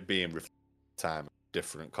remember it being time,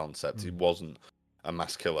 different concept. It wasn't a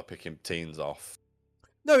mass killer picking teens off.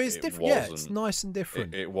 No, it's different. Yeah, it's nice and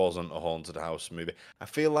different. It wasn't a haunted house movie. I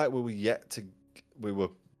feel like we were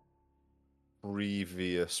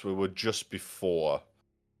just before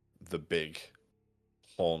the big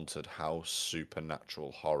haunted house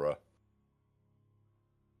supernatural horror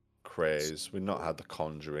craze. We've not had the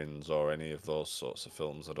Conjurings or any of those sorts of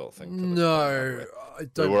films, I don't think. No, I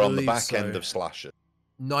don't. We were on the back end of slashers.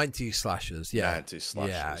 90s slashers, yeah. 90s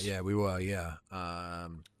slashers. Yeah, we were, yeah. I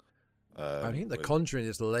think The Conjuring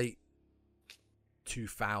is late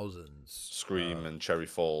 2000s. Scream and Cherry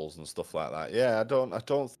Falls and stuff like that. Yeah, I don't.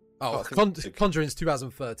 Conjuring's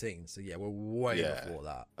 2013, so yeah, we're way before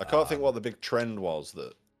that. I can't think what the big trend was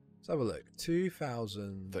that. Let's have a look.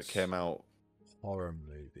 2000 that came out. Horror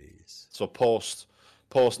movies. So post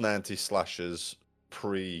 90s slashers,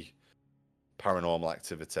 pre Paranormal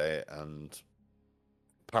Activity and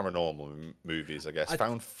paranormal movies, I guess.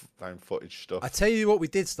 Found footage stuff. I tell you what, we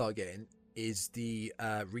did start getting is the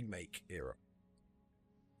remake era.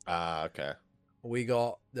 Okay. We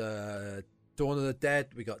got the Dawn of the Dead.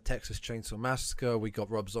 We got Texas Chainsaw Massacre. We got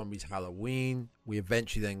Rob Zombie's Halloween. We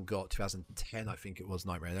eventually then got 2010, I think it was,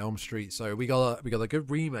 Nightmare on Elm Street. So we got a good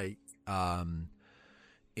remake era.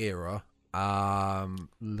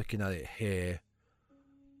 Looking at it here.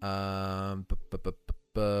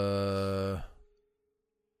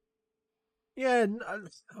 Yeah,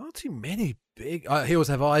 not too many big. Hills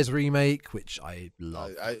Have Eyes remake, which I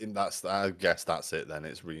love. I guess that's it then.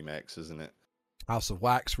 It's remakes, isn't it? House of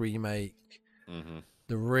Wax remake. Mm-hmm.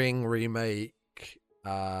 The Ring remake.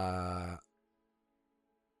 Yeah.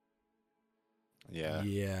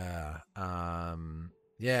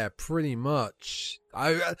 Yeah, pretty much.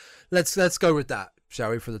 Let's go with that,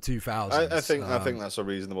 shall we, for the 2000s? I think that's a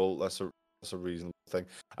reasonable thing.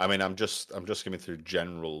 I mean, I'm just skimming through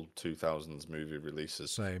general 2000s movie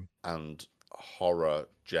releases. Same. And horror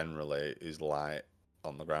generally is light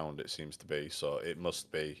on the ground. It seems to be. So it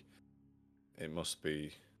must be. It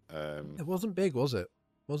wasn't big, was it?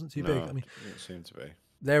 Wasn't too big. I mean, it seemed to be.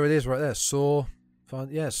 There it is, right there. Saw, fun.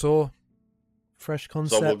 Yeah, Saw. Fresh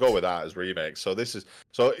concept. So we'll go with that as remake. So this is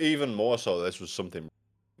even more so. This was something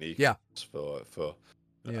unique. Yeah. For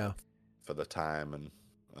the time and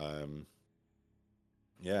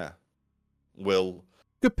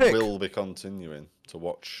Good pick. We'll be continuing to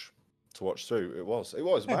watch through. It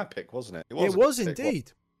was my pick, wasn't it? It was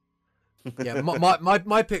indeed. Yeah,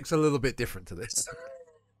 my pick's a little bit different to this.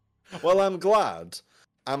 Well, I'm glad.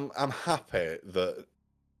 I'm happy that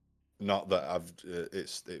not that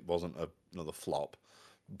it wasn't another flop,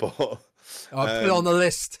 but I'll put it on the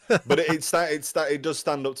list. But it does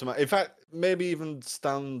stand up to my. In fact, maybe even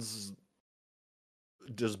does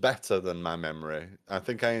better than my memory. I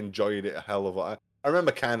think I enjoyed it a hell of a lot. I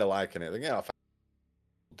remember kind of liking it. Thinking, yeah, I'll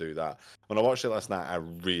do that. When I watched it last night, I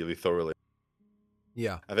really thoroughly.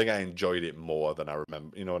 Yeah. I think I enjoyed it more than I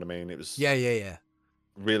remember. You know what I mean? It was. Yeah.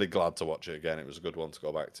 Really glad to watch it again. It was a good one to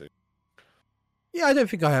go back to. Yeah, I don't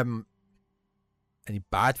think I have any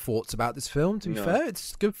bad thoughts about this film. To be fair,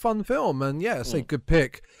 it's a good, fun film, and yeah, I say good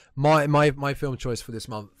pick. My film choice for this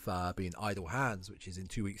month being Idle Hands, which is in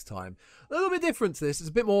 2 weeks' time. A little bit different to this. It's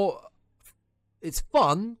a bit more. It's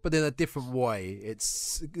fun, but in a different way.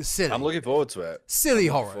 It's silly. I'm looking forward to it. Silly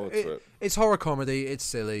horror. It's horror comedy. It's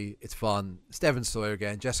silly. It's fun. Steven Sawyer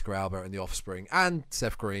again, Jessica Alba and The Offspring, and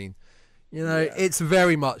Seth Green. You know, it's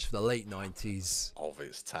very much the late 90s. Of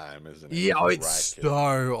its time, isn't it? Yeah, it's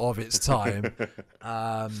so of its time.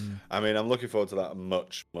 I mean, I'm looking forward to that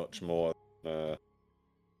much, much more than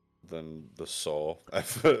the Saw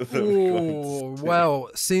effort. Well,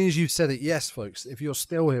 seeing as you've said it, yes, folks, if you're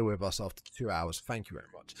still here with us after 2 hours, thank you very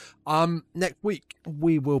much. Next week,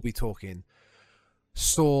 we will be talking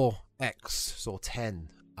Saw X, Saw 10,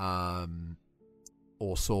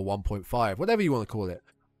 or Saw 1.5, whatever you want to call it.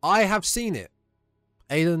 I have seen it.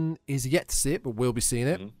 Aiden is yet to see it, but will be seeing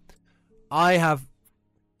it. Mm-hmm. I have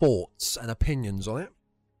thoughts and opinions on it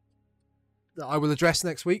that I will address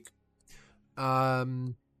next week. Yeah,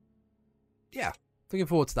 looking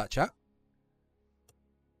forward to that chat.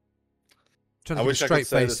 I wish I could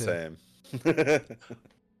say the same.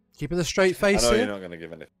 Keeping a straight face. I know you're not going to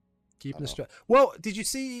give anything. Keeping a straight. Well, did you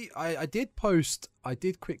see? I did post. I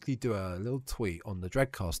did quickly do a little tweet on the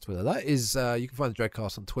Dreadcast Twitter. That is, you can find the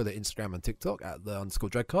Dreadcast on Twitter, Instagram, and TikTok at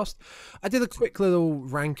 _Dreadcast. I did a quick little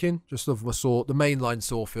ranking just of the mainline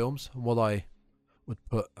Saw films and what I would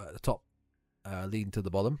put at the top, leading to the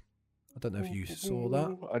bottom. I don't know if you saw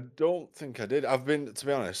that. I don't think I did. I've been, to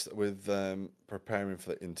be honest, with preparing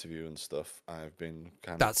for the interview and stuff. I've been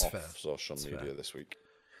kind of off social media this week.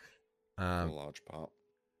 For a large part.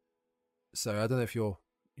 So I don't know if your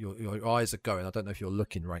eyes are going. I don't know if you're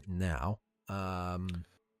looking right now. I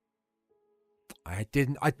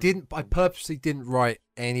purposely didn't write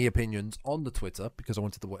any opinions on the Twitter because I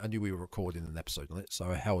knew we were recording an episode on it,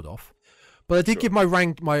 so I held off. But I did give my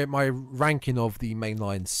ranking of the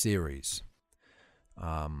mainline series.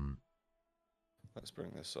 Let's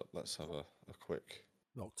bring this up. Let's have a quick.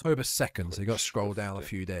 October 2nd, so you got to scroll down a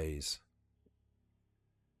few days.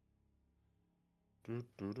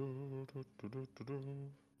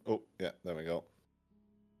 Oh, yeah, there we go.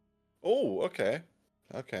 Oh, okay.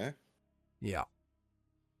 Yeah.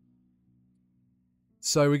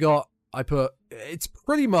 So it's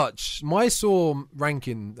pretty much my Saw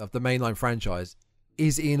ranking of the mainline franchise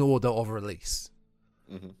is in order of release.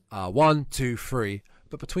 Mm-hmm. 1, 2, 3,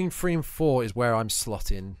 but between 3 and 4 is where I'm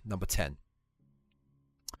slotting number 10.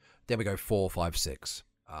 Then we go 4, 5, 6.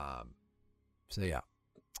 So yeah.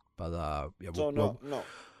 But not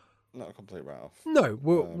a complete write-off. No,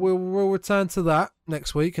 we'll return to that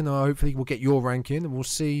next week, and hopefully we'll get your ranking, and we'll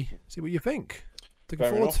see what you think. Looking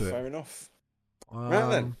forward to it. Fair enough.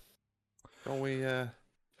 Right then, shall we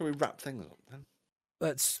wrap things up then?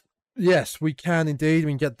 Yes, we can indeed.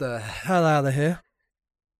 We can get the hell out of here.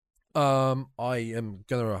 I am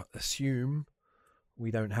gonna assume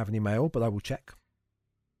we don't have any mail, but I will check.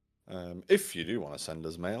 If you do want to send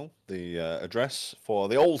us mail, the address for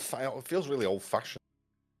the it feels really old-fashioned.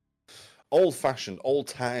 old-fashioned,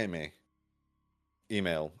 old-timey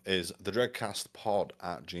email is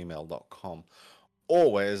thedreadcastpod@gmail.com.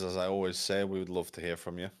 Always, as I always say, we would love to hear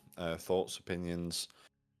from you. Thoughts, opinions,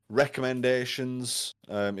 recommendations.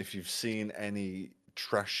 If you've seen any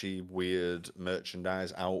trashy, weird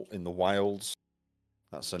merchandise out in the wilds,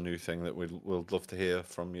 that's a new thing that we'd love to hear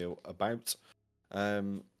from you about.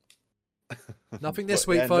 Nothing this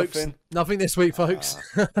week, folks. Nothing this week, folks.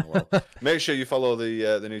 Well, make sure you follow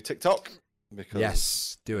the new TikTok, because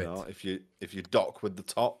yes, do it. If you dock with the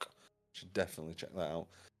talk, you should definitely check that out.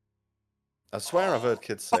 I swear I've heard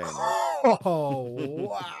kids saying that. Oh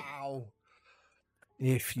wow!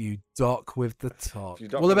 If you dock with the talk,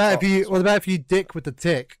 what about if you dick with the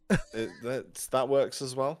tick? That works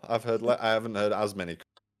as well. I haven't heard as many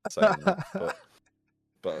saying that,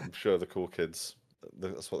 but I'm sure the cool kids.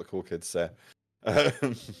 That's what the cool kids say.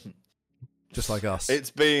 Just like us.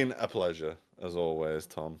 It's been a pleasure, as always,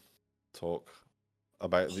 Tom. Talk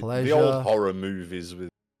about the old horror movies with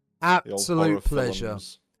absolute pleasure.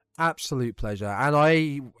 Films. Absolute pleasure. And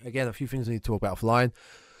again, a few things we need to talk about offline.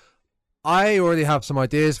 I already have some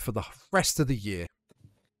ideas for the rest of the year.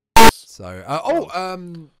 So,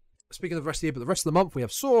 speaking of the rest of the year, but the rest of the month, we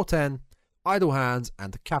have Saw 10, Idle Hands,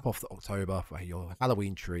 and to cap off the October for your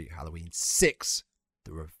Halloween treat, Halloween 6,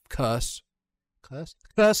 the curse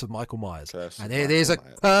of Michael Myers. And it is a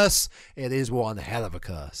curse. It is one hell of a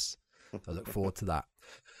curse. I look forward to that.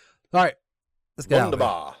 All right, let's get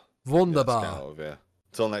Wunderbar. Wunderbar. Let's get out of here.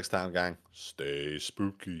 Till next time, gang. Stay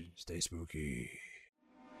spooky. Stay spooky.